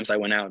few times I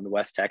went out in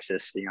West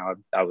Texas,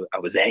 I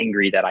was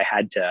angry that I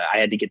had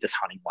to get this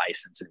hunting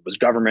license, and it was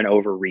government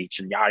overreach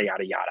and yada,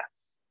 yada, yada.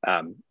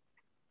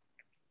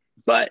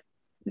 But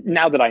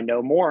now that I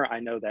know more, I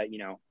know that,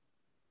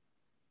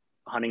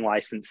 hunting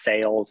license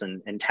sales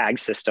and tag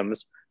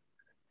systems,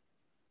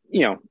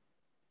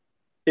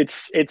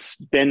 it's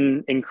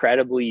been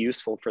incredibly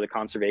useful for the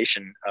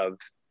conservation of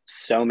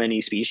so many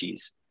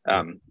species.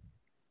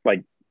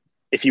 Like,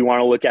 if you want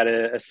to look at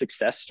a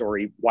success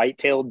story,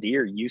 white-tailed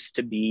deer used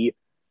to be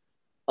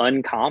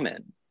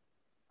uncommon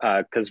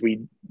because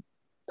we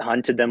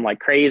hunted them like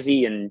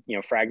crazy and,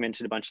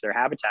 fragmented a bunch of their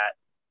habitat.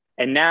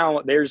 And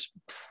now there's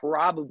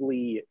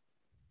probably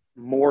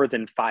more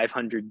than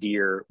 500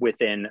 deer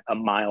within a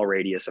mile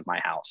radius of my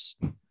house.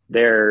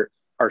 There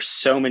are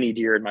so many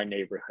deer in my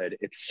neighborhood.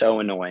 It's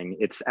so annoying.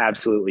 It's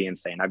absolutely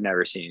insane. I've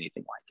never seen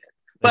anything like it.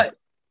 But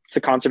it's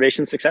a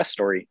conservation success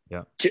story.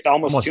 Yeah.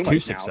 Almost too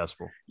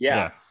successful.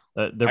 Now.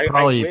 Yeah. They're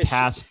probably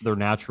past their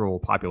natural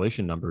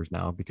population numbers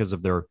now because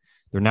of they're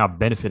now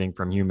benefiting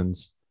from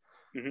humans.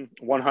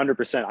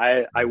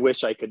 100%. I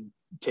wish I could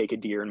take a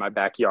deer in my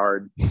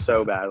backyard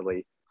so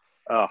badly.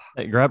 Oh,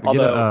 hey, get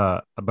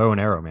a bow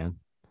and arrow, man.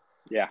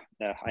 Yeah,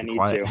 I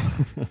need to.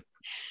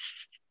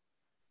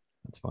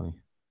 That's funny.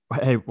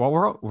 Hey,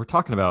 while we're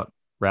talking about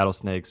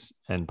rattlesnakes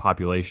and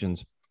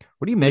populations,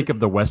 what do you make of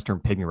the Western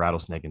pygmy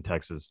rattlesnake in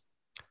Texas?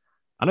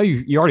 I know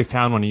you already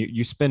found one.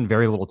 You spend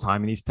very little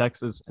time in East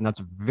Texas, and that's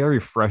very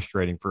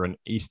frustrating for an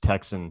East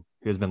Texan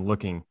who has been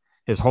looking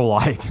his whole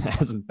life and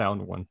hasn't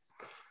found one.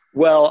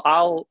 Well,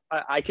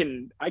 I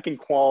can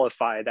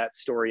qualify that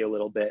story a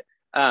little bit.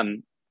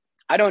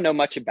 I don't know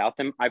much about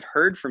them. I've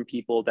heard from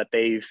people that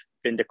they've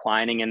been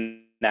declining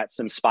and that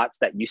some spots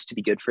that used to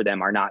be good for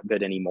them are not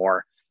good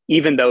anymore,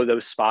 even though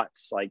those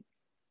spots like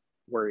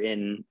were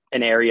in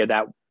an area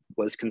that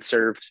was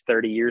conserved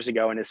 30 years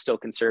ago and is still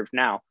conserved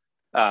now.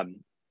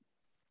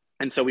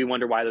 And so we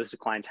wonder why those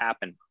declines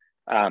happen.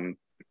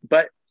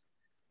 But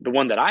the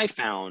one that I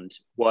found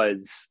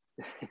was,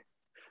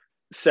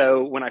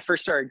 so when I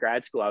first started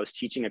grad school, I was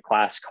teaching a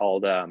class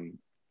called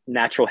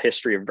Natural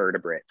History of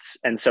Vertebrates.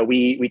 And so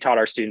we taught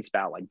our students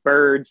about like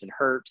birds and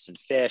herps and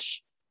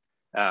fish,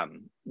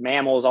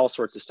 mammals, all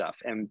sorts of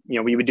stuff. And,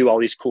 we would do all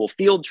these cool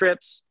field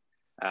trips.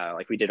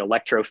 Like we did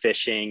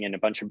electrofishing and a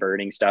bunch of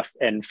birding stuff.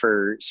 And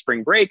for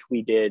spring break,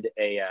 we did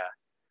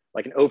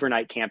like an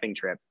overnight camping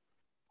trip.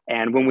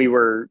 And when we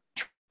were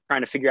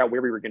trying to figure out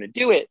where we were going to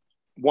do it,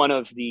 one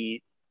of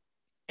the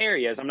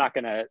areas, I'm not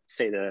going to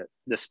say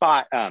the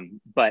spot,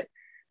 but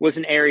was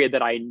an area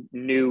that I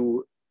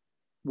knew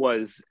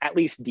was at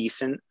least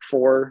decent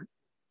for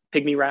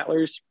pygmy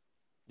rattlers.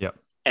 Yep.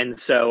 And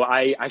so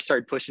I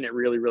started pushing it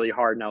really, really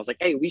hard. And I was like,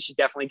 hey, we should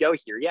definitely go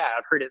here. Yeah,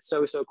 I've heard it's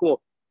so, so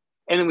cool.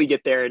 And then we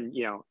get there and,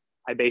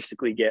 I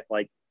basically get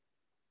like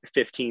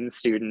 15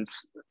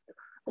 students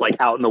like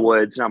out in the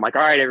woods. And I'm like,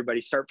 all right,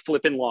 everybody start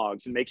flipping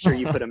logs and make sure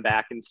you put them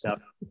back and stuff.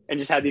 And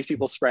just have these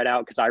people spread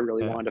out because I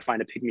really wanted to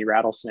find a pygmy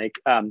rattlesnake.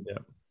 And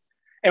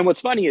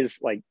what's funny is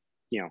like,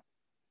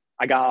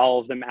 I got all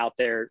of them out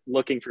there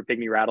looking for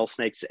pygmy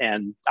rattlesnakes,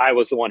 and I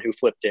was the one who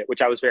flipped it,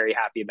 which I was very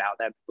happy about.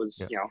 That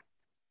was,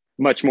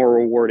 much more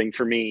rewarding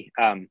for me.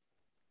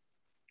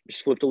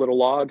 Just flipped a little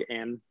log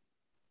and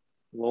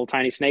a little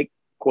tiny snake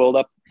coiled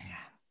up.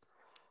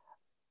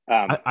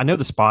 I know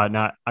the spot, and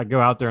I go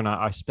out there and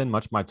I spend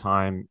much of my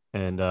time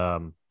in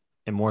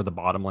more of the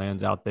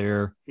bottomlands out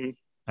there.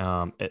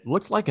 It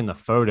looked like in the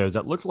photos,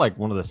 that looked like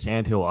one of the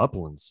sandhill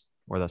uplands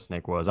where that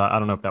snake was. I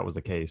don't know if that was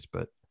the case,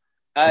 but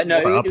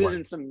no, it was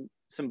in some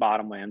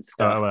bottomlands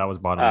stuff. Oh, that was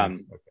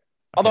bottomlands. Okay.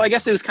 Although I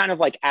guess it was kind of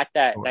like at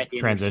that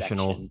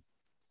transitional.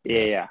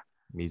 Yeah.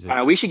 Music.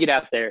 We should get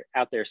out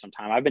there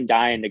sometime. I've been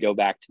dying to go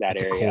back to that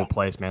area. It's a cool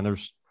place, man.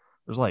 There's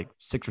like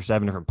 6 or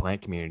 7 different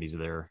plant communities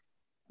there.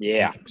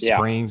 Yeah.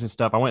 Springs and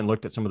stuff. I went and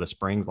looked at some of the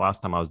springs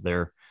last time I was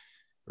there.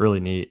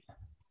 Really neat.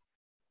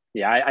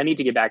 Yeah, I need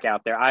to get back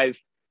out there.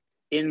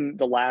 In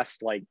the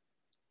last, like,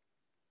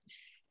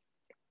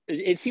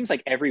 it seems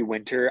like every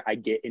winter I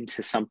get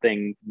into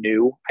something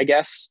new, I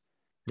guess.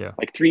 Yeah.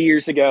 Like 3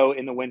 years ago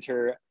in the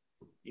winter,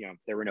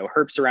 there were no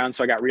herps around.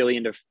 So I got really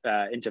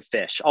into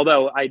fish.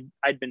 Although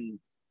I'd been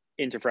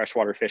into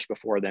freshwater fish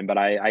before then, but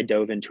I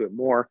dove into it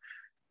more.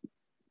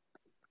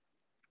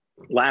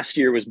 Last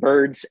year was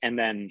birds. And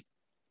then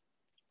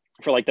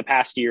for like the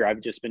past year,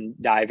 I've just been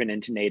diving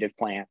into native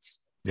plants.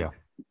 Yeah.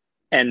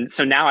 And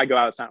so now I go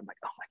outside, I'm like,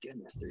 oh my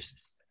goodness,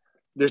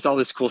 there's all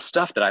this cool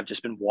stuff that I've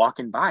just been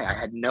walking by. I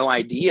had no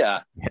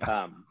idea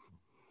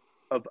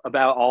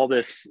about all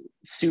this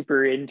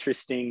super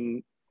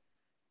interesting,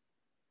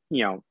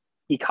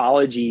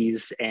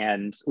 ecologies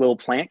and little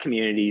plant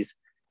communities.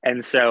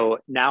 And so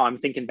now I'm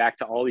thinking back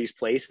to all these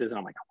places and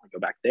I'm like, I want to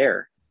go back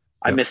there.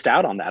 I missed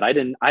out on that. I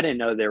didn't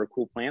know there were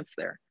cool plants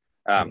there.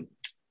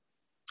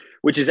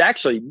 Which is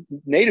actually,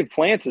 native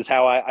plants is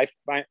how I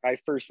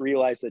first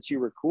realized that you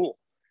were cool.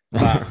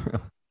 I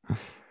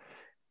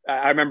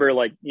remember,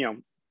 like,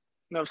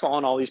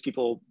 following all these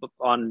people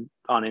on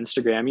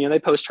Instagram, they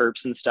post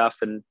herps and stuff,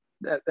 and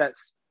that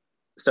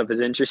stuff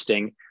is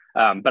interesting.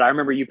 But I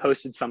remember you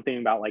posted something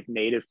about like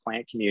native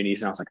plant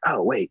communities, and I was like,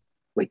 oh, wait,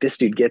 this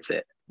dude gets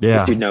it. Yeah.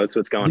 This dude knows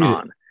what's going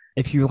on.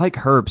 If you like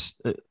herps,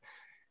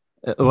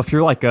 if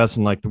you're like us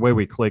and like the way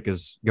we click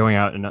is going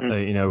out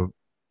and,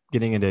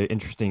 getting into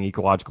interesting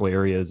ecological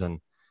areas and,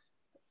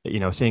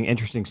 seeing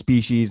interesting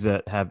species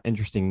that have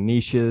interesting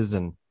niches,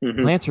 and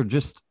plants are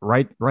just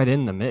right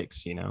in the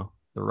mix, they're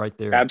right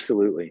there.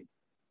 Absolutely.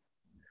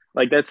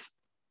 Like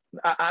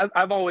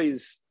I've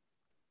always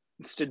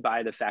stood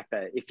by the fact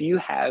that if you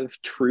have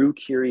true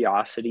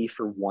curiosity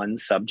for one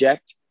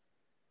subject,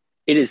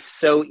 it is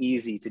so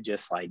easy to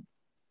just like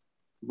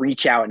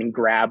reach out and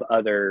grab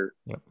other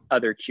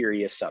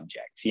curious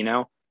subjects,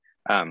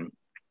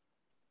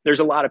 there's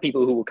a lot of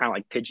people who will kind of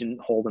like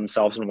pigeonhole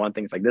themselves in one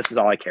thing. It's like, this is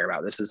all I care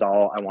about. This is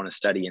all I want to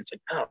study. And it's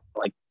like, oh,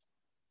 like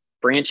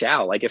branch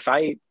out. Like if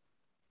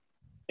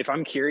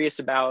I'm curious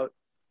about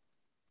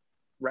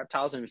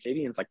reptiles and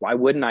amphibians, like why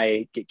wouldn't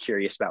I get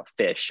curious about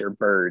fish or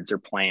birds or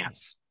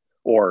plants,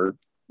 or,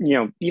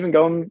 even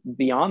going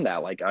beyond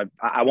that? Like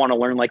I want to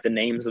learn like the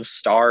names of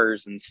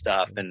stars and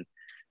stuff, and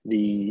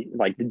the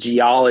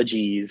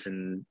geologies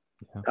and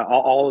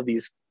all of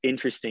these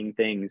interesting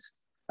things.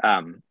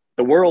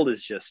 The world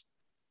is just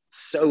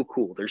so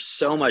cool. There's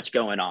so much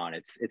going on.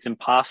 It's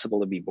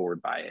impossible to be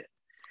bored by it.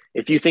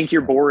 If you think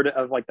you're bored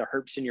of like the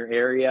herps in your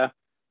area,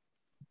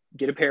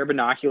 get a pair of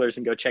binoculars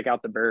and go check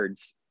out the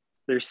birds.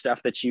 There's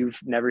stuff that you've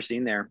never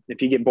seen there.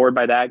 If you get bored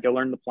by that, go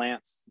learn the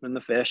plants, then the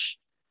fish,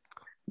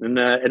 and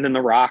then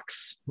the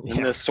rocks,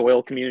 and the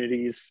soil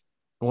communities.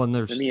 Well, and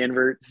there's the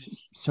inverts.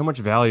 So much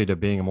value to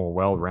being a more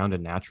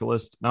well-rounded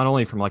naturalist, not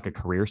only from like a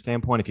career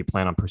standpoint, if you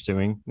plan on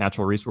pursuing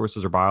natural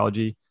resources or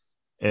biology,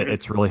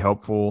 it's really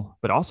helpful,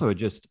 but also it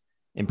just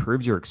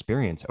improves your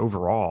experience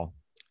overall.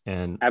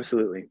 And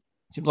absolutely, it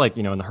seems like,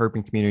 in the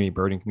herping community,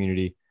 birding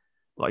community,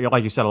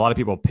 like you said, a lot of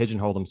people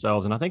pigeonhole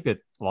themselves. And I think that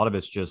a lot of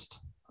it's just,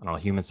 I don't know,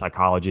 human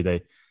psychology.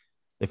 They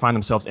find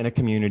themselves in a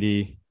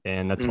community,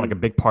 and that's like a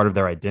big part of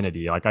their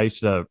identity. Like I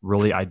used to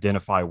really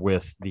identify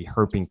with the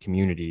herping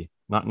community,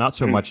 not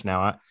so much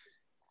now.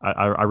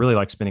 I really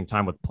like spending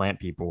time with plant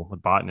people,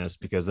 with botanists,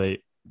 because they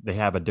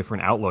have a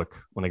different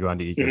outlook when they go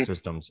into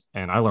ecosystems,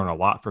 and I learn a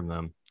lot from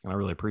them, and I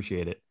really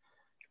appreciate it.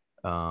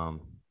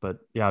 But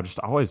yeah,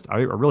 I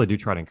really do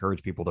try to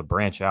encourage people to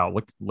branch out,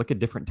 look at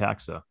different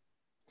taxa,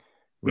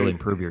 really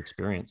improve your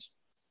experience.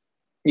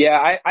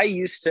 Yeah, I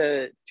used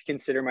to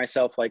consider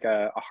myself like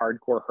a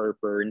hardcore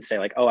herper and say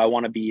like, oh, I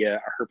want to be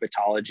a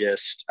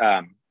herpetologist.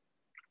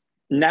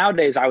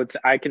 Nowadays,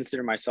 I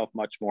consider myself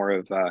much more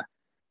of a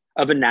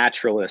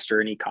naturalist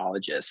or an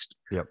ecologist.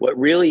 Yep. What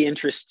really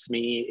interests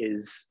me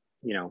is,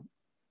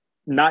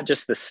 not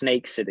just the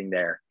snake sitting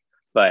there,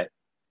 but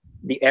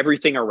the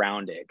everything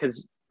around it.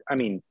 Because I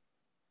mean,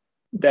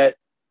 that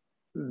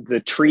the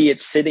tree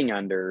it's sitting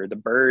under, the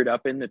bird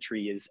up in the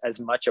tree, is as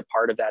much a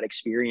part of that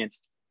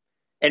experience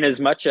and as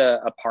much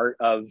a part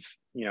of,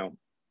 you know,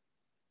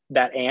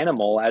 that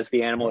animal as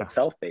the animal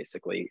itself,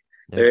 basically.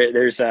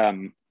 There's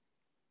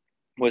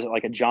was it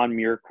like a John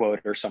Muir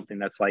quote or something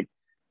that's like,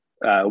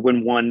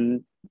 when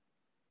one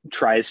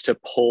tries to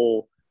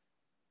pull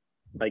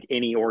like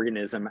any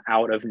organism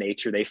out of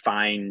nature, they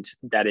find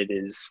that it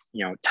is,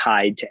 you know,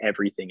 tied to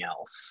everything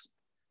else.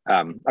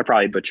 I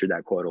probably butchered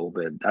that quote a little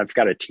bit. I've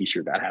got a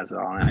t-shirt that has it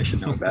on it. I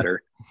should know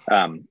better.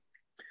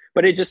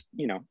 But it just,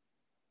 you know,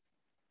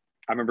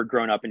 I remember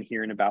growing up and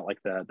hearing about like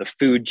the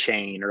food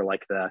chain or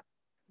like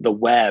the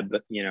web,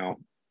 you know,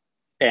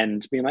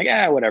 and being like,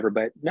 whatever.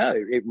 But no,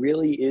 it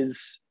really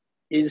is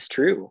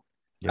true.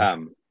 Yeah.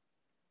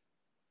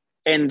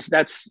 And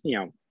that's, you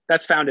know,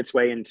 that's found its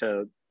way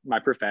into my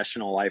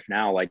professional life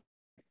now. Like,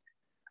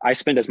 I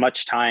spend as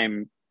much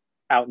time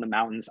out in the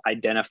mountains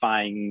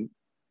identifying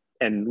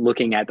and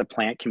looking at the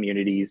plant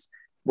communities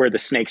where the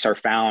snakes are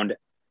found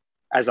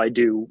as I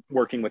do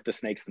working with the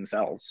snakes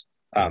themselves.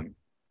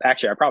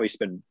 Actually, I probably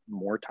spend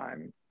more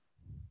time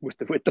with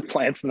the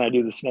plants than I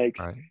do the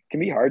snakes. Right. It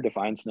can be hard to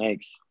find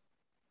snakes.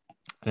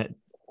 And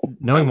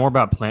knowing more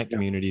about plant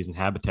communities and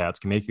habitats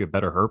can make you a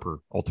better herper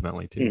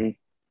ultimately too. Mm-hmm.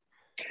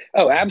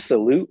 Oh,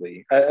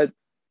 absolutely.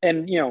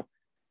 And, you know,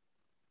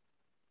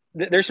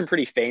 there's some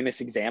pretty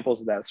famous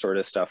examples of that sort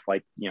of stuff,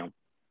 like, you know,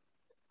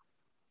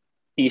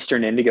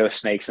 eastern indigo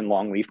snakes and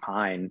longleaf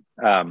pine.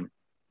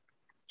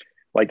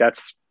 Like,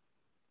 that's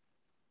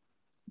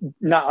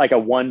not like a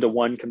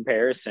one-to-one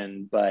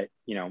comparison, but,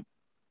 you know,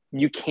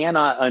 you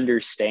cannot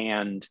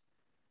understand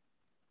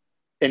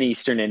an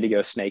eastern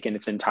indigo snake in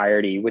its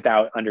entirety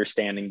without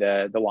understanding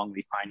the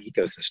longleaf pine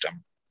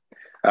ecosystem.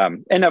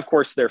 And of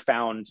course, they're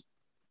found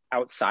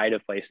outside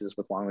of places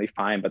with longleaf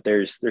pine, but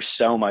there's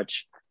so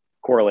much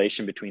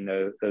correlation between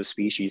those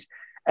species.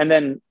 And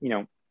then, you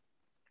know,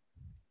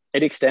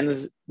 it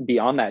extends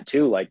beyond that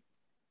too. Like,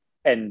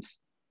 and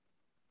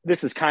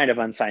this is kind of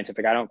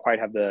unscientific. I don't quite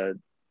have the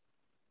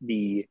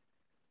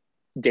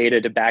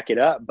data to back it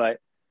up, but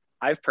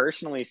I've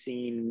personally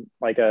seen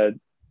like a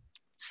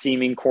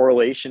seeming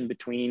correlation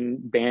between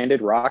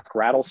banded rock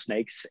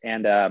rattlesnakes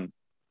and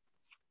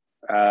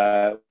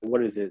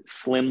what is it?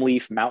 Slim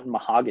leaf mountain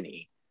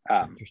mahogany.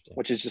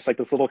 Which is just like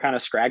this little kind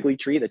of scraggly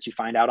tree that you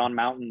find out on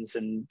mountains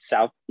in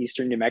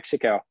southeastern New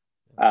Mexico.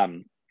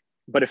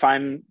 But if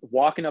I'm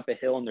walking up a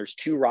hill and there's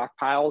two rock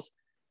piles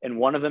and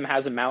one of them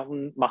has a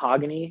mountain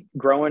mahogany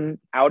growing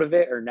out of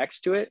it or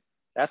next to it,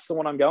 that's the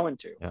one I'm going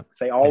to. Yeah.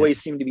 They always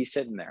seem to be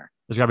sitting there.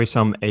 There's got to be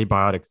some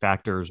abiotic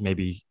factors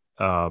maybe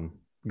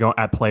go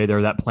at play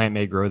there. That plant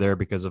may grow there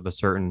because of a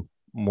certain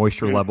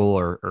moisture level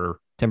or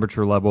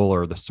temperature level,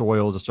 or the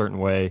soil is a certain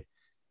way,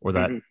 or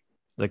that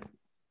like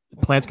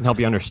plants can help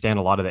you understand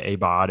a lot of the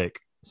abiotic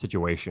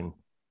situation.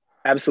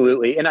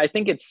 Absolutely. And I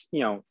think it's,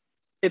 you know,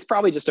 it's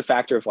probably just a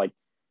factor of like,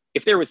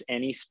 if there was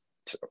any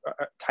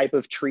type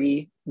of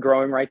tree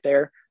growing right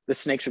there, the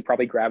snakes would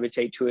probably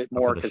gravitate to it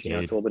more because, you know,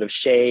 it's a little bit of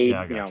shade.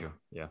 Yeah, you know,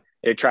 yeah,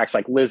 it attracts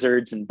like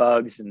lizards and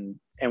bugs and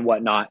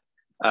whatnot.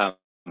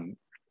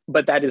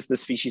 But that is the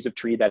species of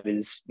tree that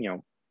is, you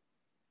know,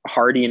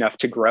 hardy enough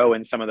to grow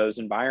in some of those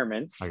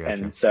environments.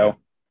 And so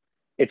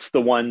it's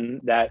the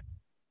one that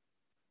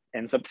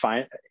ends up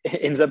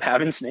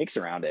having snakes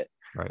around it.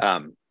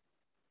 Right.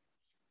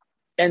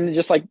 And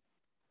just like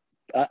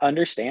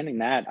understanding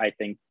that, I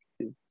think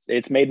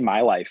it's made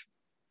my life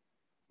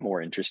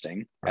more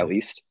interesting, at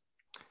least.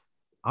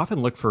 I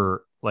often look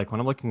for, like when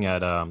I'm looking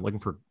at looking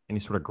for any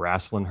sort of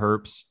grassland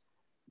herps,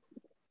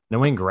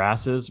 knowing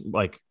grasses,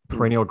 like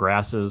perennial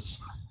grasses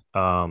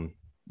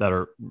that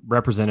are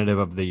representative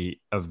of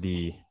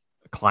the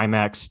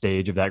climax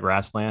stage of that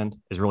grassland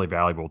is really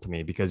valuable to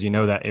me, because you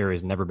know that area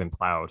has never been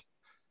plowed.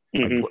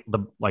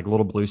 Like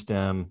little blue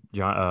stem,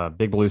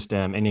 big blue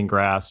stem, Indian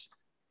grass,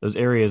 those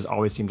areas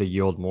always seem to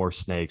yield more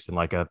snakes than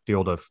like a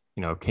field of,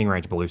 you know, King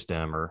Ranch blue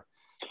stem or.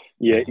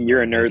 Yeah,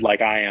 you're a nerd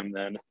like I am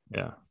then.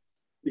 Yeah.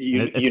 You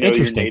know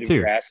interesting your native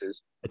too.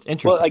 grasses. It's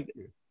interesting.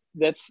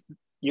 Well,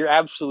 you're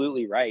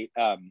absolutely right.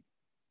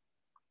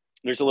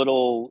 There's a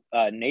little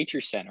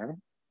nature center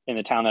in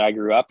the town that I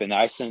grew up in.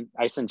 I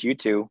sent you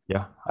to.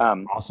 Yeah.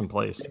 Awesome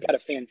place. They've got a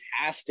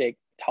fantastic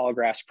tall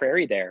grass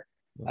prairie there.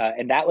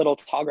 And that little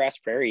tall grass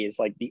prairie is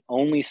like the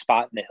only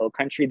spot in the hill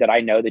country that I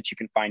know that you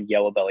can find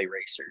yellow belly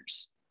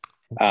racers.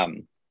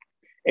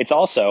 It's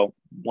also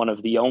one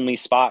of the only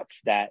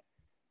spots that,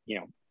 you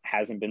know,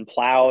 hasn't been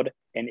plowed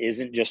and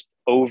isn't just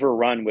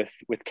overrun with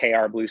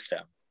KR blue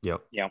stem.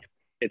 Yep. You know,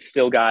 it's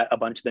still got a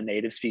bunch of the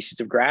native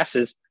species of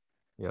grasses.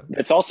 Yep.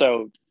 It's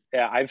also,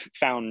 I've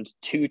found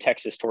 2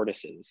 Texas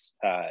tortoises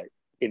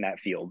in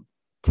that field.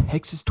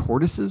 Texas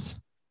tortoises?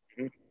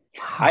 Wow.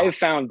 I have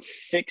found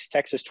 6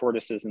 Texas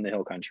tortoises in the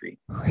hill country.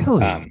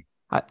 Really?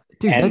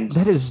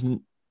 That is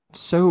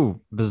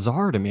so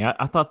bizarre to me.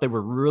 I thought they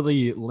were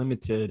really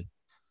limited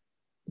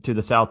to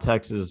the South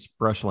Texas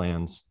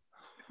brushlands.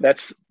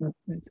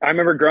 I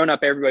remember growing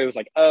up, everybody was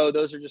like, oh,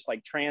 those are just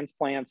like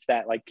transplants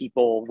that like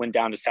people went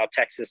down to South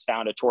Texas,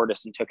 found a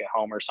tortoise and took it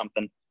home or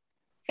something.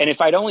 And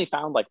if I'd only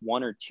found like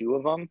one or two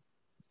of them,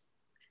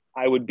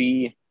 I would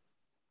be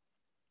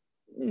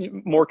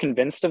more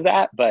convinced of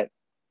that. But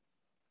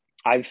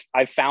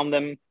I've found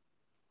them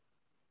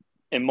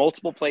in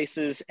multiple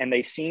places, and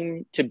they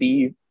seem to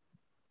be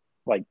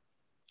like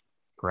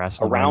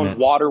grassland around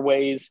remnants.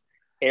 waterways,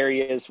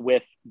 areas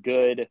with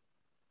good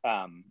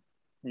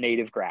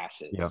native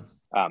grasses. Yeah.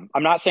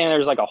 I'm not saying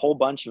there's like a whole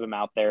bunch of them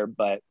out there,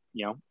 but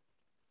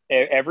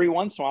every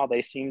once in a while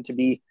they seem to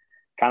be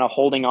kind of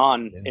holding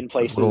on in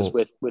places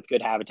with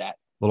good habitat.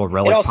 Little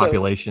relic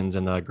populations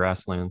in the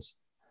grasslands.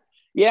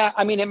 Yeah,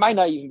 I mean, it might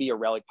not even be a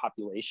relic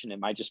population. It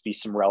might just be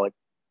some relic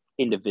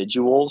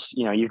individuals.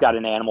 You've got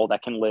an animal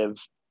that can live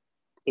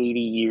 80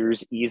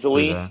 years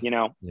easily,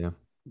 Yeah.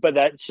 But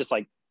that's just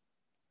like,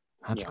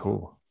 that's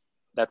cool.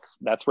 That's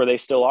where they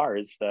still are,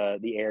 is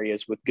the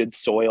areas with good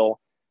soil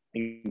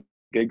and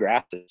good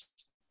grasses.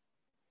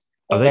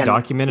 Are they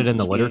documented in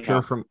the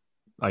literature from,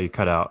 you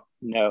cut out.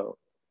 No.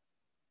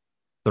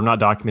 They're not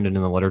documented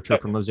in the literature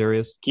from those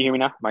areas? Can you hear me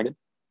now? Am I good?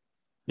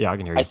 Yeah, I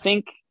can hear you. I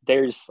think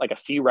there's like a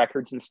few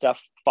records and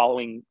stuff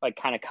following, like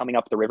kind of coming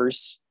up the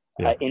rivers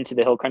into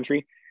the hill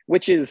country,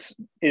 which is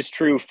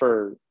true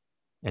for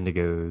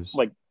indigos.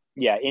 Like,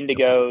 yeah,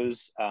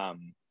 indigos,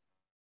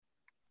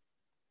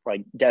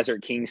 like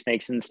desert king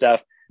snakes and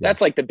stuff. Yeah.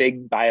 That's like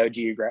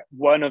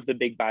one of the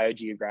big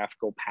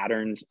biogeographical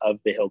patterns of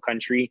the hill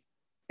country,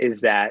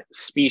 is that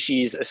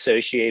species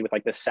associated with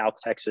like the South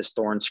Texas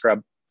thorn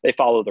scrub, they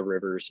follow the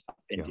rivers up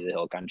into the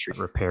hill country.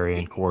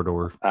 Riparian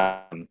corridor.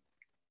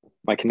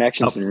 My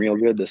connection's been real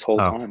good this whole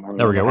time.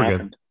 There we go.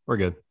 We're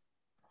good.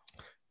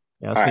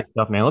 Yeah, that's good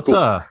stuff, man. Let's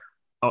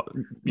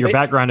your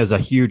background is a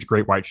huge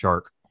great white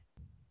shark.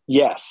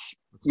 Yes.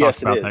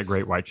 Let's talk about that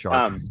great white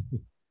shark.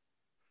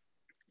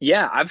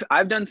 Yeah,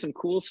 I've done some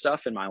cool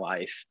stuff in my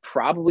life.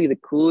 Probably the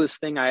coolest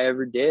thing I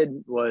ever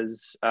did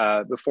was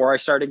before I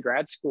started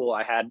grad school,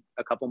 I had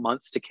a couple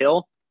months to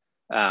kill.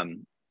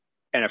 And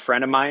a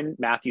friend of mine,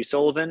 Matthew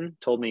Sullivan,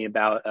 told me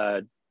about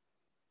a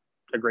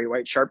great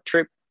white shark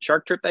trip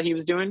that he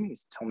was doing. He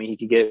told me he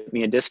could get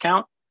me a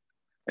discount.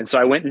 And so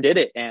I went and did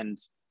it. And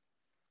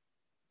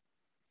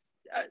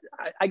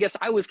I guess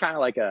I was kind of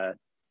like a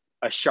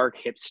shark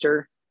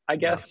hipster, I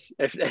guess,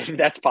 if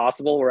that's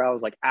possible, where I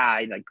was like,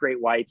 like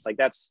great whites, like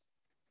that's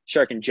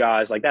shark and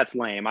jaws, like that's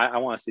lame. I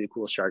want to see the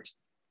cool sharks.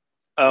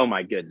 Oh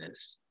my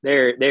goodness.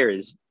 There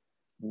is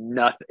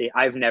nothing.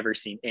 I've never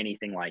seen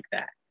anything like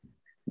that.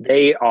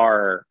 They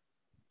are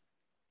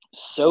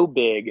so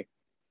big,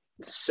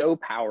 so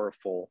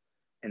powerful,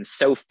 and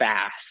so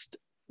fast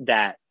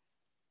that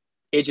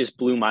it just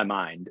blew my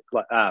mind.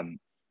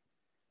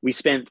 We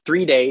spent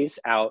 3 days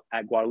out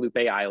at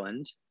Guadalupe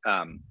Island.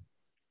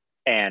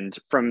 And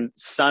from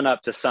sun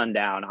up to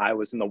sundown, I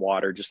was in the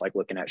water just like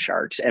looking at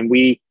sharks. And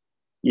we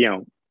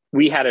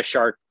had a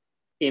shark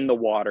in the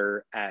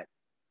water at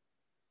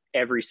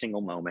every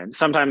single moment.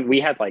 Sometimes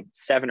we had like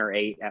 7 or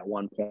 8 at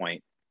one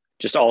point,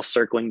 just all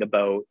circling the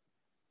boat.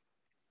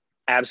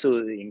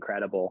 Absolutely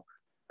incredible.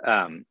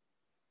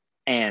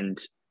 And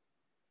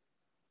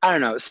I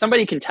don't know,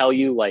 somebody can tell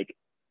you like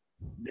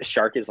the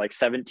shark is like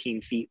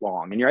 17 feet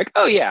long. And you're like,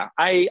 oh yeah,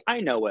 I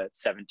know what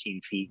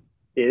 17 feet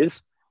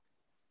is.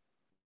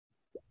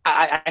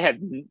 I have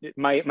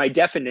my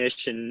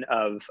definition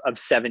of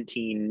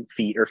 17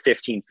 feet or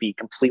 15 feet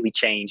completely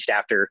changed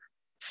after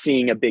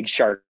seeing a big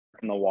shark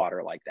in the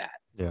water like that.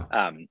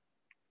 Yeah.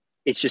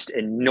 It's just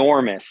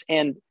enormous.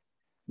 And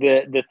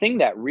the thing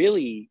that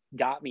really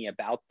got me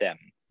about them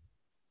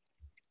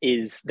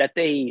is that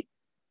they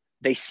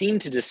seem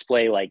to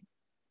display like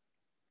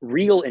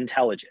real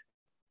intelligence.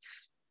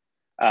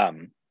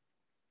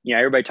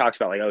 Everybody talks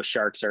about like, oh,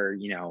 sharks are,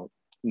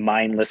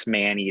 mindless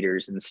man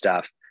eaters and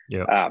stuff.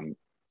 Yeah.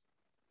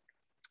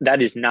 That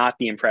is not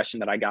the impression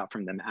that I got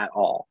from them at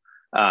all.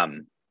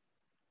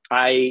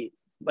 They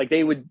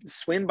would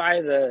swim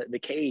by the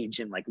cage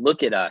and like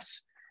look at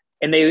us,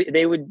 and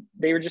they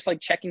were just like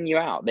checking you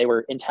out. They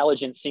were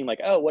intelligent, seeing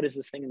like, oh, what is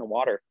this thing in the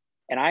water?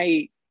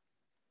 And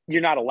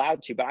you're not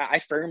allowed to, but I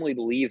firmly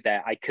believe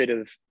that I could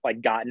have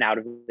like gotten out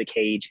of the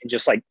cage and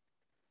just like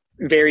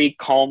very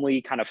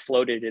calmly kind of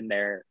floated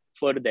there.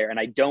 And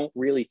I don't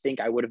really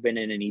think I would have been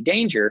in any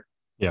danger.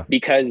 Yeah.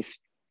 Because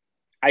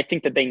I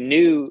think that they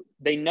know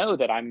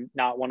that I'm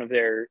not one of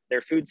their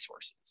food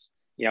sources.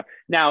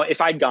 Now if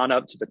I'd gone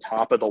up to the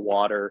top of the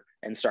water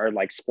and started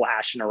like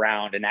splashing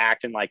around and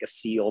acting like a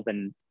seal,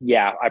 then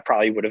yeah, I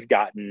probably would have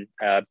gotten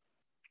at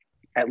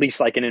least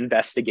like an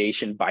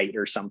investigation bite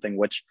or something,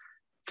 which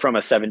from a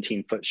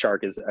 17-foot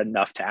shark is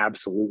enough to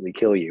absolutely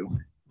kill you.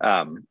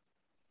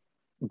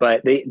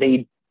 But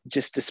they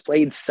just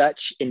displayed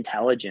such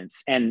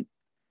intelligence. And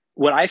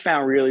what I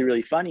found really,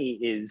 really funny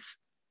is,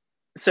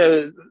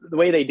 so the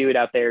way they do it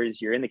out there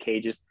is you're in the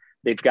cages,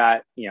 they've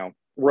got,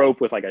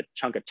 rope with like a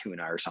chunk of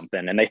tuna or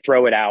something, and they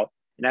throw it out.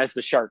 And as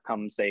the shark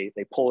comes, they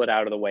pull it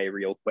out of the way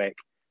real quick.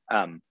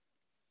 And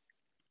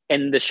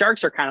And the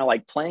sharks are kind of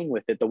like playing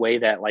with it the way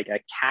that like a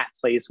cat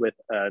plays with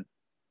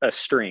a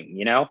string,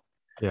 you know?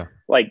 Yeah.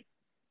 Like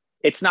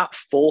it's not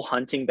full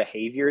hunting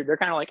behavior. They're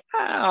kind of like,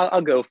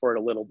 I'll go for it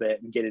a little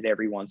bit and get it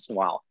every once in a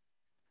while.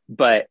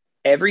 But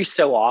every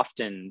so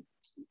often,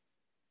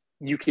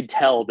 you could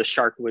tell the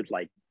shark would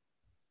like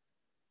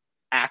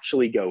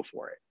actually go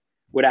for it,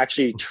 would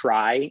actually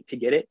try to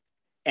get it.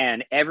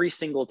 And every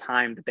single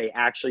time that they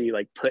actually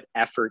like put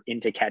effort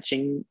into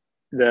catching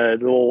the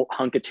little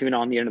hunk of tuna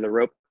on the end of the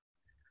rope,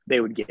 they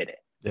would get it.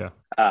 Yeah.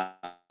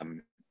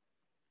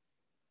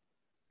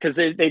 Because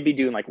they'd be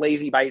doing like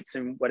lazy bites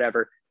and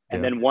whatever.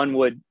 And then one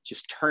would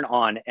just turn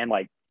on and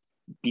like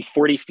be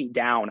 40 feet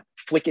down,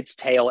 flick its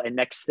tail. And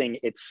next thing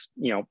it's,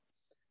 you know,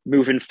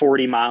 moving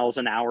 40 miles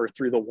an hour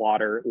through the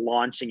water,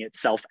 launching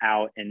itself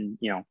out and,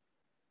 you know,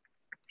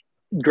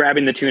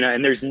 grabbing the tuna.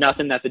 And there's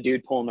nothing that the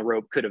dude pulling the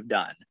rope could have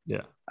done.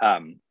 Yeah.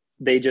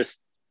 They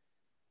just,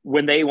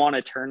 when they want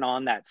to turn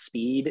on that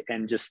speed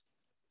and just,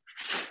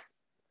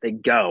 they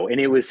go.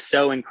 And it was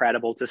so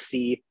incredible to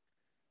see,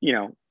 you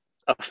know,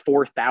 a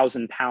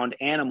 4,000-pound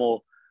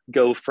animal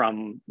go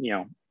from, you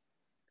know,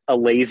 a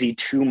lazy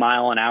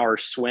 2-mile-an-hour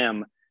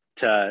swim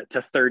to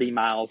 30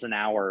 miles an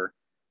hour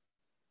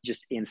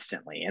just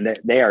instantly. And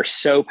they are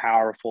so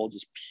powerful,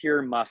 just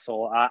pure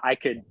muscle. I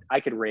could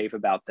rave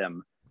about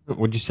them.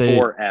 Would you say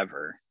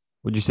forever?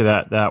 Would you say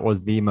that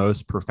was the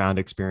most profound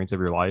experience of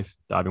your life,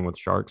 diving with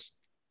sharks?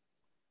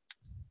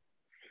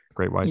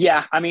 Great white.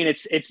 Yeah, I mean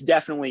it's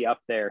definitely up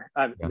there.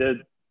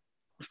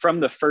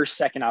 From the first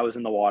second I was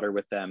in the water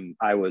with them,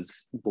 I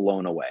was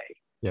blown away.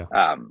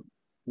 Yeah.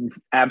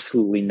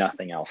 Absolutely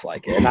nothing else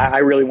like it. And I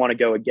really want to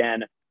go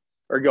again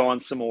or go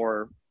on some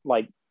more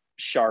like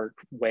shark,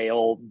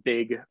 whale,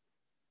 big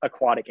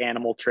aquatic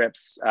animal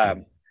trips.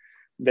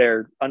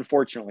 They're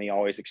unfortunately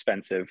always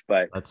expensive,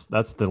 but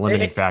that's the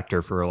limiting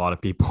factor for a lot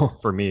of people.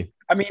 For me,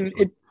 I mean,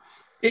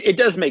 it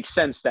does make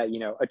sense that, you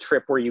know, a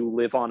trip where you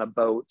live on a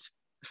boat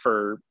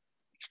for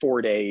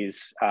 4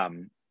 days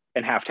and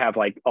have to have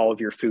like all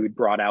of your food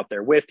brought out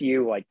there with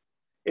you, like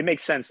it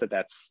makes sense that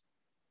that's,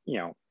 you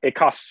know, it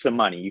costs some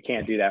money. You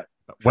can't do that.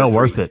 Well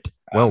worth it.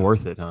 Well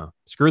worth it, huh?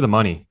 Screw the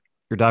money.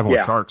 You're diving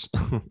with sharks.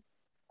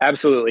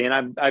 Absolutely.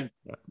 And I'm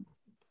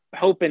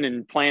hoping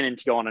and planning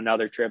to go on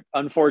another trip.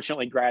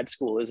 Unfortunately, grad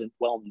school isn't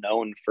well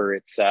known for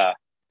its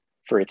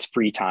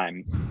free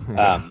time.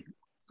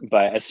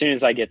 But as soon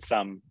as I get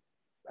some,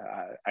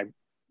 I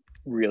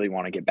really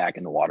want to get back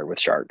in the water with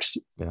sharks.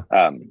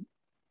 Yeah.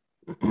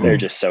 They're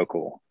just so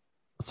cool.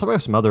 Let's talk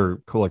about some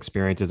other cool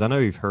experiences. I know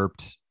you've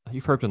herped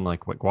in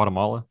like what,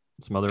 Guatemala,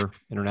 and some other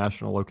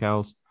international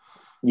locales.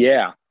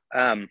 Yeah.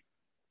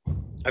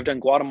 I've done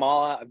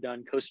Guatemala, I've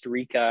done Costa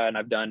Rica, and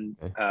I've done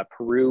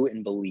Peru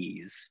and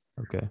Belize.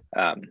 Okay.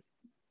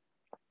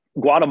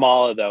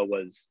 Guatemala though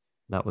was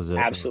it.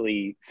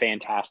 Absolutely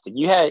fantastic.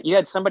 You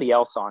had somebody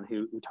else on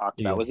who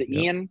talked about, was it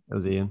Ian? It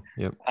was Ian.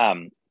 Yep.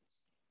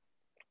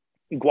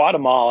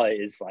 Guatemala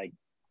is like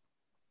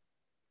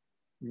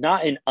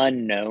not an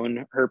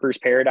unknown herper's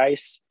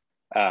paradise,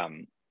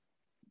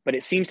 but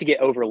it seems to get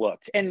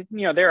overlooked. And,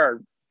 you know, there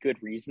are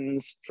good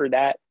reasons for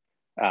that.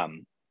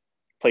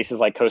 Places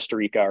like Costa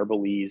Rica or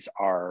Belize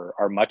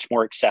are much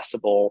more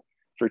accessible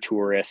for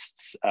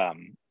tourists.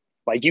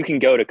 Like you can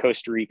go to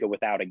Costa Rica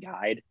without a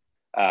guide.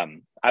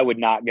 I would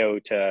not go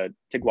to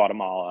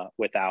Guatemala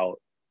without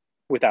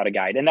a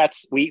guide. And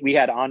that's, we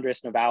had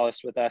Andres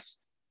Novales with us,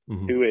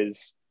 who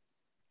is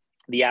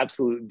the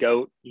absolute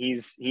GOAT.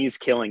 He's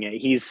killing it.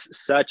 He's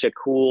such a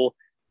cool,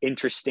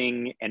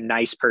 interesting, and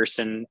nice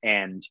person.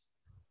 And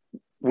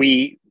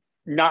we,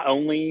 not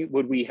only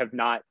would we have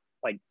not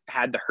like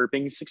had the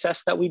herping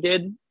success that we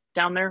did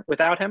down there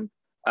without him,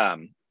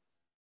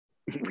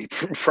 we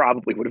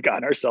probably would have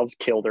gotten ourselves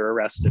killed or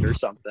arrested or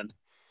something.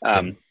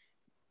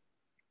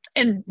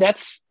 And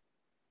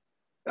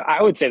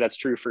I would say that's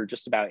true for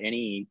just about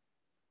any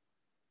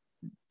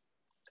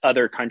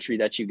other country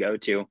that you go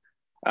to.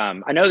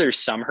 I know there's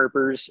some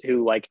herpers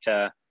who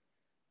they're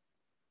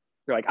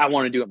like, I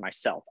want to do it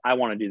myself. I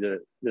want to do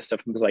this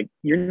stuff. Because like,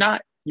 you're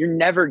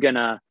never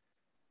gonna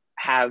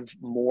have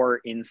more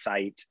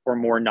insight or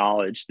more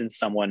knowledge than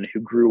someone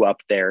who grew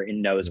up there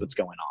and knows what's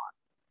going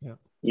on. Yeah.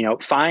 You know,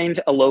 find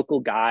a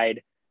local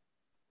guide,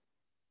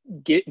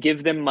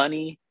 give them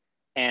money,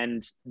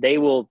 and they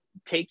will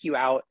take you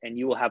out and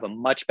you will have a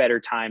much better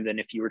time than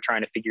if you were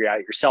trying to figure it out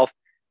yourself.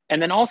 And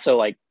then also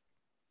like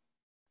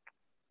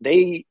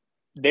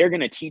they're going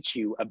to teach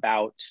you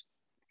about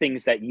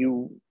things that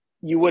you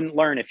wouldn't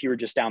learn if you were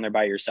just down there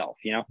by yourself.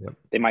 You know,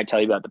 They might tell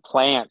you about the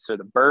plants or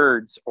the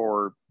birds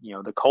or, you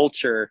know, the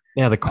culture.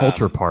 Yeah. The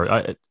culture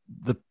part.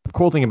 The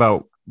cool thing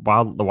about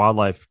the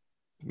wildlife,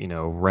 you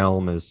know,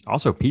 realm is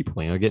also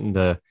people, you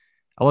know,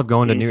 I love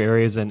going to new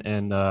areas and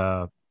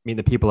meeting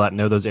the people that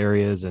know those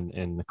areas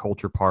and the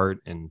culture part,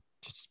 and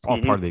just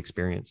all part of the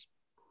experience.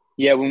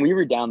 Yeah. When we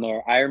were down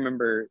there, I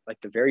remember like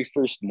the very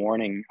first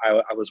morning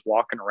I was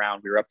walking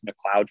around, we were up in a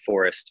cloud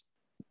forest,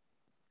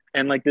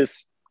 and like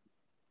this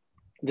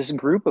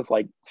group of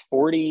like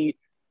 40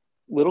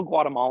 little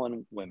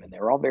Guatemalan women. They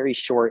were all very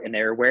short, and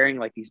they were wearing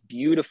like these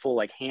beautiful,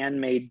 like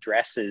handmade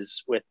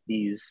dresses with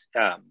these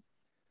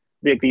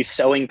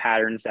sewing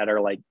patterns that are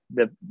like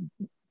the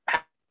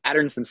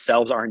patterns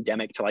themselves are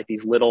endemic to like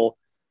these little,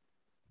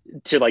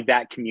 to like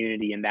that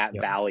community in that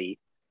valley.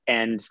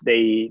 And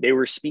they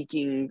were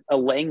speaking a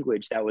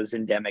language that was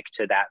endemic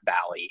to that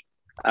valley.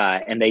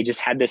 And they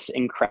just had this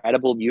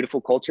incredible,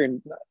 beautiful culture.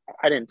 And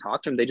I didn't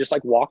talk to them. They just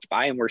like walked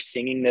by and were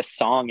singing this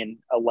song in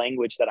a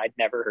language that I'd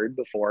never heard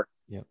before.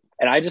 Yep.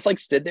 And I just like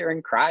stood there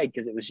and cried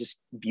because it was just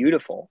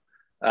beautiful.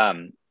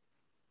 And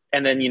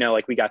then, you know,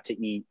 like we got to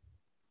eat,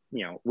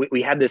 you know,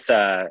 we had this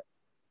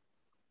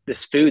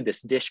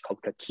dish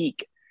called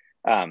caquique,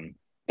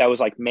 that was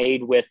like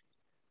made with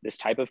this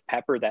type of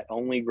pepper that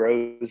only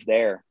grows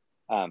there.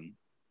 And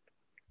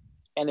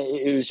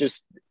it was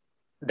just,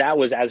 that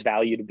was as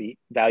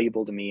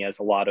valuable to me as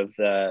a lot of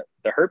the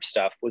herb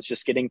stuff, was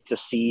just getting to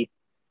see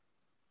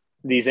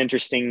these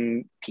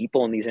interesting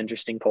people and these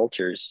interesting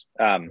cultures.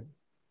 And,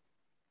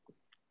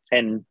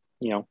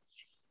 you know,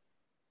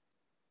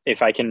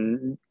 if I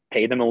can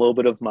pay them a little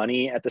bit of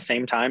money at the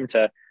same time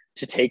to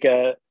take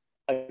a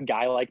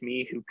guy like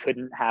me who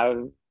wouldn't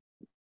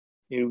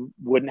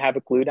have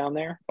a clue down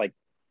there, like,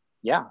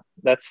 yeah,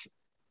 that's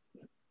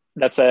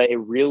a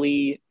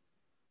really,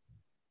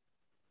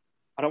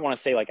 I don't want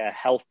to say like a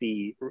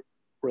healthy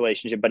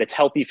relationship, but it's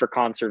healthy for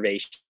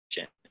conservation.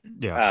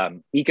 Yeah.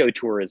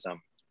 Ecotourism.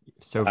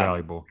 So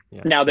valuable.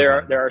 Yeah, now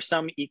so there are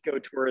some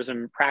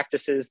ecotourism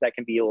practices that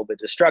can be a little bit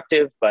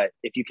destructive, but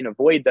if you can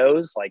avoid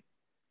those, like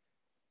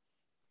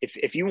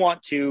if you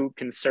want to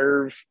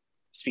conserve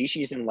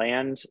species and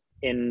land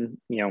in,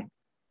 you know,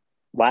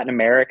 Latin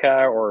America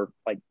or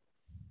like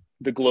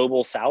the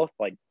global South,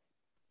 like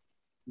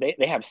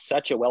they have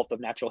such a wealth of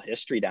natural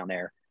history down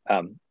there.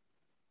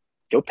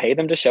 Go pay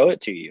them to show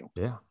it to you.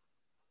 Yeah.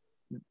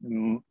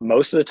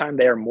 Most of the time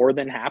they are more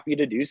than happy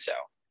to do so.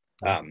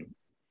 Yeah.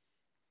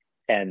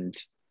 And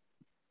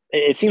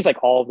it seems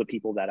like all of the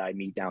people that I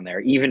meet down there,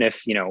 even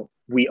if, you know,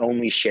 we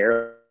only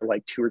share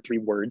like 2 or 3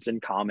 words in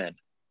common,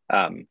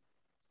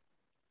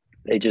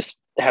 they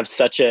just have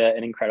such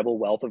an incredible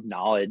wealth of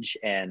knowledge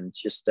and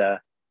just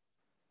are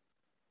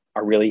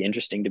really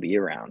interesting to be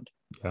around.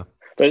 Yeah.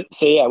 But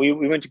so yeah, we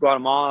went to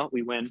Guatemala.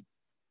 We went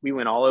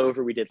all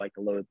over. We did like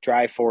the low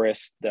dry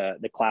forest,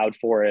 the cloud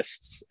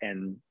forests,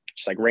 and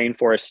just like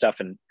rainforest stuff.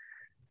 And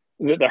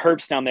the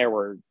herbs down there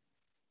were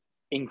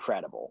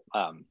incredible.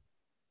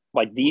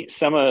 Like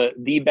some of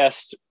the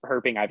best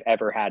herping I've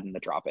ever had in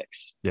the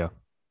tropics. Yeah.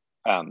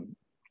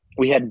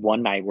 We had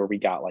one night where we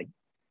got like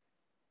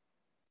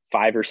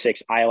 5 or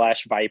 6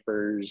 eyelash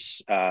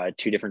vipers, 2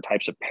 different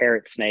types of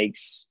parrot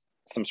snakes,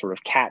 some sort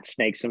of cat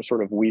snake, some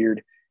sort of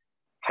weird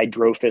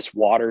hydrophis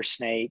water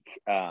snake,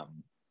 a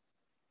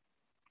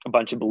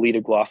bunch of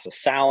Boleta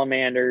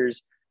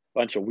salamanders, a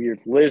bunch of weird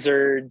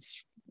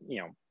lizards, you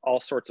know, all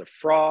sorts of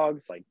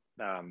frogs, like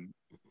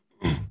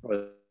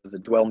was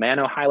it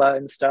Dwellmanohyla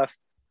and stuff.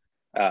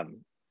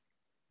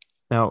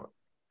 Now,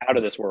 out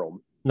of this world.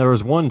 There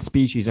was one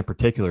species in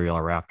particular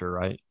y'all were after,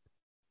 right?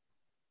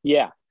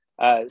 Yeah.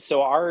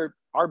 So our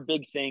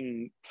big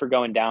thing for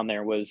going down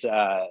there was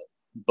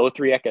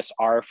Bothriechis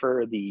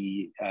aurifer,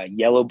 the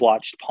yellow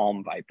blotched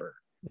palm viper.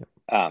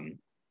 Yep.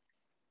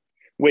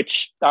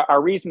 Which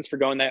our reasons for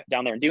going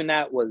down there and doing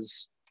that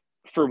was,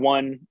 for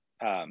one,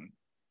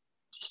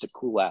 just a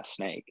cool ass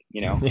snake,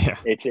 you know. Yeah,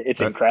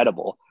 it's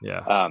incredible.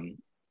 Yeah.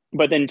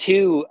 But then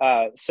 2,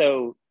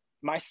 so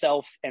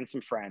myself and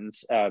some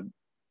friends,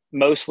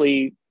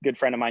 mostly good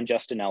friend of mine,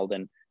 Justin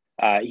Eldon,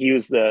 he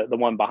was the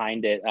one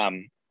behind it,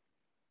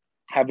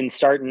 have been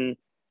starting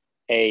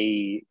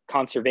a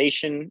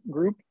conservation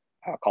group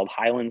called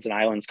Highlands and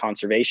Islands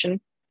Conservation.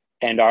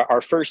 And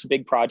our first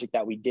big project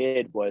that we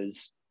did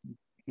was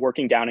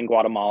working down in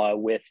Guatemala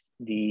with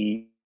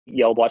the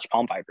yellow blotched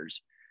palm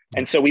vipers.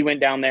 And so we went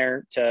down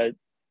there to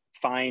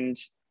find,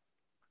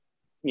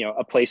 you know,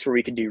 a place where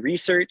we could do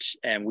research,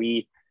 and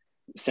we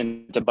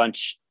sent a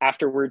bunch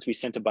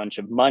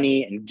of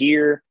money and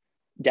gear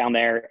down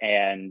there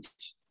and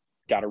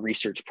got a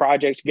research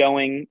project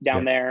going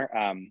down there.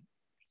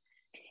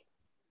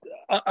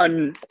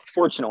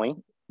 Unfortunately,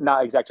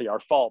 not exactly our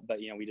fault,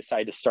 but, you know, we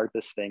decided to start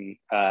this thing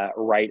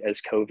right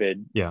as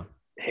COVID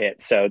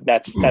hit. So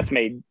that's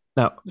made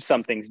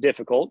some things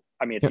difficult.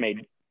 I mean, it's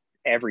made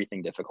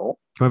everything difficult.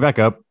 Can we back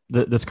up?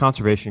 This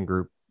conservation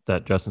group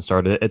that Justin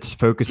started, it's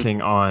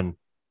focusing on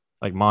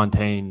like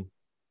montane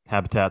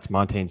habitats,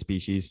 montane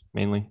species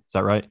mainly. Is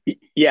that right?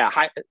 Yeah,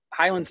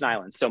 highlands and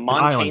islands. So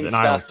montane islands and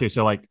islands too.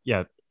 So like,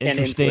 yeah,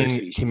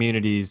 interesting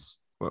communities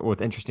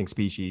with interesting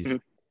species.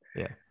 Mm-hmm.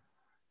 Yeah,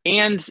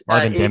 and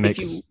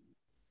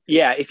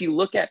if you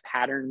look at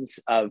patterns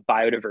of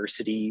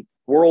biodiversity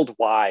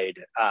worldwide,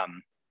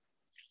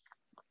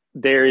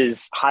 there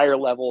is higher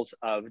levels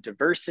of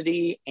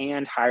diversity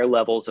and higher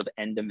levels of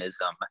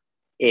endemism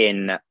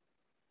in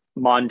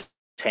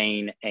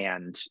montane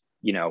and,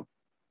 you know,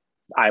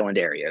 island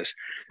areas,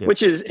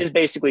 which is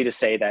basically to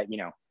say that, you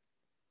know,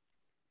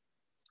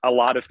 a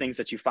lot of things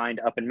that you find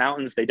up in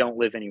mountains, they don't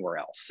live anywhere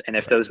else. And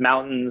if those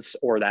mountains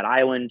or that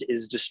island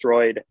is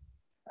destroyed,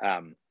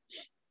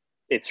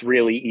 it's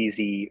really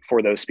easy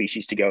for those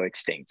species to go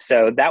extinct.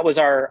 So that was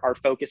our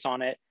focus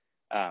on it,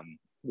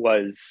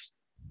 was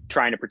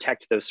trying to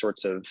protect those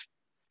sorts of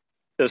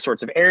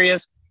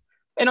areas.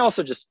 And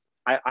also just,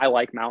 I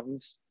like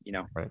mountains,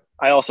 Right.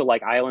 I also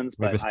like islands,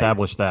 We've but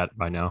established that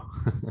by now.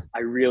 I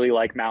really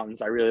like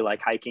mountains. I really like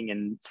hiking.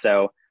 And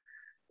so,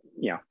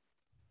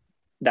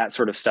 that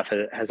sort of stuff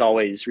has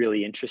always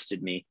really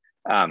interested me.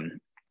 And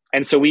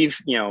so we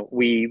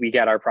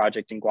got our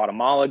project in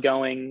Guatemala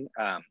going.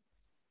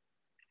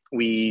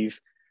 We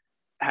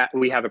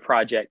have a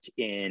project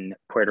in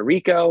Puerto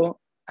Rico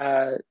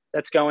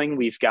that's going.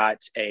 We've got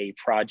a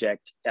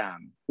project.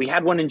 We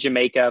had one in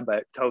Jamaica,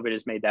 but COVID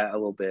has made that a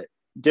little bit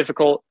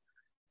difficult.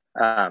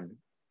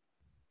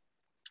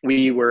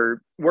 We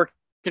were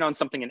working on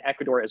something in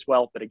Ecuador as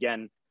well, but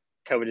again,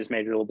 COVID has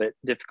made it a little bit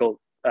difficult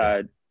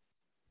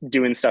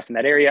doing stuff in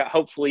that area.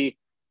 Hopefully,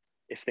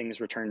 if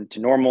things return to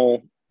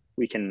normal,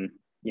 we can,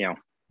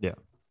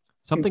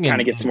 something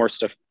kind of get some more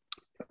stuff.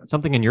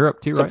 Something in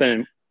Europe too,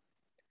 right?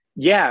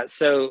 Yeah.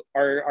 So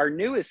our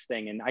newest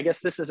thing, and I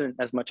guess this isn't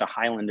as much a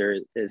Highlander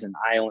as an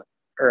island,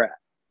 or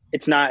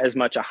it's not as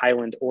much a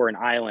Highland or an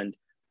island,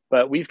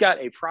 but we've got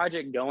a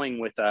project going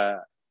with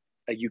a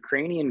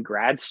Ukrainian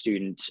grad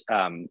student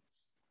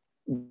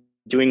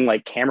doing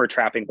like camera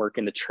trapping work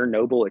in the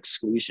Chernobyl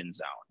exclusion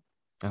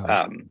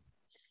zone.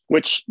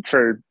 Which,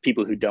 for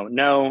people who don't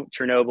know,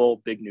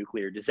 Chernobyl, big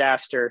nuclear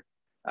disaster,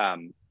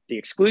 the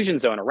exclusion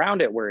zone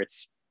around it, where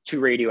it's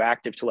too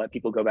radioactive to let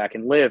people go back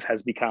and live,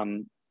 has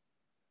become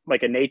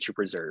like a nature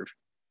preserve.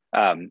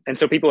 And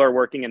so people are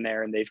working in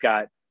there, and they've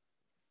got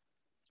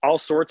all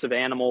sorts of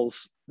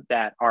animals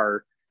that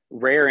are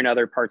rare in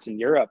other parts in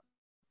Europe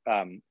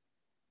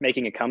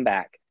making a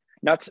comeback.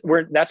 That's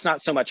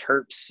not so much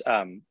herps,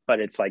 but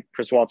it's like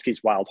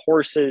Przewalski's wild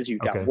horses.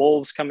 You've got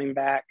wolves coming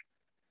back.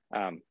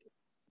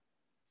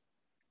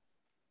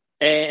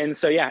 And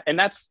so, yeah, and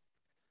that's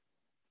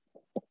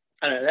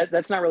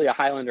not really a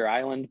Highlander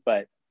island,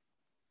 but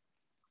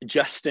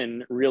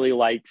Justin really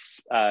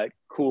likes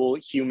cool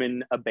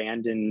human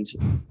abandoned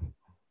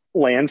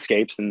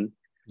landscapes, and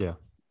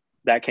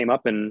that came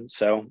up, and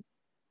so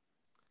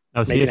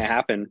making it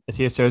happen. Is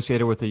he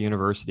associated with a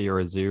university or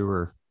a zoo,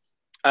 or?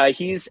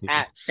 He's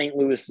at St.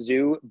 Louis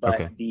Zoo,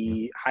 but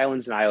the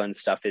Highlands and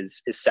Islands stuff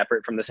is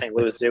separate from the St.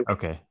 Louis Zoo.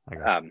 Okay, I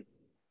got you.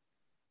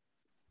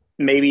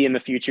 Maybe in the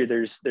future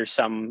there's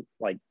some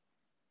like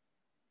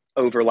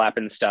overlap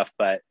and stuff,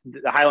 but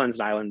the Highlands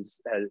and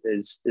Islands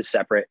is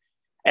separate.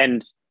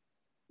 And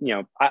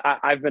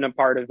I've been a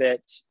part of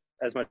it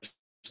as much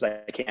as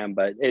I can,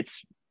 but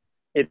it's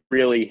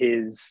really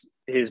his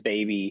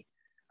baby,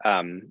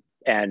 and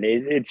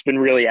it's been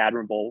really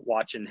admirable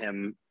watching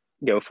him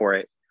go for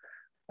it.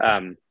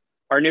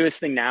 Our newest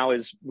thing now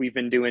is we've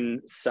been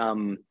doing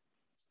some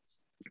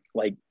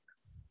like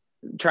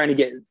trying to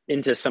get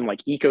into some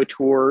like eco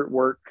tour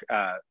work.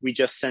 We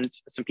just sent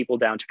some people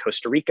down to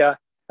Costa Rica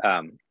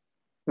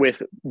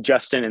with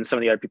Justin and some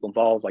of the other people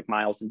involved, like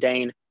Miles and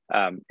Dane,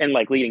 and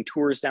like leading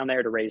tours down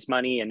there to raise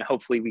money. And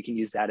hopefully we can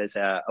use that as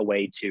a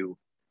way to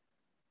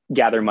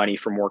gather money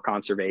for more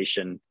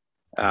conservation.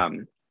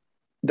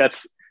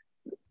 That's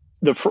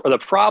the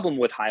problem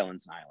with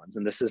Highlands and Islands,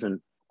 and this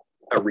isn't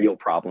a real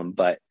problem,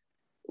 but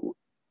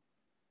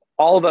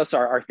all of us,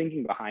 our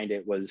thinking behind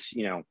it was,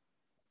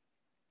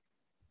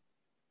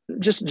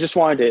 just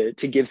wanted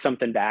to give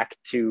something back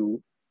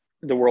to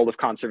the world of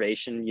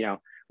conservation.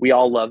 We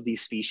all love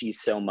these species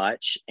so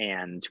much,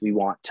 and we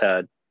want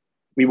to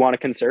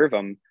conserve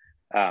them.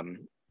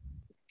 And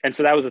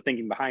so that was the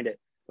thinking behind it.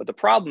 But the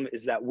problem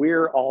is that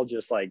we're all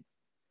just like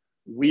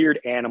weird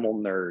animal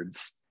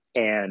nerds,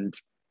 and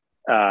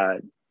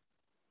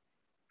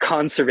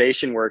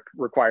conservation work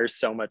requires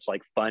so much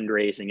like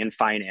fundraising and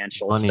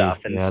financial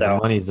stuff. And so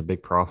money is a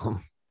big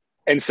problem.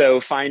 And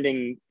so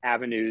finding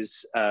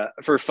avenues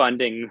for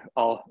funding,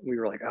 we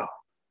were like, oh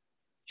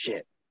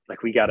shit,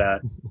 like we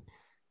gotta,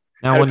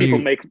 now how when do people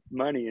make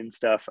money and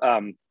stuff?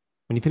 When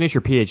you finish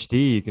your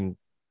PhD, you can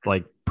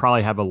like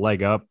probably have a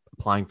leg up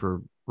applying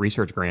for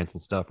research grants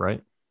and stuff,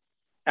 right?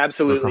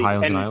 Absolutely. For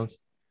Highlands and Islands.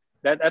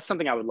 That's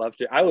something I would love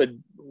to. I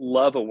would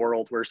love a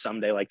world where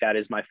someday like that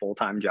is my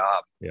full-time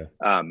job. Yeah.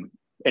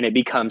 And it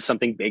becomes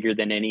something bigger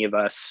than any of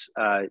us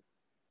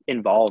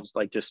involved,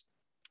 like just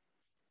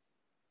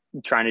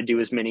trying to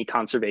do as many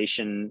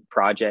conservation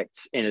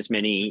projects in as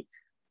many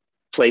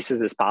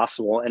places as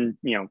possible. And,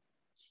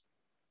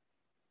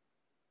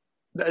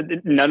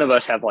 none of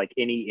us have like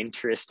any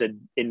interest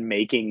in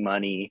making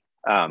money.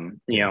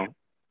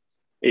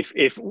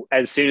 If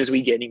as soon as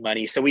we get any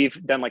money, so we've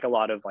done like a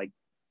lot of like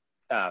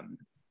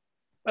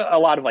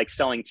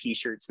selling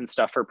t-shirts and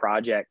stuff for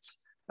projects.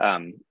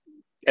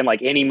 And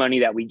like any money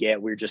that we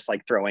get, we're just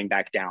like throwing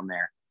back down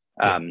there.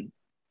 And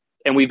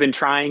we've been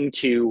trying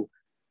to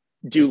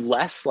do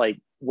less like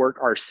work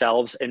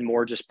ourselves and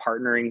more just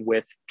partnering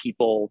with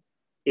people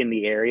in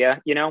the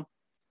area,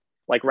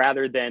 like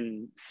rather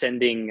than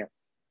sending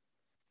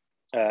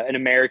an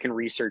American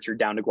researcher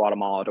down to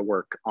Guatemala to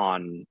work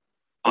on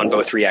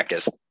both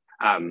Rijecas.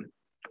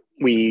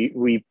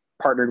 We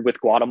partnered with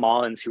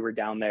Guatemalans who were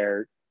down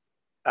there,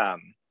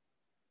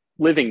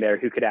 living there,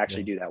 who could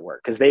actually do that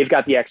work, because they've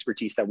got the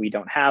expertise that we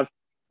don't have,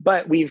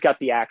 but we've got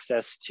the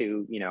access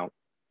to,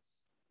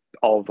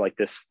 all of like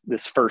this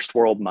first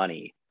world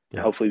money. Yeah.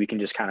 And hopefully we can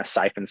just kind of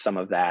siphon some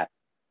of that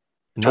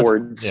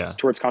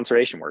towards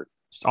conservation work.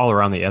 Just all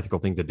around the ethical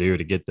thing to do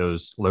to get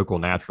those local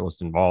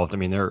naturalists involved. I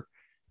mean,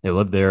 they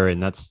live there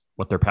and that's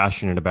what they're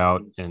passionate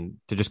about. And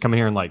to just come in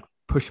here and like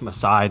push them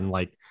aside and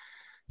like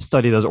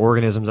study those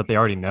organisms that they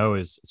already know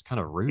is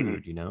kind of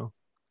rude,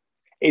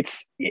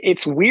 It's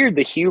weird,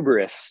 the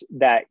hubris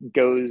that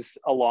goes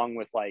along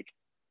with like,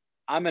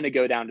 I'm going to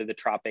go down to the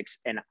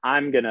tropics and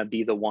I'm going to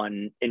be the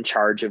one in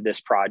charge of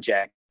this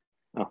project.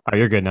 Oh,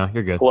 you're good now.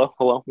 You're good.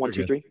 Hello. 1,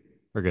 2, 3.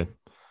 We're good.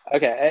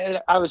 Okay.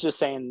 I was just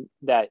saying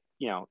that,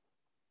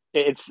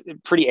 it's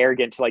pretty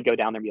arrogant to like go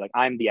down there and be like,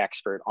 I'm the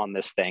expert on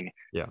this thing.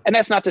 Yeah. And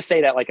that's not to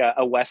say that like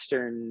a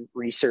Western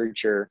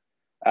researcher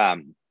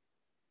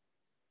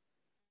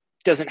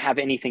doesn't have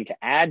anything to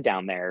add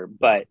down there,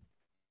 but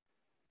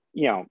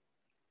in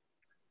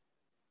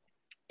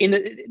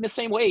the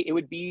same way, it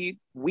would be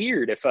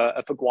weird if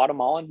a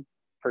Guatemalan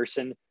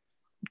person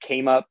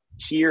came up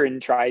here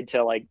and tried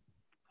to like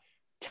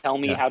tell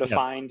me how to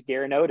find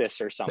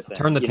Garanotis or something.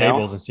 Turn the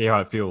tables and see how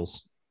it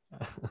feels.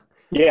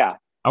 Yeah.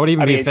 I would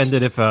even be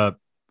offended if a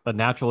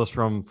naturalist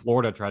from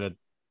Florida tried to,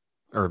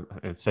 or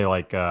say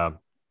like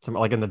some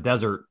like in the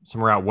desert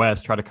somewhere out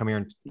west, try to come here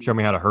and show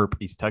me how to herp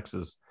East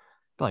Texas.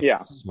 Like,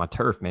 this is my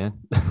turf, man.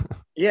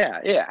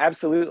 Yeah,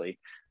 absolutely.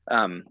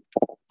 And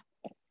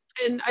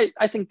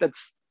I think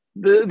that's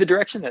the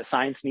direction that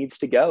science needs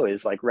to go,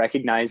 is like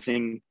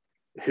recognizing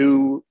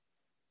who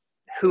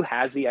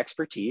has the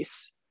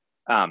expertise,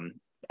 and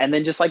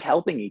then just like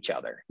helping each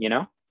other,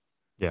 Yeah.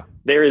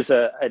 There is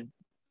a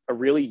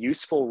really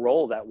useful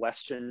role that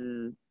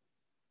Western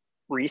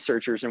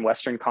researchers and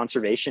Western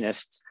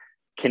conservationists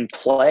can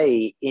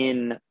play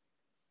in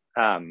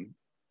Latin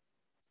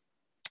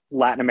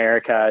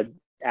America,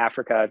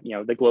 Africa,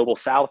 the global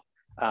South.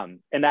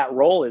 And that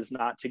role is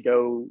not to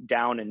go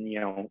down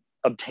and,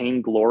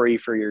 obtain glory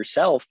for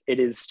yourself. It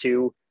is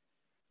to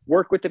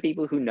work with the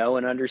people who know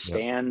and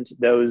understand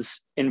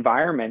those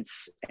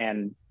environments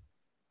and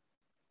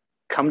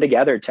come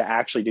together to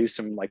actually do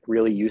some like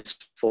really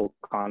useful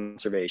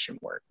conservation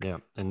work. Yeah.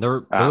 And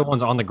they're the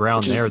ones on the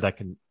ground there that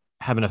can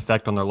have an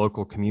effect on their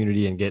local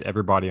community and get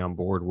everybody on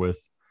board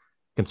with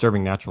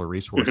conserving natural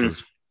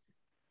resources.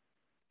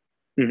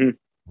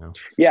 Mm-hmm.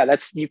 Yeah.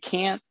 That's, you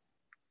can't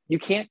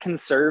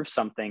conserve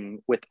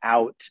something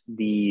without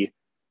the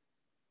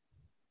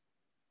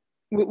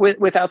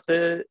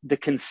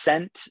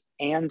consent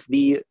and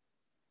the,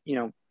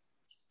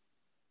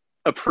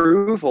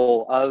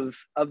 approval of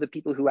the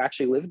people who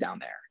actually live down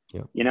there.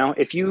 Yeah.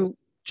 If you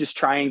just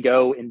try and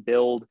go and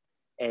build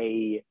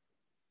and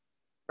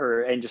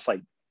just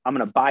like, I'm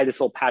going to buy this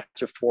little patch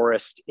of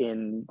forest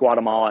in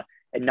Guatemala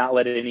and not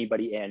let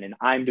anybody in, and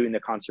I'm doing the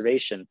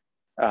conservation,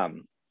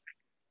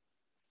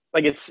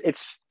 like it's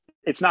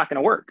not going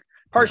to work.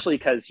 Partially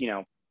because,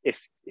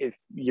 if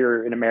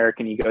you're an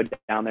American, you go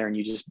down there and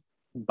you just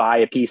buy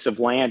a piece of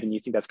land and you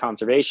think that's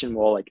conservation.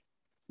 Well, like,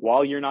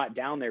 while you're not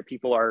down there,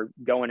 people are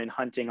going and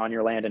hunting on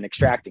your land and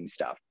extracting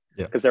stuff,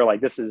 because they're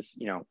like, this is,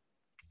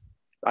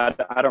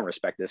 I don't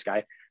respect this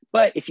guy.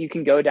 But if you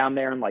can go down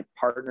there and like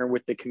partner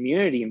with the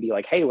community and be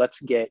like, hey, let's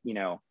get,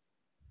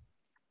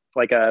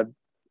 like a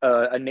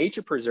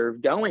nature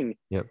preserve going.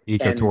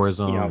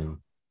 Ecotourism.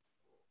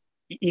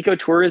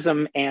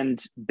 Ecotourism, and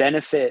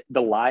benefit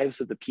the lives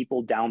of the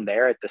people down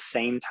there at the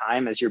same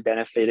time as you're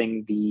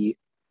benefiting the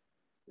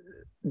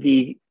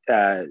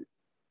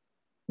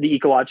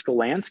ecological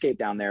landscape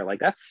down there. Like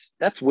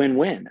that's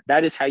win-win.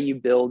 That is how you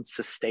build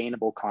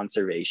sustainable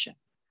conservation.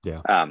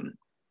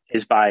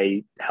 Is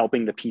by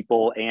helping the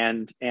people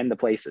and the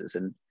places.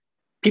 And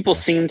people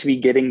seem to be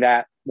getting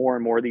that more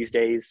and more these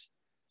days.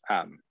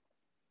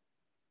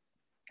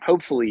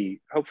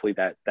 Hopefully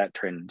that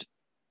trend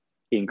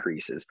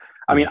increases.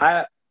 I mean,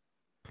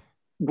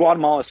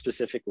 Guatemala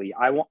specifically,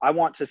 I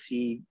want to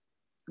see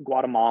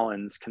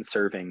Guatemalans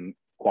conserving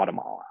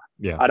Guatemala.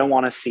 I don't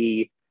want to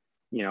see,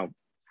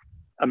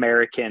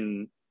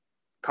 American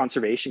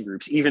conservation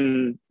groups,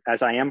 even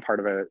as I am part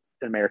of an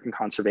American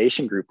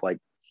conservation group, like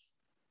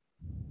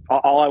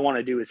all I want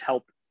to do is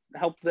help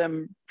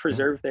them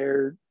preserve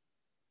their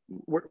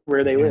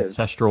where they live,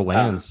 ancestral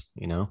lands,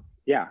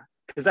 Yeah,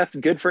 because that's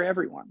good for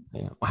everyone.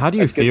 Yeah. How do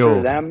you feel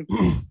for them?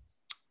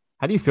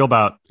 How do you feel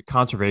about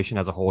conservation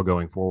as a whole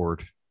going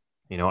forward,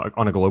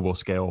 on a global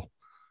scale?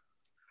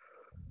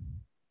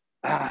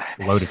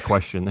 Loaded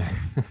question there.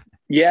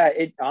 Yeah,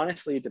 it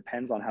honestly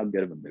depends on how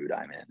good of a mood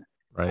I'm in.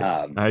 Right.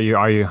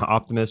 Are you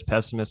optimist,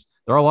 pessimist?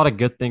 There are a lot of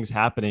good things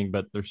happening,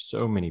 but there's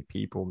so many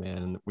people,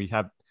 man. We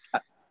have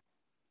a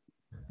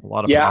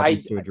lot of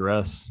problems to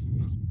address.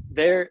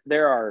 There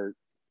are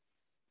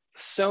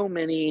so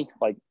many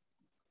like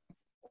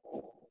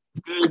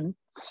good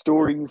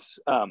stories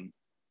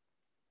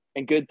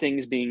and good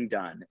things being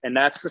done. And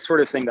that's the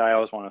sort of thing that I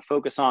always want to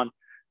focus on.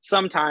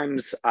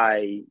 Sometimes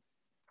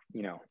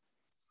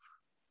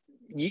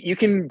you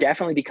can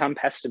definitely become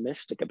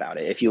pessimistic about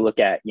it. If you look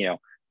at,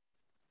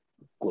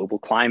 global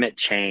climate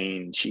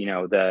change,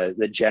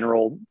 the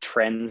general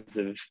trends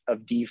of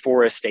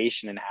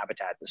deforestation and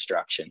habitat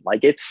destruction,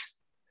 like it's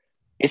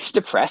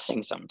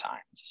depressing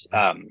sometimes.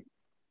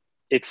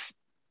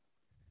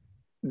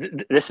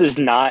 This is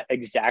not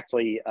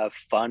exactly a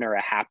fun or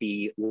a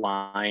happy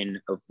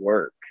line of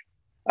work.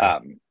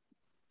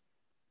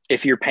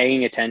 If you're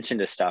paying attention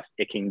to stuff,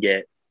 it can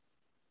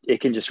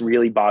just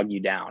really bog you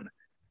down.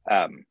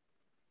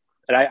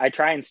 But I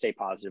try and stay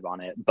positive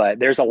on it, but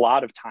there's a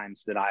lot of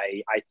times that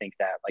I think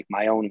that like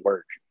my own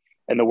work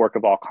and the work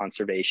of all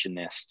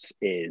conservationists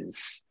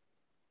is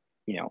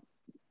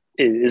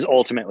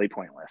ultimately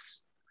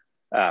pointless.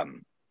 But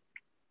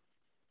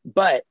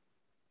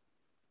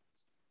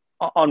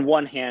on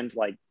one hand,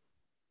 like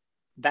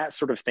that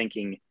sort of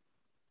thinking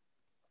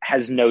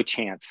has no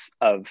chance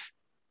of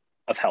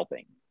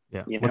helping.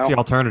 Yeah. What's the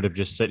alternative?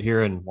 Just sit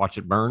here and watch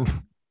it burn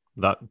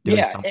without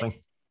doing something?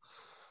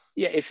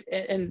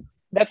 And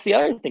that's the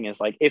other thing is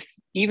like,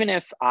 even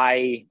if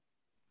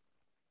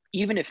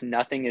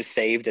nothing is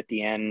saved at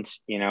the end,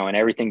 and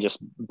everything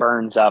just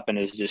burns up and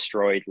is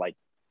destroyed, like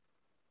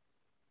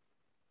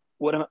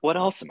what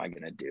else am I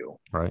going to do?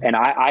 Right. And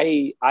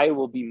I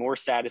will be more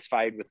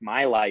satisfied with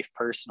my life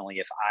personally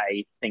if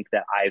I think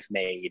that I've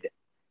made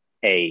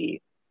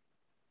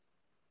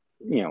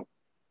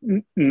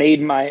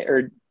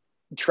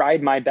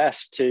tried my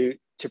best to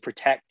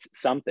protect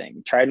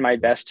something, tried my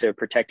best to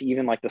protect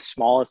even like the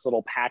smallest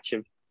little patch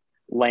of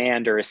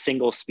land or a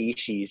single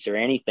species or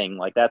anything.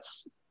 Like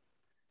that's,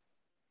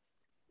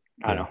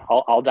 I don't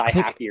know, I'll die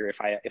happier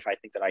if I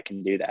think that I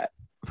can do that.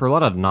 For a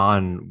lot of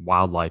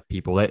non-wildlife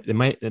people, they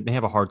may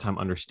have a hard time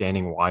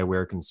understanding why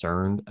we're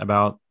concerned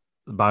about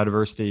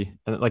biodiversity.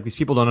 And like these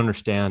people don't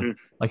understand,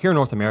 like here in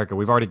North America,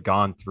 we've already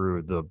gone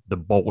through the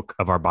bulk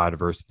of our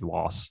biodiversity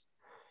loss.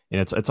 And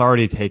it's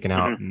already taken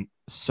out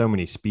so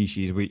many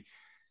species.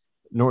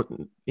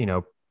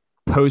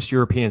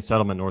 Post-European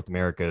settlement North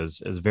America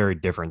is very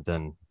different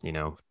than,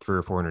 300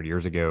 or 400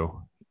 years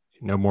ago.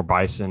 No more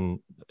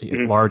bison,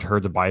 large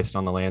herds of bison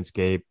on the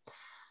landscape.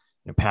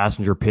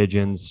 Passenger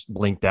pigeons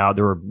blinked out.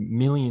 There were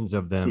millions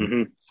of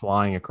them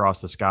flying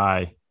across the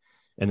sky,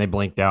 and they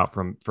blinked out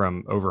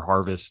from over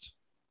harvest.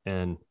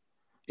 And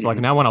so like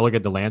now when I look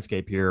at the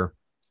landscape here,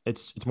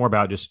 it's more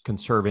about just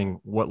conserving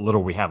what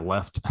little we have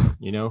left,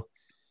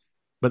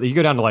 But you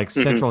go down to like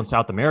Central and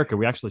South America,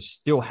 we actually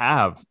still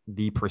have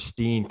the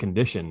pristine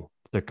condition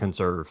to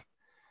conserve,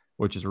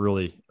 which is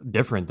really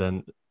different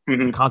than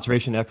the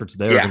conservation efforts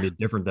there are going to be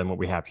different than what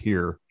we have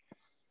here.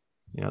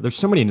 There's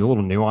so many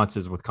little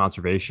nuances with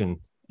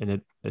conservation,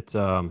 and it's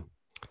I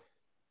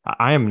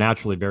am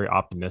naturally very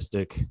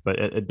optimistic, but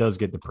it does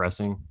get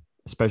depressing,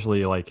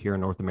 especially like here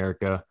in North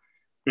America.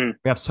 We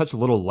have such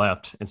little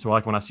left. And so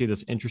like when I see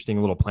this interesting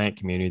little plant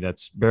community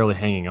that's barely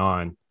hanging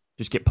on,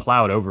 just get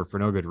plowed over for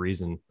no good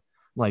reason.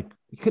 Like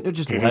you couldn't have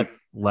just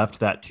left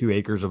that 2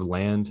 acres of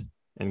land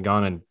and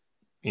gone and,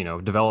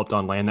 developed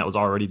on land that was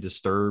already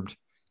disturbed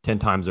 10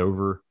 times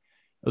over.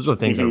 Those are the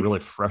things that really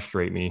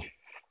frustrate me,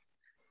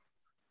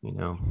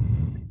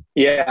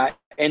 Yeah.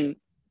 And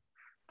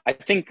I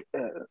think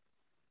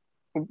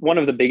one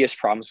of the biggest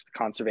problems with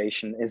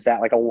conservation is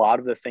that like a lot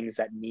of the things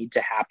that need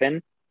to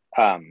happen,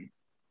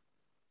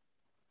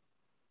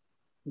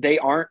 they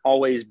aren't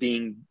always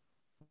being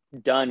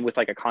done with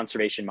like a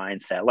conservation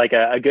mindset. Like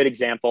a good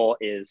example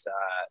is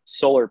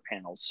solar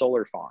panels,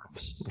 solar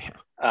farms.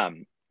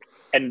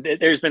 And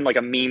there's been like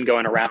a meme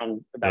going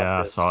around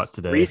about this I saw it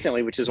today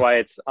recently, which is why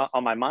it's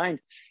on my mind.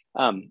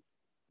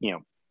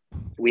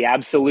 We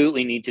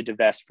absolutely need to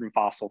divest from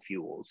fossil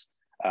fuels.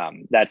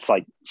 That's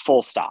like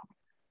full stop.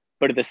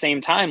 But at the same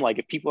time, like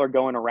if people are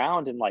going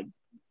around and like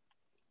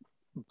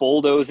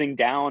bulldozing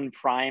down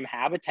prime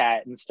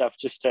habitat and stuff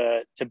just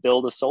to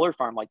build a solar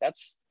farm, like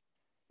that's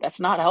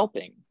not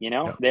helping.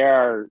 There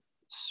are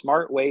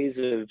smart ways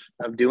of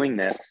doing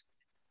this.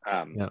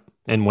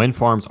 And wind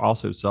farms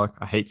also suck.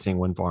 I hate seeing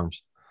wind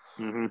farms.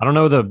 I don't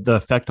know the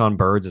effect on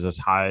birds is as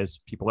high as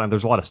people, and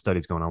there's a lot of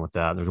studies going on with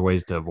that. There's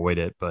ways to avoid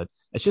it, but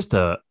it's just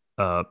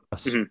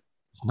it's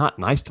not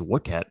nice to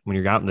look at when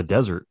you're out in the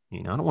desert. I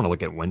don't want to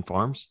look at wind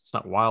farms. It's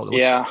not wild.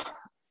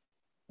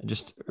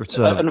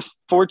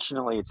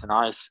 Unfortunately, it's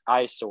an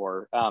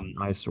eyesore.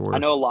 Eyesore. I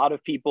know a lot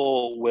of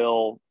people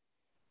will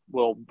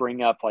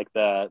bring up like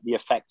the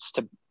effects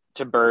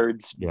to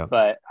birds,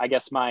 but I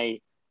guess my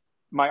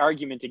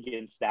argument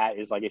against that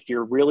is like if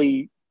you're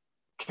really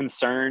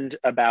concerned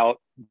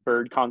about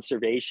bird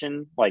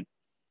conservation, like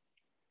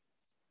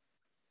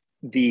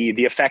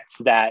the effects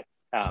that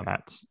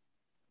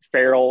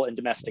feral and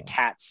domestic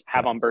cats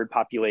have on bird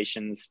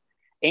populations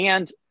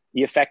and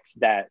the effects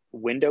that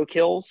window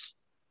kills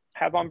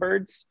have on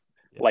birds.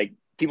 Like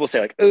people say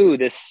like, oh,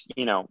 this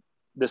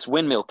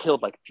windmill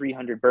killed like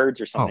 300 birds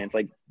or something. It's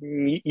like,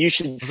 you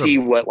should see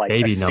what like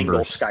a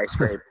single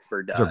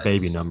skyscraper does. Those are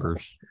baby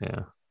numbers.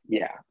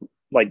 Yeah.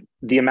 like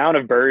the amount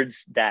of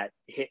birds that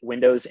hit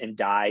windows and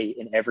die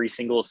in every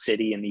single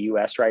city in the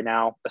US right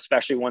now,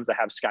 especially ones that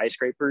have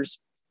skyscrapers,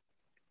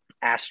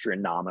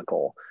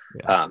 astronomical.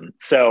 Yeah.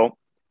 So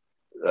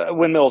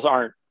windmills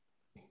aren't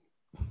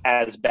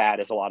as bad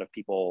as a lot of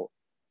people,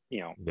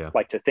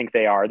 like to think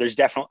they are. There's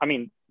definitely, I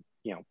mean,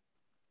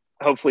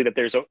 hopefully that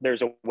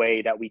there's a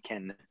way that we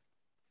can,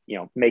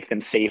 make them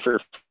safer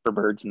for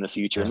birds in the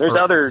future. And there's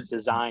other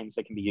designs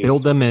that can be used.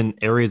 Build them in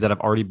areas that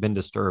have already been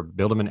disturbed.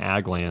 Build them in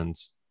ag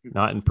lands,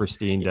 not in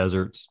pristine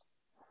deserts.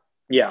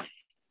 Yeah.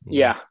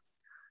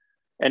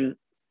 And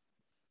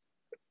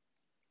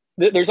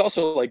there's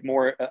also like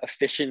more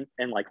efficient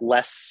and like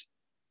less,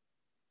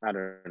 I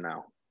don't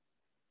know,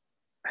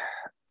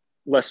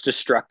 less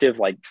destructive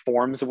like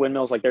forms of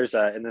windmills. Like there's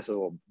and this is a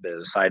little bit of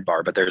a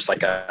sidebar, but there's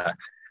like a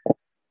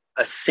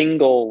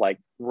single like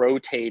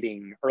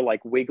rotating or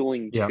like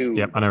wiggling tube.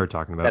 I know what you're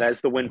talking about. That as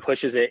the wind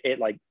pushes it,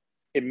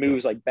 it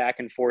moves like back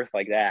and forth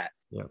like that.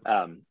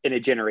 And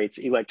it generates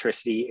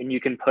electricity, and you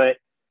can put,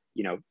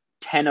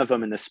 10 of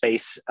them in the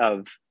space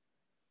of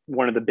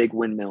one of the big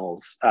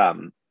windmills.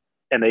 And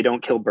they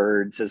don't kill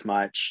birds as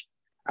much.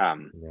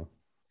 And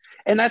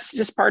that's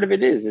just part of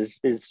it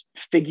is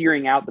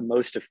figuring out the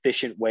most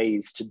efficient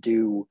ways to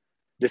do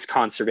this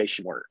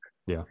conservation work.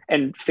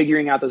 And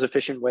figuring out those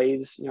efficient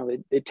ways,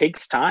 it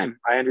takes time.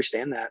 I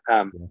understand that.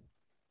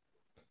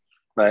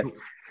 But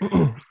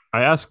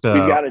I asked,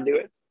 we've got to do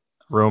it.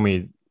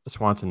 Romy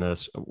Swanson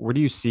this, where do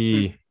you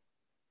see,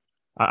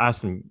 I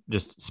asked him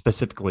just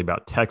specifically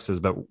about Texas,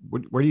 but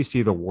where do you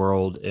see the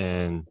world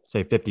in,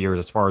 say, 50 years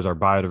as far as our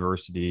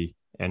biodiversity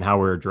and how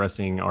we're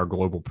addressing our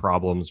global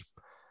problems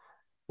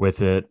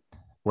with it?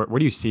 Where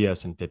do you see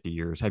us in 50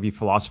 years? Have you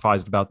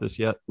philosophized about this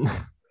yet?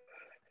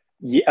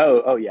 Yeah.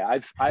 Oh yeah.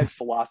 I've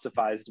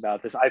philosophized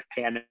about this. I've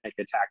panic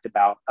attacked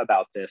about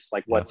this.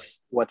 Like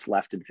what's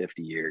left in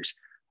 50 years.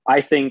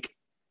 I think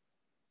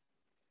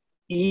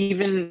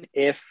even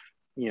if,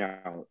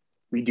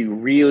 we do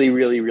really,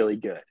 really, really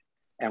good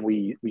and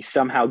we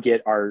somehow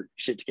get our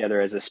shit together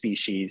as a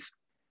species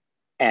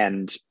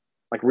and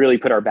like really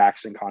put our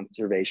backs in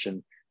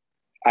conservation,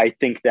 I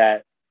think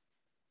that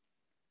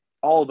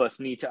all of us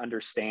need to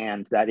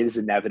understand that it is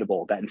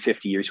inevitable that in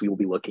 50 years we will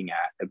be looking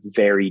at a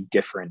very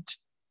different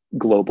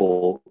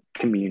global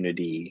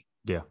community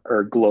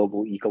or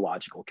global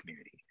ecological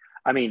community.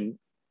 I mean,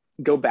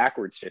 go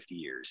backwards 50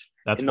 years.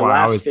 That's why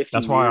I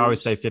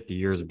always say 50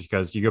 years,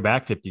 because you go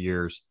back 50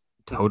 years,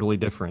 totally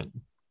different.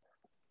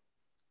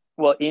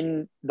 Well,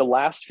 in the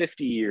last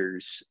 50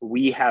 years,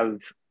 we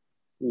have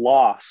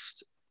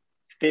lost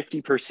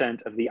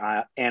 50% of the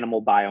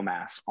animal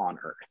biomass on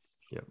Earth.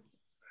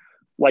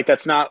 Like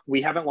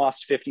we haven't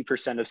lost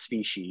 50% of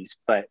species,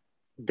 but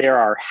there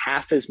are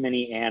half as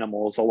many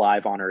animals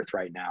alive on Earth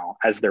right now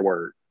as there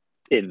were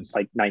in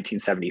like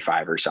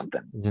 1975 or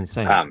something. It's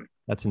insane.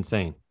 That's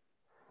insane.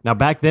 Now,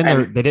 back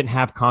then, they didn't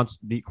have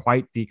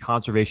quite the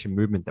conservation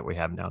movement that we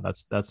have now.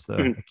 That's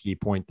the key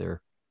point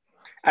there.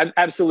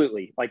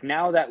 Absolutely. Like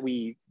now that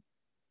we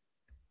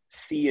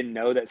see and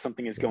know that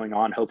something is going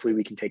on, hopefully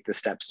we can take the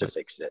steps to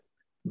fix it.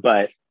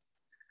 But,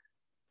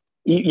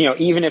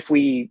 even if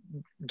we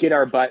get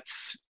our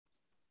butts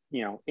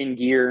in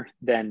gear,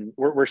 then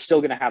we're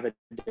still going to have a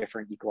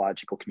different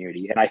ecological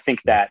community. And I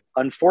think that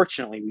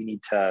unfortunately we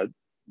need to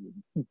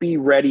be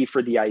ready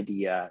for the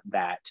idea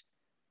that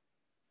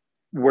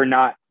we're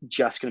not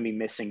just going to be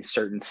missing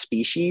certain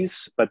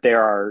species, but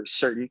there are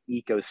certain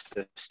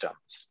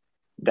ecosystems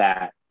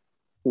that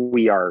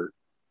we are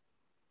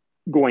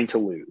going to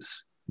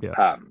lose.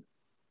 The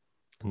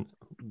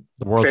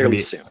world's going to be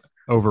soon.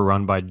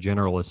 Overrun by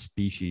generalist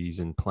species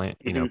and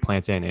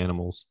plants and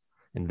animals.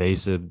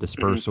 Invasive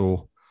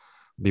dispersal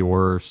be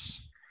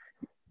worse.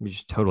 It'll be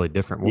just totally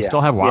different. We'll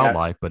still have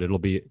wildlife, but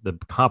the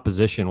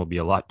composition will be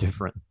a lot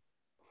different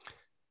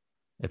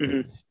if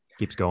it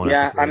keeps going.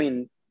 I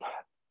mean,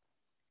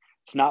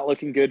 it's not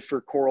looking good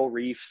for coral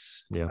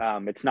reefs.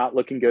 It's not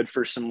looking good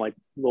for some like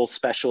little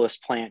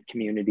specialist plant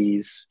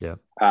communities.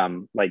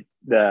 Like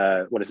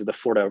the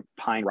Florida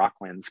pine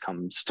rocklands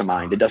comes to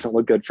mind. It doesn't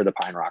look good for the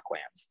pine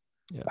rocklands.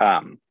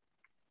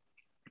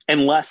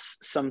 Unless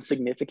some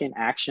significant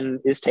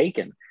action is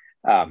taken.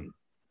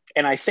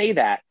 And I say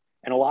that,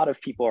 and a lot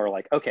of people are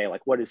like, okay,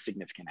 like what is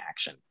significant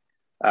action?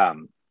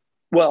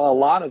 Well, a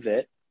lot of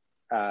it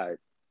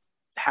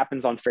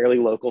happens on fairly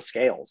local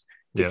scales.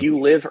 If you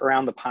live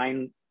around the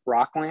pine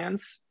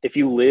rocklands, if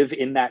you live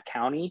in that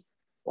county,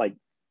 like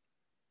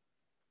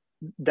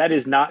that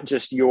is not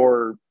just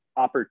your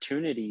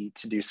opportunity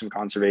to do some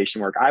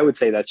conservation work. I would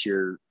say that's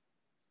your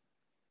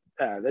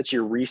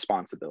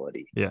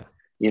responsibility.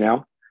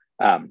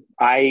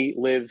 I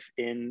live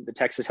in the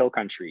Texas Hill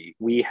Country.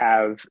 We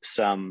have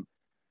some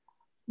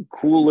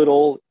cool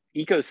little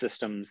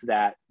ecosystems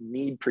that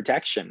need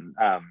protection.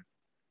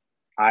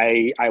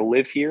 I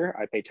live here.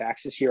 I pay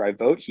taxes here. I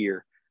vote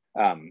here.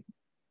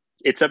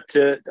 It's up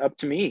to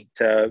me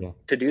to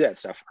do that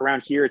stuff.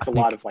 Around here, it's a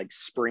lot of like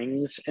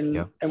springs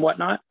and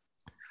whatnot.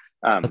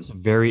 That's a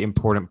very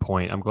important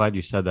point. I'm glad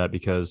you said that,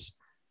 because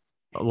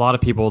a lot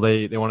of people,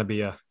 they want to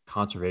be a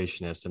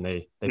conservationist, and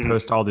they Mhm.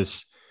 post all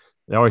this.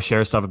 They always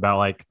share stuff about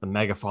like the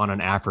megafauna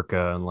in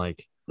Africa and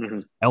like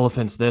Mhm.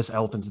 elephants this,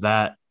 elephants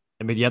that.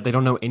 I mean, yet they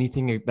don't know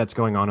anything that's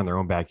going on in their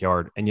own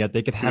backyard, and yet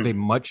they could have Mhm. a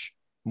much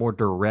more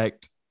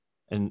direct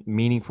and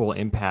meaningful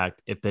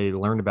impact if they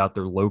learn about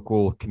their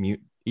local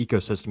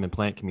ecosystem and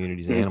plant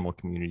communities and Mhm. animal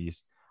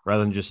communities,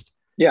 rather than just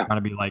Yeah. trying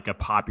to be like a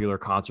popular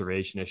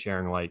conservationist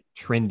sharing like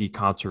trendy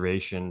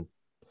conservation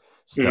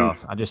Mhm.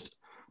 stuff.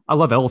 I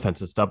love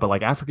elephants and stuff, but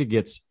like Africa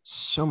gets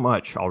so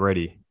much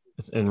already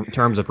in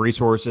terms of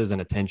resources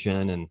and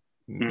attention and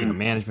Mhm.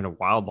 management of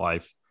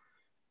wildlife.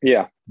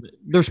 Yeah.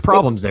 There's Well,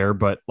 problems there,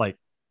 but like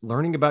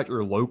learning about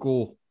your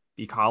local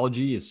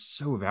ecology is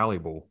so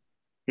valuable.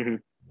 mhm. You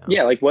know?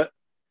 Yeah. Like what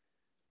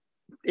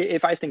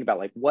if I think about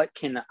like what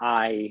can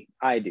I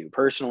do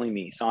personally?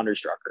 Me,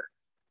 Saunders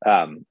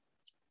Drukker.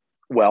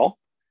 Well,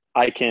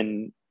 I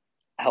can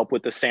help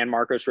with the San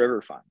Marcos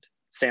River Fund.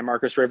 San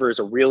Marcos River is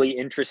a really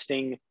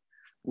interesting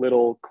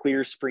little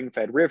clear spring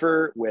fed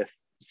river with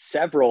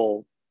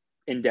several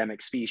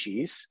endemic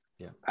species.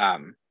 Yeah.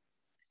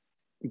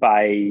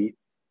 By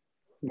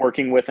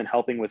working with and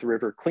helping with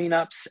river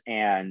cleanups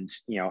and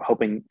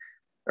hoping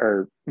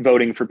or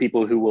voting for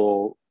people who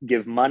will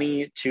give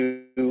money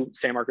to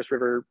San Marcos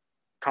River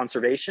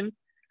conservation,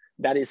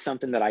 that is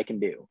something that I can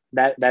do.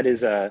 That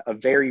is a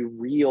very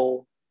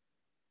real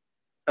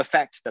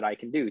effect that I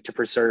can do to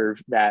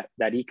preserve that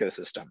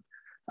ecosystem.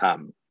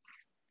 Um,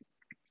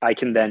 I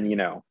can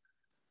then,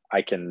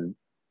 I can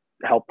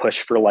help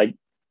push for like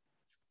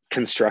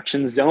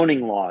construction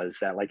zoning laws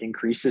that like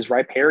increases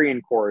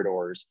riparian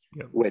corridors,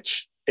 Yep.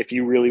 which if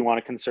you really want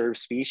to conserve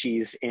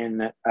species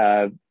in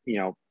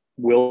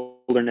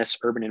wilderness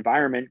urban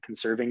environment,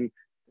 conserving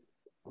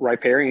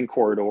riparian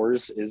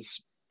corridors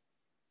is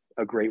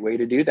a great way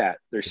to do that.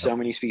 There's Yep. so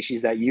many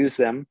species that use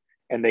them,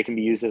 and they can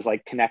be used as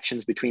like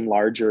connections between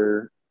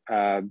larger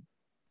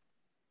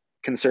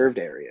conserved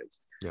areas.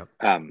 Yep.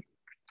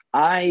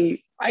 I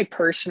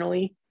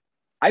personally,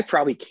 I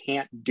probably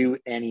can't do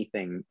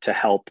anything to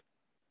help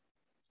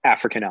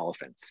African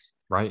elephants.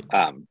 Right.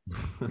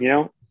 You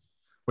know,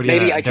 What do you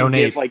maybe gonna I can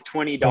give donate like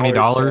 $20?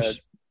 $20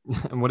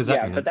 to, And what does that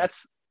yeah, mean? but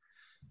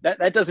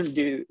that doesn't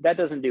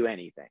do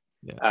anything.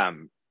 Yeah.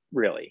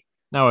 Really.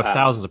 Now, if Um,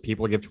 thousands of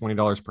people give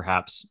 $20,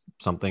 perhaps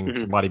mhm,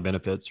 somebody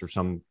benefits or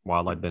some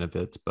wildlife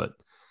benefits, but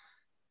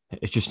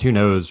it's just who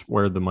knows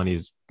where the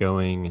money's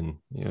going, and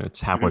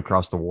it's halfway mhm.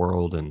 across the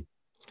world. And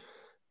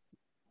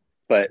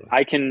But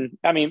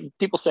I mean,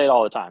 people say it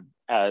all the time.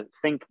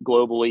 Think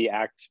globally,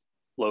 act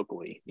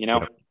locally,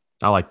 yeah,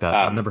 I like that.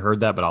 I've Um, never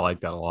heard that, but I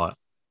like that a lot.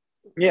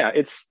 yeah,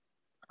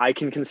 I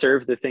can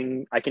conserve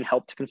I can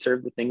help to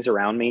conserve the things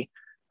around me.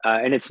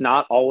 And it's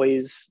not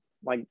always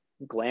like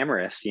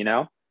glamorous,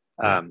 Yeah.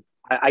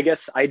 I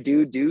guess I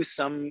do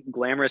some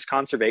glamorous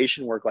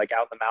conservation work, like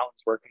out in the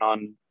mountains working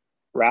on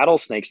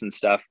rattlesnakes and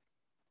stuff.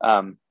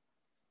 Um,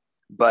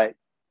 but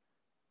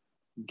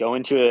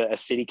going to a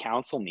city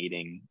council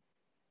meeting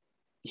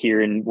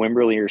here in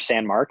Wimberley or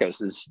San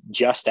Marcos is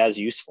just as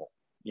useful,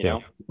 you Yeah.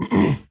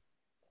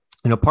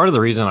 know? Part of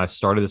the reason I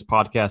started this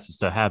podcast is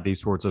to have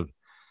these sorts of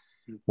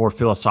more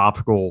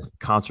philosophical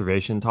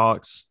conservation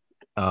talks.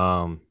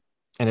 And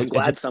I'm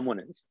glad someone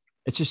is.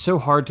 it's just so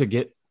hard to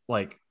get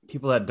like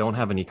people that don't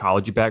have an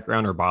ecology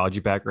background or biology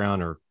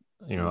background, or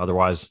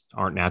otherwise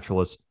aren't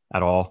naturalists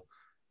at all.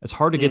 It's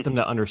hard to get them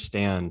to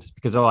understand,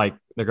 because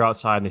they go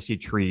outside and they see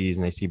trees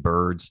and they see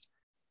birds.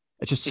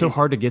 It's just so Mm-hmm.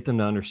 hard to get them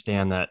to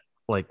understand that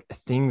like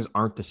things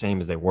aren't the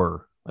same as they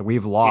were. Like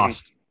we've Mm-hmm.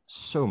 lost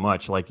so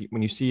much. Like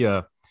when you see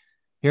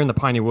here in the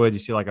piney woods, you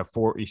see like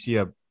you see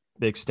a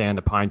big stand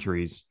of pine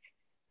trees,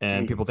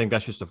 and Mm-hmm. people think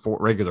that's just a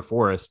regular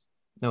forest.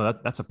 No,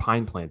 that's a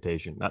pine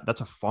plantation.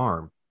 That's a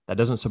farm that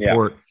doesn't Yeah.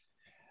 support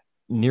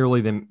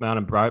nearly the amount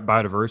of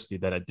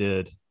biodiversity that it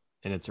did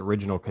in its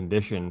original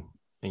condition.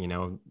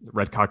 And,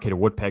 red cockaded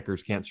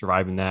woodpeckers can't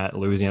survive in that.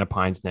 Louisiana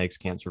pine snakes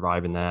can't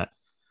survive in that.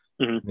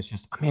 Mm-hmm. It's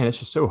just, man, it's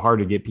just so hard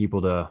to get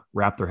people to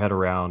wrap their head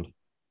around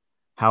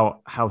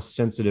how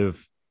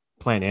sensitive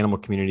plant animal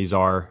communities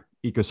are,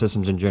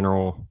 ecosystems in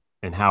general,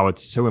 and how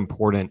it's so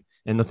important.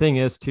 And the thing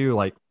is, too,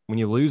 like when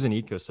you lose an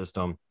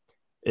ecosystem,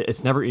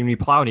 it's never, when you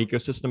plow an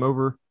ecosystem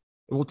over,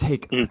 it will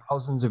take Mm-hmm.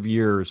 thousands of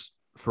years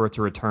for it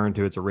to return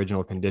to its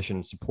original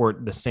condition,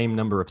 support the same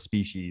number of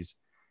species.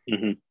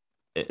 Mm-hmm.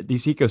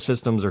 These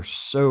ecosystems are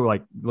so,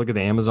 like, look at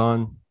the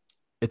Amazon.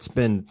 It's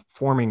been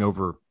forming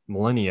over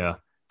millennia,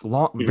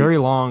 Mm-hmm. very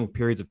long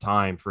periods of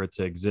time for it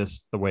to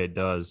exist the way it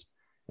does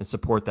and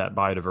support that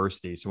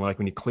biodiversity. So, like,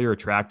 when you clear a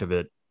tract of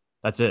it,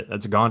 that's it.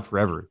 That's gone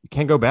forever. You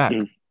can't go back.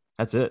 Mm-hmm.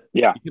 That's it.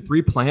 Yeah. You can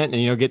replant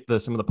and get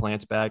some of the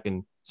plants back,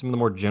 and some of the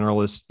more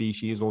generalist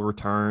species will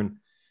return,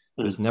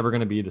 but Mm-hmm. it's never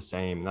going to be the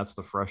same. And that's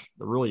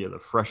really the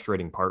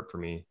frustrating part for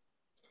me.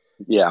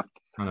 Yeah.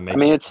 Trying to I make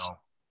mean, yourself.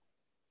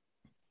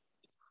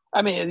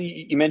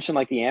 you mentioned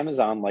like the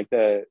Amazon, like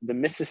the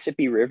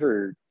Mississippi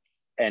River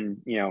and,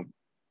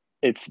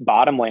 its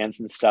bottomlands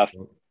and stuff.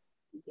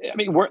 I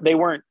mean, they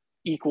weren't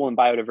equal in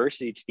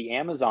biodiversity to the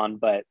Amazon,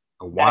 but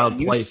A that wild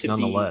used place to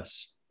be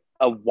nonetheless.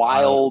 a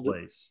wild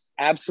place.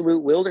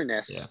 Absolute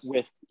wilderness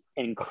with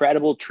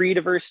incredible tree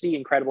diversity,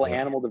 incredible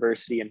animal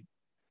diversity. And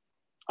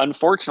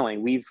unfortunately,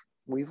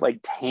 we've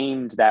like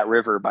tamed that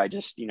river by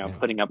just,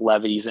 putting up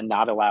levees and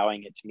not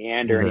allowing it to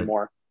meander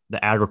anymore.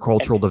 The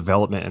agricultural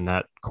development in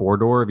that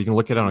corridor, if you can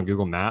look at it on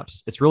Google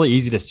Maps, it's really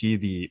easy to see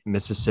the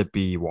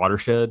Mississippi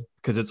watershed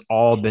because it's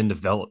all been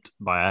developed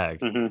by ag.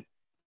 Mm-hmm.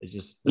 It's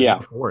just no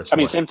forest. I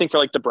mean, same thing for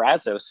like the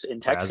Brazos in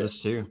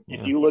Texas too.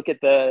 If you look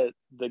at the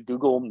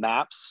Google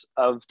Maps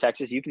of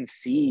Texas, you can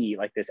see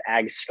like this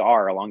ag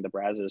scar along the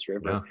Brazos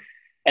River,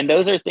 and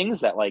those are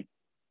things that like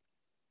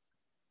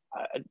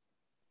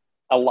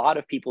a lot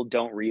of people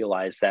don't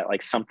realize that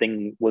like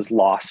something was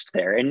lost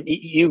there. And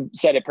you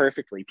said it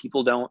perfectly.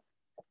 People don't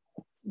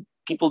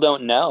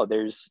know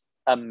there's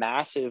a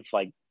massive,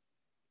 like,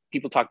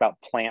 people talk about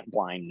plant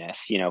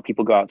blindness.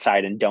 People go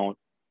outside and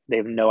they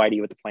have no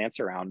idea what the plants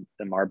around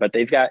them are, but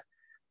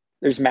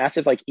there's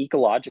massive like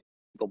ecological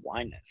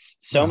blindness.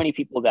 So many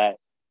people that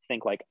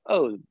think like,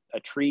 oh, a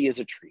tree is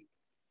a tree.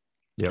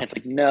 Yep. It's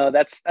like, no,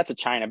 that's a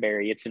China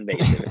berry. It's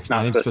invasive. It's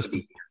not supposed to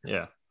be.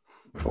 Yeah.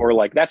 Or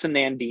like, that's a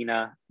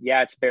Nandina.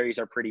 Yeah, its berries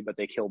are pretty, but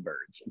they kill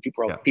birds. And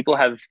people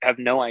have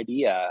no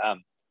idea.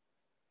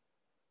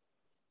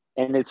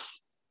 And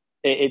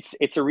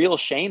it's a real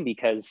shame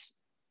because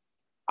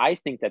I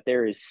think that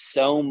there is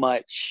so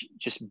much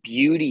just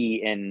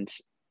beauty and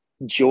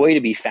joy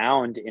to be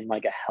found in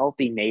like a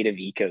healthy native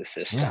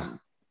ecosystem.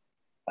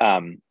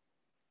 And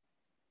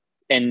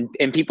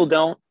a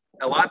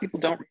lot of people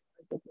don't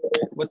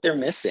realize what they're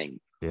missing.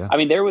 Yeah. I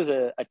mean, there was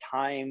a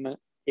time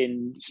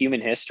in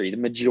human history, the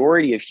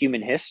majority of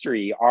human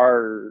history,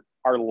 our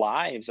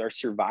lives, our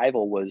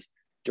survival was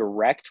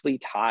directly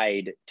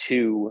tied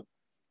to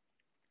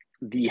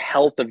the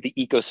health of the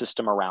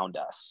ecosystem around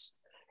us.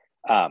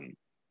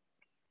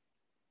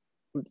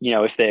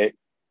 If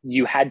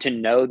you had to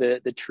know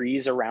the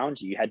trees around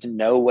you, you had to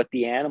know what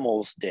the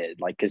animals did,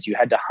 like, because you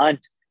had to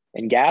hunt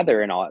and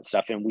gather and all that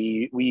stuff. And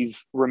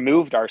we've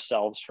removed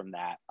ourselves from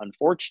that,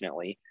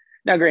 unfortunately.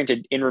 Now,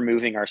 granted, in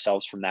removing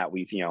ourselves from that,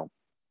 we've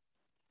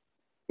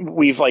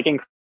like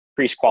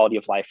increased quality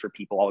of life for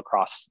people all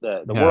across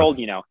the world.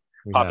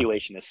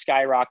 Population has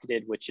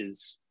skyrocketed, which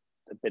is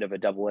a bit of a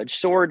double-edged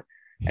sword.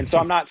 And so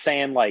I'm not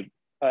saying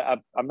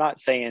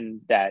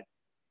that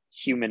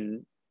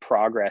human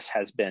progress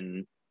has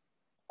been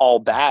all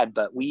bad,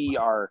 but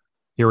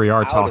here we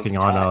are talking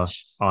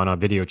on a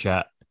video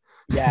chat.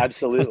 Yeah,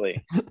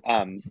 absolutely.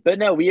 But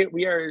no,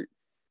 we are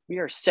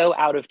so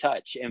out of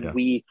touch, and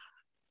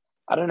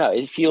I don't know,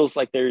 it feels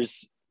like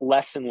there's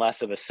less and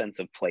less of a sense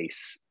of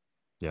place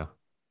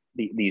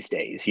these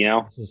days.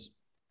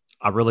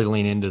 I really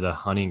lean into the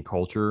hunting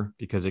culture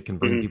because it can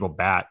bring people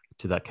back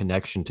to that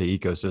connection to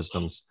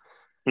ecosystems.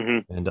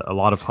 And a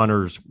lot of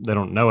hunters, they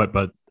don't know it,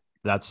 but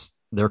that's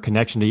their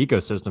connection to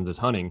ecosystems is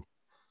hunting.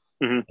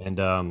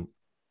 And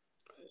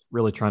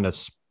really trying to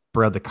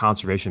spread the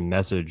conservation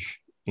message,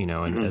 in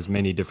as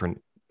many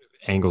different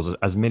angles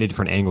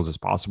as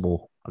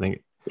possible. I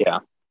think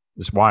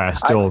that's why I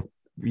still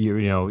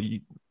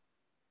you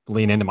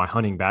lean into my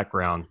hunting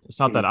background. It's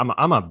not that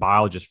I'm a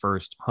biologist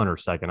first, hunter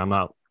second. I'm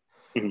not.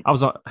 I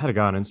had a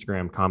guy on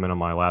Instagram comment on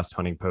my last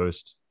hunting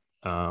post,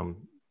 talking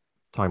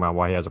about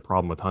why he has a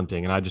problem with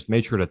hunting, and I just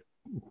made sure to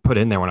put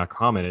in there when I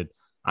commented,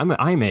 I'm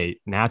a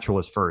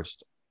naturalist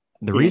first.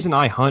 The reason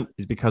I hunt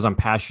is because I'm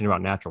passionate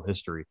about natural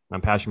history.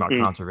 I'm passionate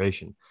about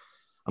conservation.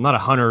 I'm not a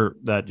hunter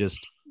that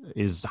just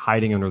is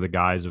hiding under the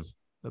guise of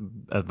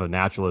a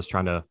naturalist,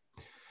 trying to,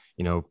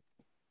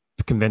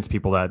 convince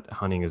people that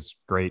hunting is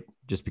great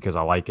just because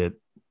I like it.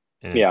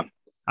 And you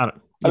know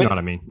what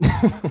I mean?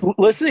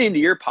 Listening to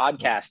your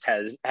podcast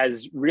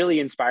has really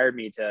inspired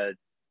me to,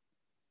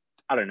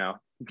 I don't know,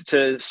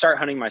 to start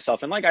hunting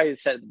myself. And like I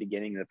said at the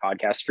beginning of the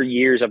podcast, for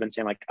years I've been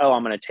saying like, oh,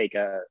 I'm going to take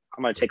a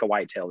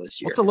whitetail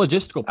this year. It's a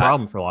logistical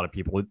problem for a lot of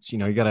people. It's,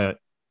 you got to,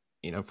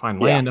 find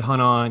land to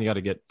hunt on. You got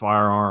to get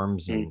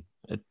firearms, and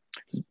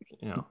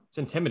it's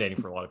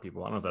intimidating for a lot of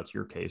people. I don't know if that's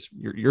your case.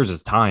 Yours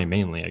is time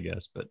mainly, I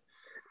guess, but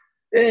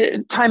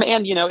time.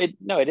 And,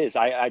 it is,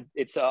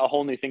 it's a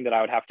whole new thing that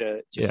I would have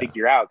to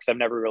figure out, because I've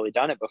never really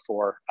done it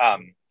before.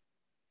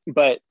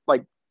 But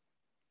like,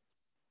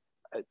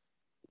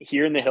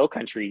 here in the hill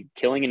country,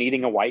 killing and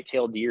eating a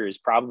white-tailed deer is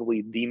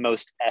probably the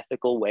most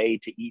ethical way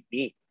to eat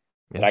meat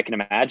that I can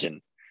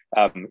imagine.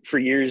 For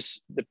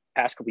years, the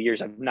past couple of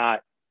years,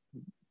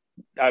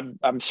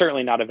 I'm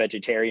certainly not a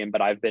vegetarian,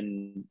 but I've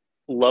been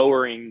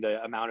lowering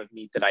the amount of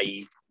meat that I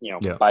eat,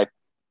 by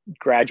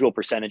gradual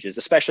percentages,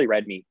 especially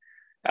red meat.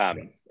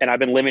 And I've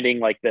been limiting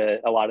like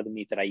a lot of the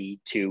meat that I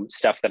eat to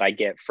stuff that I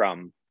get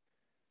from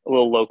a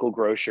little local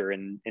grocer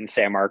in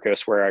San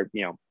Marcos, where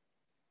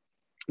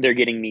they're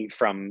getting meat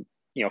from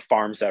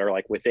farms that are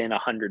like within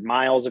 100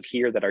 miles of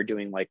here that are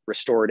doing like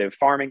restorative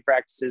farming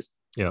practices.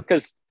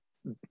 Because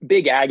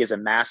big ag is a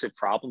massive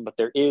problem, but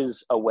there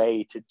is a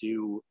way to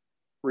do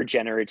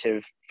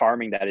regenerative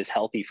farming that is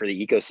healthy for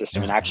the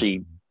ecosystem and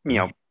actually,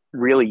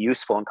 really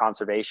useful in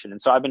conservation.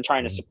 And so I've been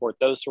trying to support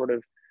those sort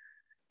of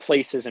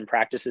places and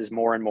practices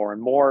more and more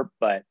and more.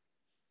 But,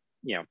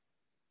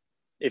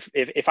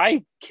 if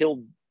I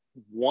killed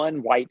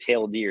one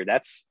white-tailed deer,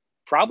 that's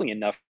probably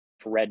enough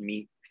red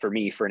meat for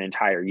me for an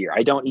entire year.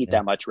 I don't eat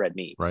that much red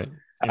meat. Right.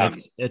 And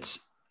it's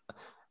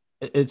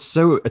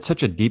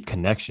such a deep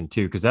connection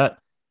too, because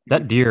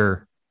that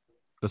deer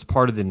was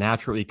part of the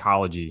natural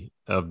ecology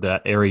of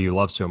that area you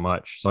love so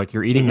much. So like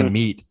you're eating the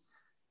meat,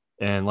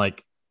 and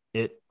like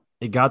it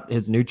got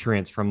his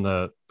nutrients from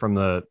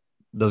the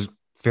those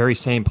very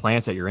same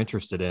plants that you're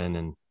interested in.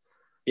 And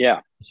yeah,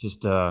 it's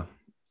just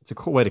it's a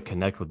cool way to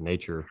connect with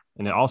nature.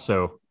 And it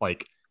also,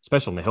 like,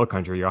 especially in the hill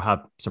country, you'll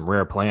have some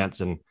rare plants,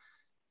 and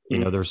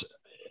there's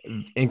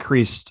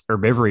increased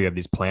herbivory of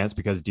these plants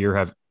because deer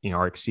have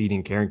are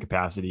exceeding carrying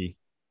capacity.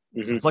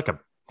 So it's like a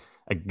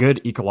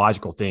good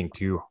ecological thing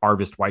to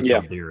harvest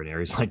white-tailed deer in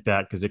areas like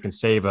that, because it can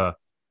save a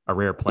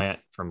rare plant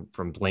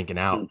from blinking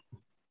out.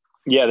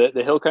 Yeah,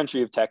 the hill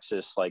country of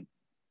Texas, like,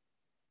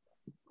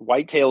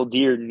 white-tailed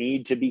deer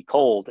need to be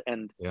cold,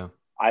 and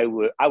I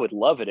would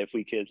love it if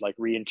we could like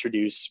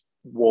reintroduce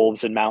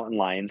wolves and mountain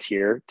lions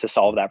here to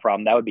solve that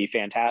problem. That would be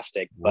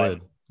fantastic. But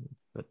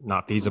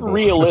not feasible.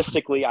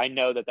 Realistically, I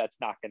know that that's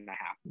not going to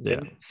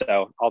happen. Yeah.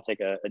 So I'll take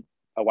a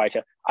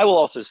whitetail. I will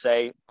also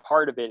say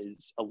part of it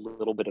is a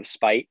little bit of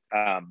spite.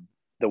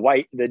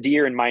 The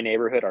deer in my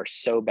neighborhood are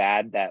so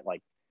bad that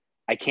like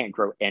I can't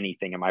grow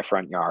anything in my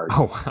front yard.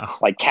 Oh, wow.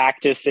 Like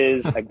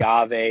cactuses,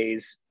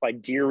 agaves,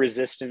 like deer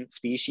resistant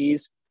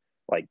species,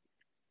 like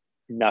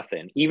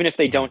nothing. Even if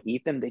they don't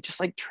eat them, they just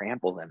like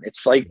trample them.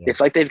 It's like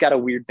they've got a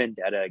weird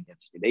vendetta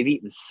against me. They've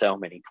eaten so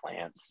many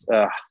plants.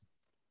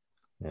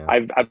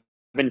 I've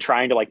been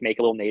trying to like make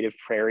a little native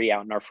prairie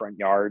out in our front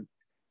yard.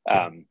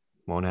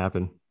 Won't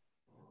happen.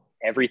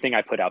 Everything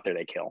I put out there,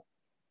 they kill.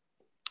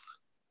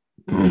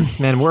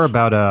 Man, we're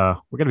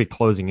gonna be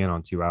closing in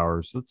on 2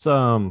 hours. Let's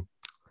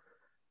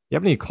you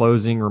have any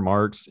closing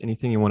remarks?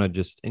 Anything you want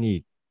to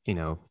any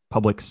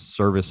public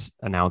service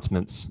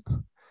announcements?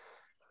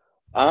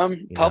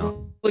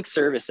 Public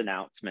service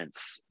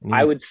announcements.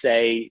 I would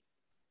say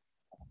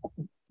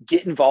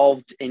get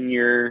involved in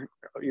your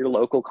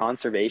local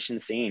conservation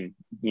scene.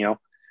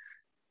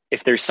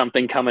 If there's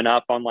something coming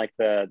up on like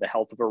the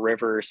health of a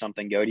river or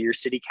something, go to your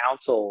city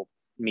council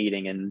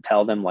meeting and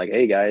tell them like,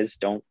 hey guys,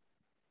 don't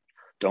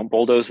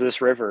bulldoze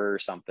this river or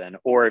something.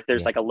 Or if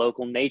there's like a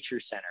local nature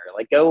center,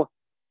 like go.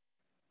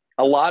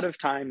 A lot of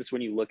times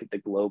when you look at the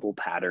global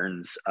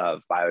patterns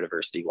of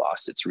biodiversity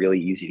loss, it's really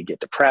easy to get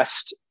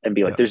depressed and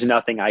be like, there's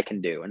nothing I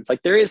can do. And it's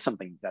like, there is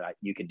something that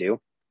you can do.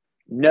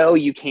 No,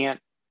 you can't.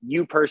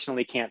 You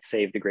personally can't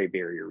save the Great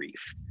Barrier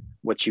Reef.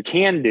 What you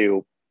can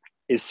do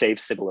is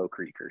save Cibolo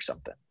Creek or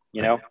something,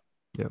 Yeah.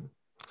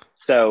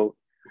 So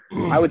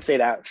I would say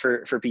that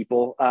for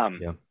people.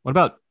 What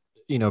about,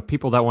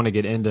 people that want to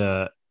get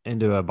into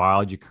a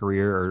biology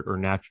career or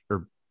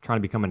trying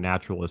to become a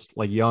naturalist,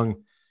 like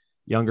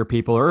younger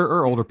people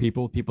or older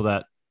people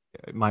that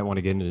might want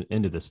to get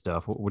into this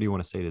stuff? What do you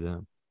want to say to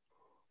them?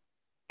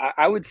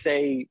 I would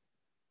say,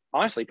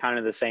 honestly, kind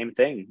of the same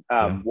thing.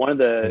 One of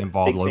the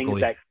big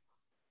things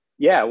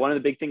one of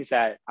the big things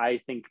that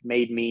I think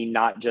made me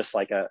not just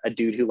like a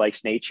dude who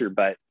likes nature,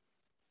 but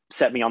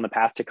set me on the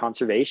path to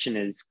conservation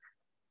is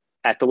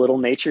at the little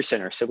nature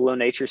center, Cibolo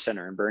Nature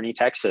Center in Boerne,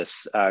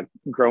 Texas.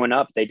 Growing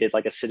up, they did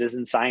like a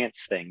citizen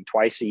science thing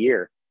twice a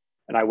year.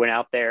 And I went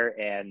out there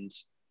and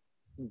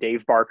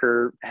Dave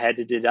Barker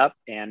headed it up,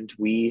 and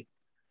we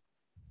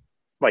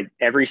like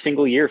every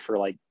single year for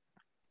like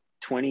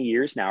 20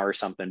 years now or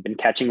something been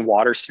catching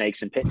water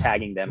snakes and pit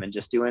tagging them and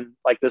just doing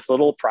like this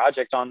little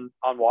project on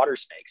water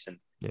snakes. And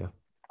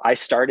I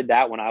started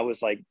that when I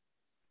was like,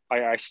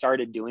 I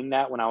started doing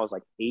that when I was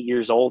like 8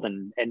 years old,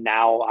 and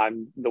now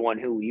I'm the one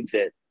who leads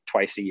it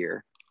twice a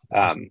year.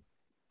 Awesome.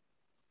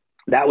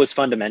 That was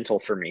fundamental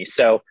for me.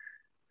 So,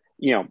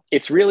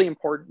 it's really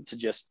important to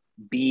just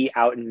be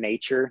out in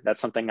nature.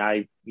 That's something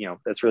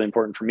that's really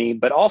important for me.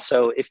 But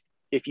also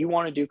if you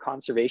want to do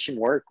conservation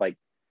work, like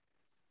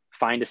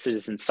find a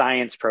citizen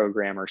science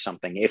program or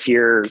something. If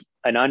you're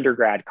an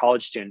undergrad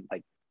college student,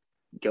 like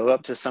go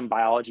up to some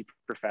biology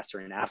professor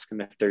and ask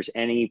them if there's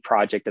any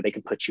project that they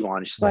can put you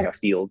on. It's just like a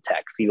field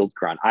tech, field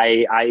grunt.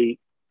 I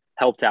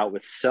helped out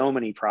with so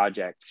many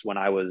projects when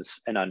I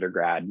was an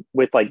undergrad,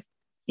 with like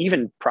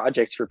even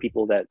projects for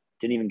people that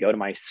didn't even go to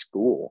my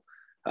school.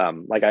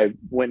 Like I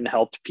went and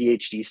helped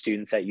PhD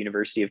students at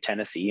University of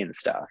Tennessee and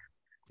stuff.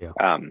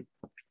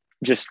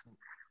 Just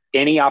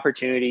any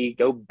opportunity,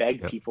 go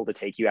beg people to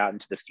take you out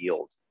into the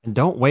field. And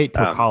don't wait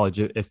till college.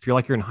 If you're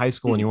you're in high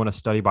school and you want to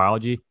study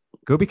biology,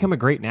 go become a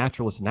great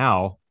naturalist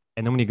now.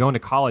 And then when you go into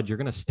college, you're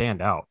going to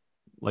stand out.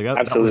 Like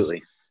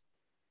absolutely.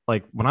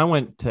 Like when I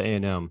went to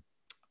A&M,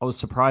 I was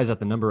surprised at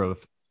the number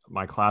of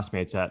my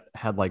classmates that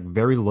had like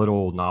very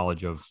little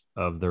knowledge of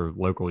their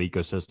local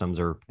ecosystems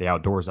or the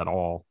outdoors at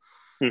all.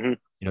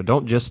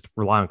 Don't just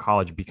rely on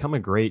college. Become a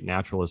great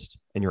naturalist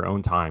in your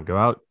own time. Go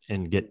out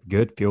and get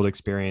good field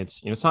experience.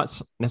 It's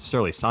not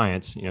necessarily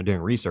science, doing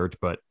research,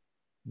 but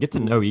get to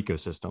know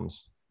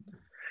ecosystems.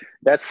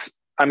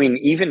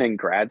 Even in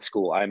grad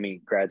school,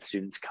 grad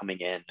students coming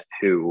in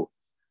who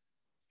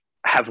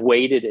have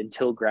waited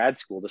until grad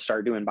school to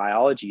start doing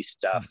biology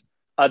stuff,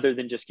 other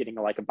than just getting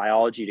like a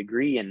biology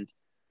degree. And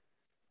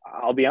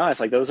I'll be honest,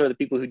 like those are the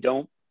people who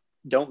don't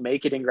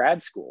make it in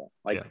grad school.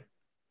 Like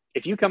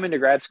if you come into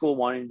grad school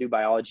wanting to do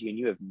biology and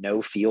you have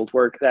no field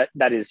work,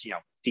 that is,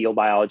 field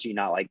biology,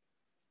 not like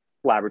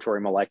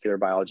laboratory molecular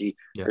biology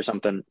or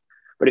something.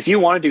 But if you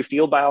want to do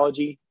field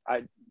biology,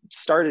 I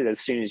start it as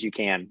soon as you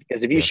can,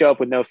 because if you show up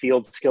with no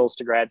field skills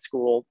to grad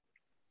school,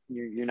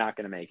 you're not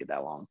going to make it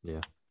that long. Yeah.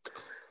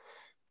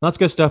 That's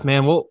good stuff,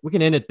 man. Well, we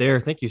can end it there.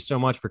 Thank you so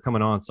much for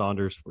coming on,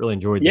 Saunders. Really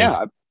enjoyed this.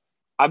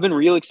 I've been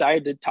real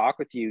excited to talk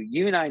with you.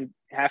 You and I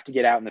have to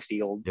get out in the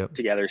field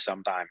together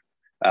sometime.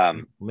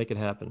 We'll make it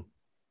happen.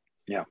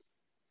 Yeah.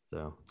 So,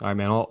 all right,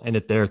 man. I'll end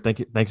it there. Thank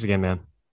you. Thanks again, man.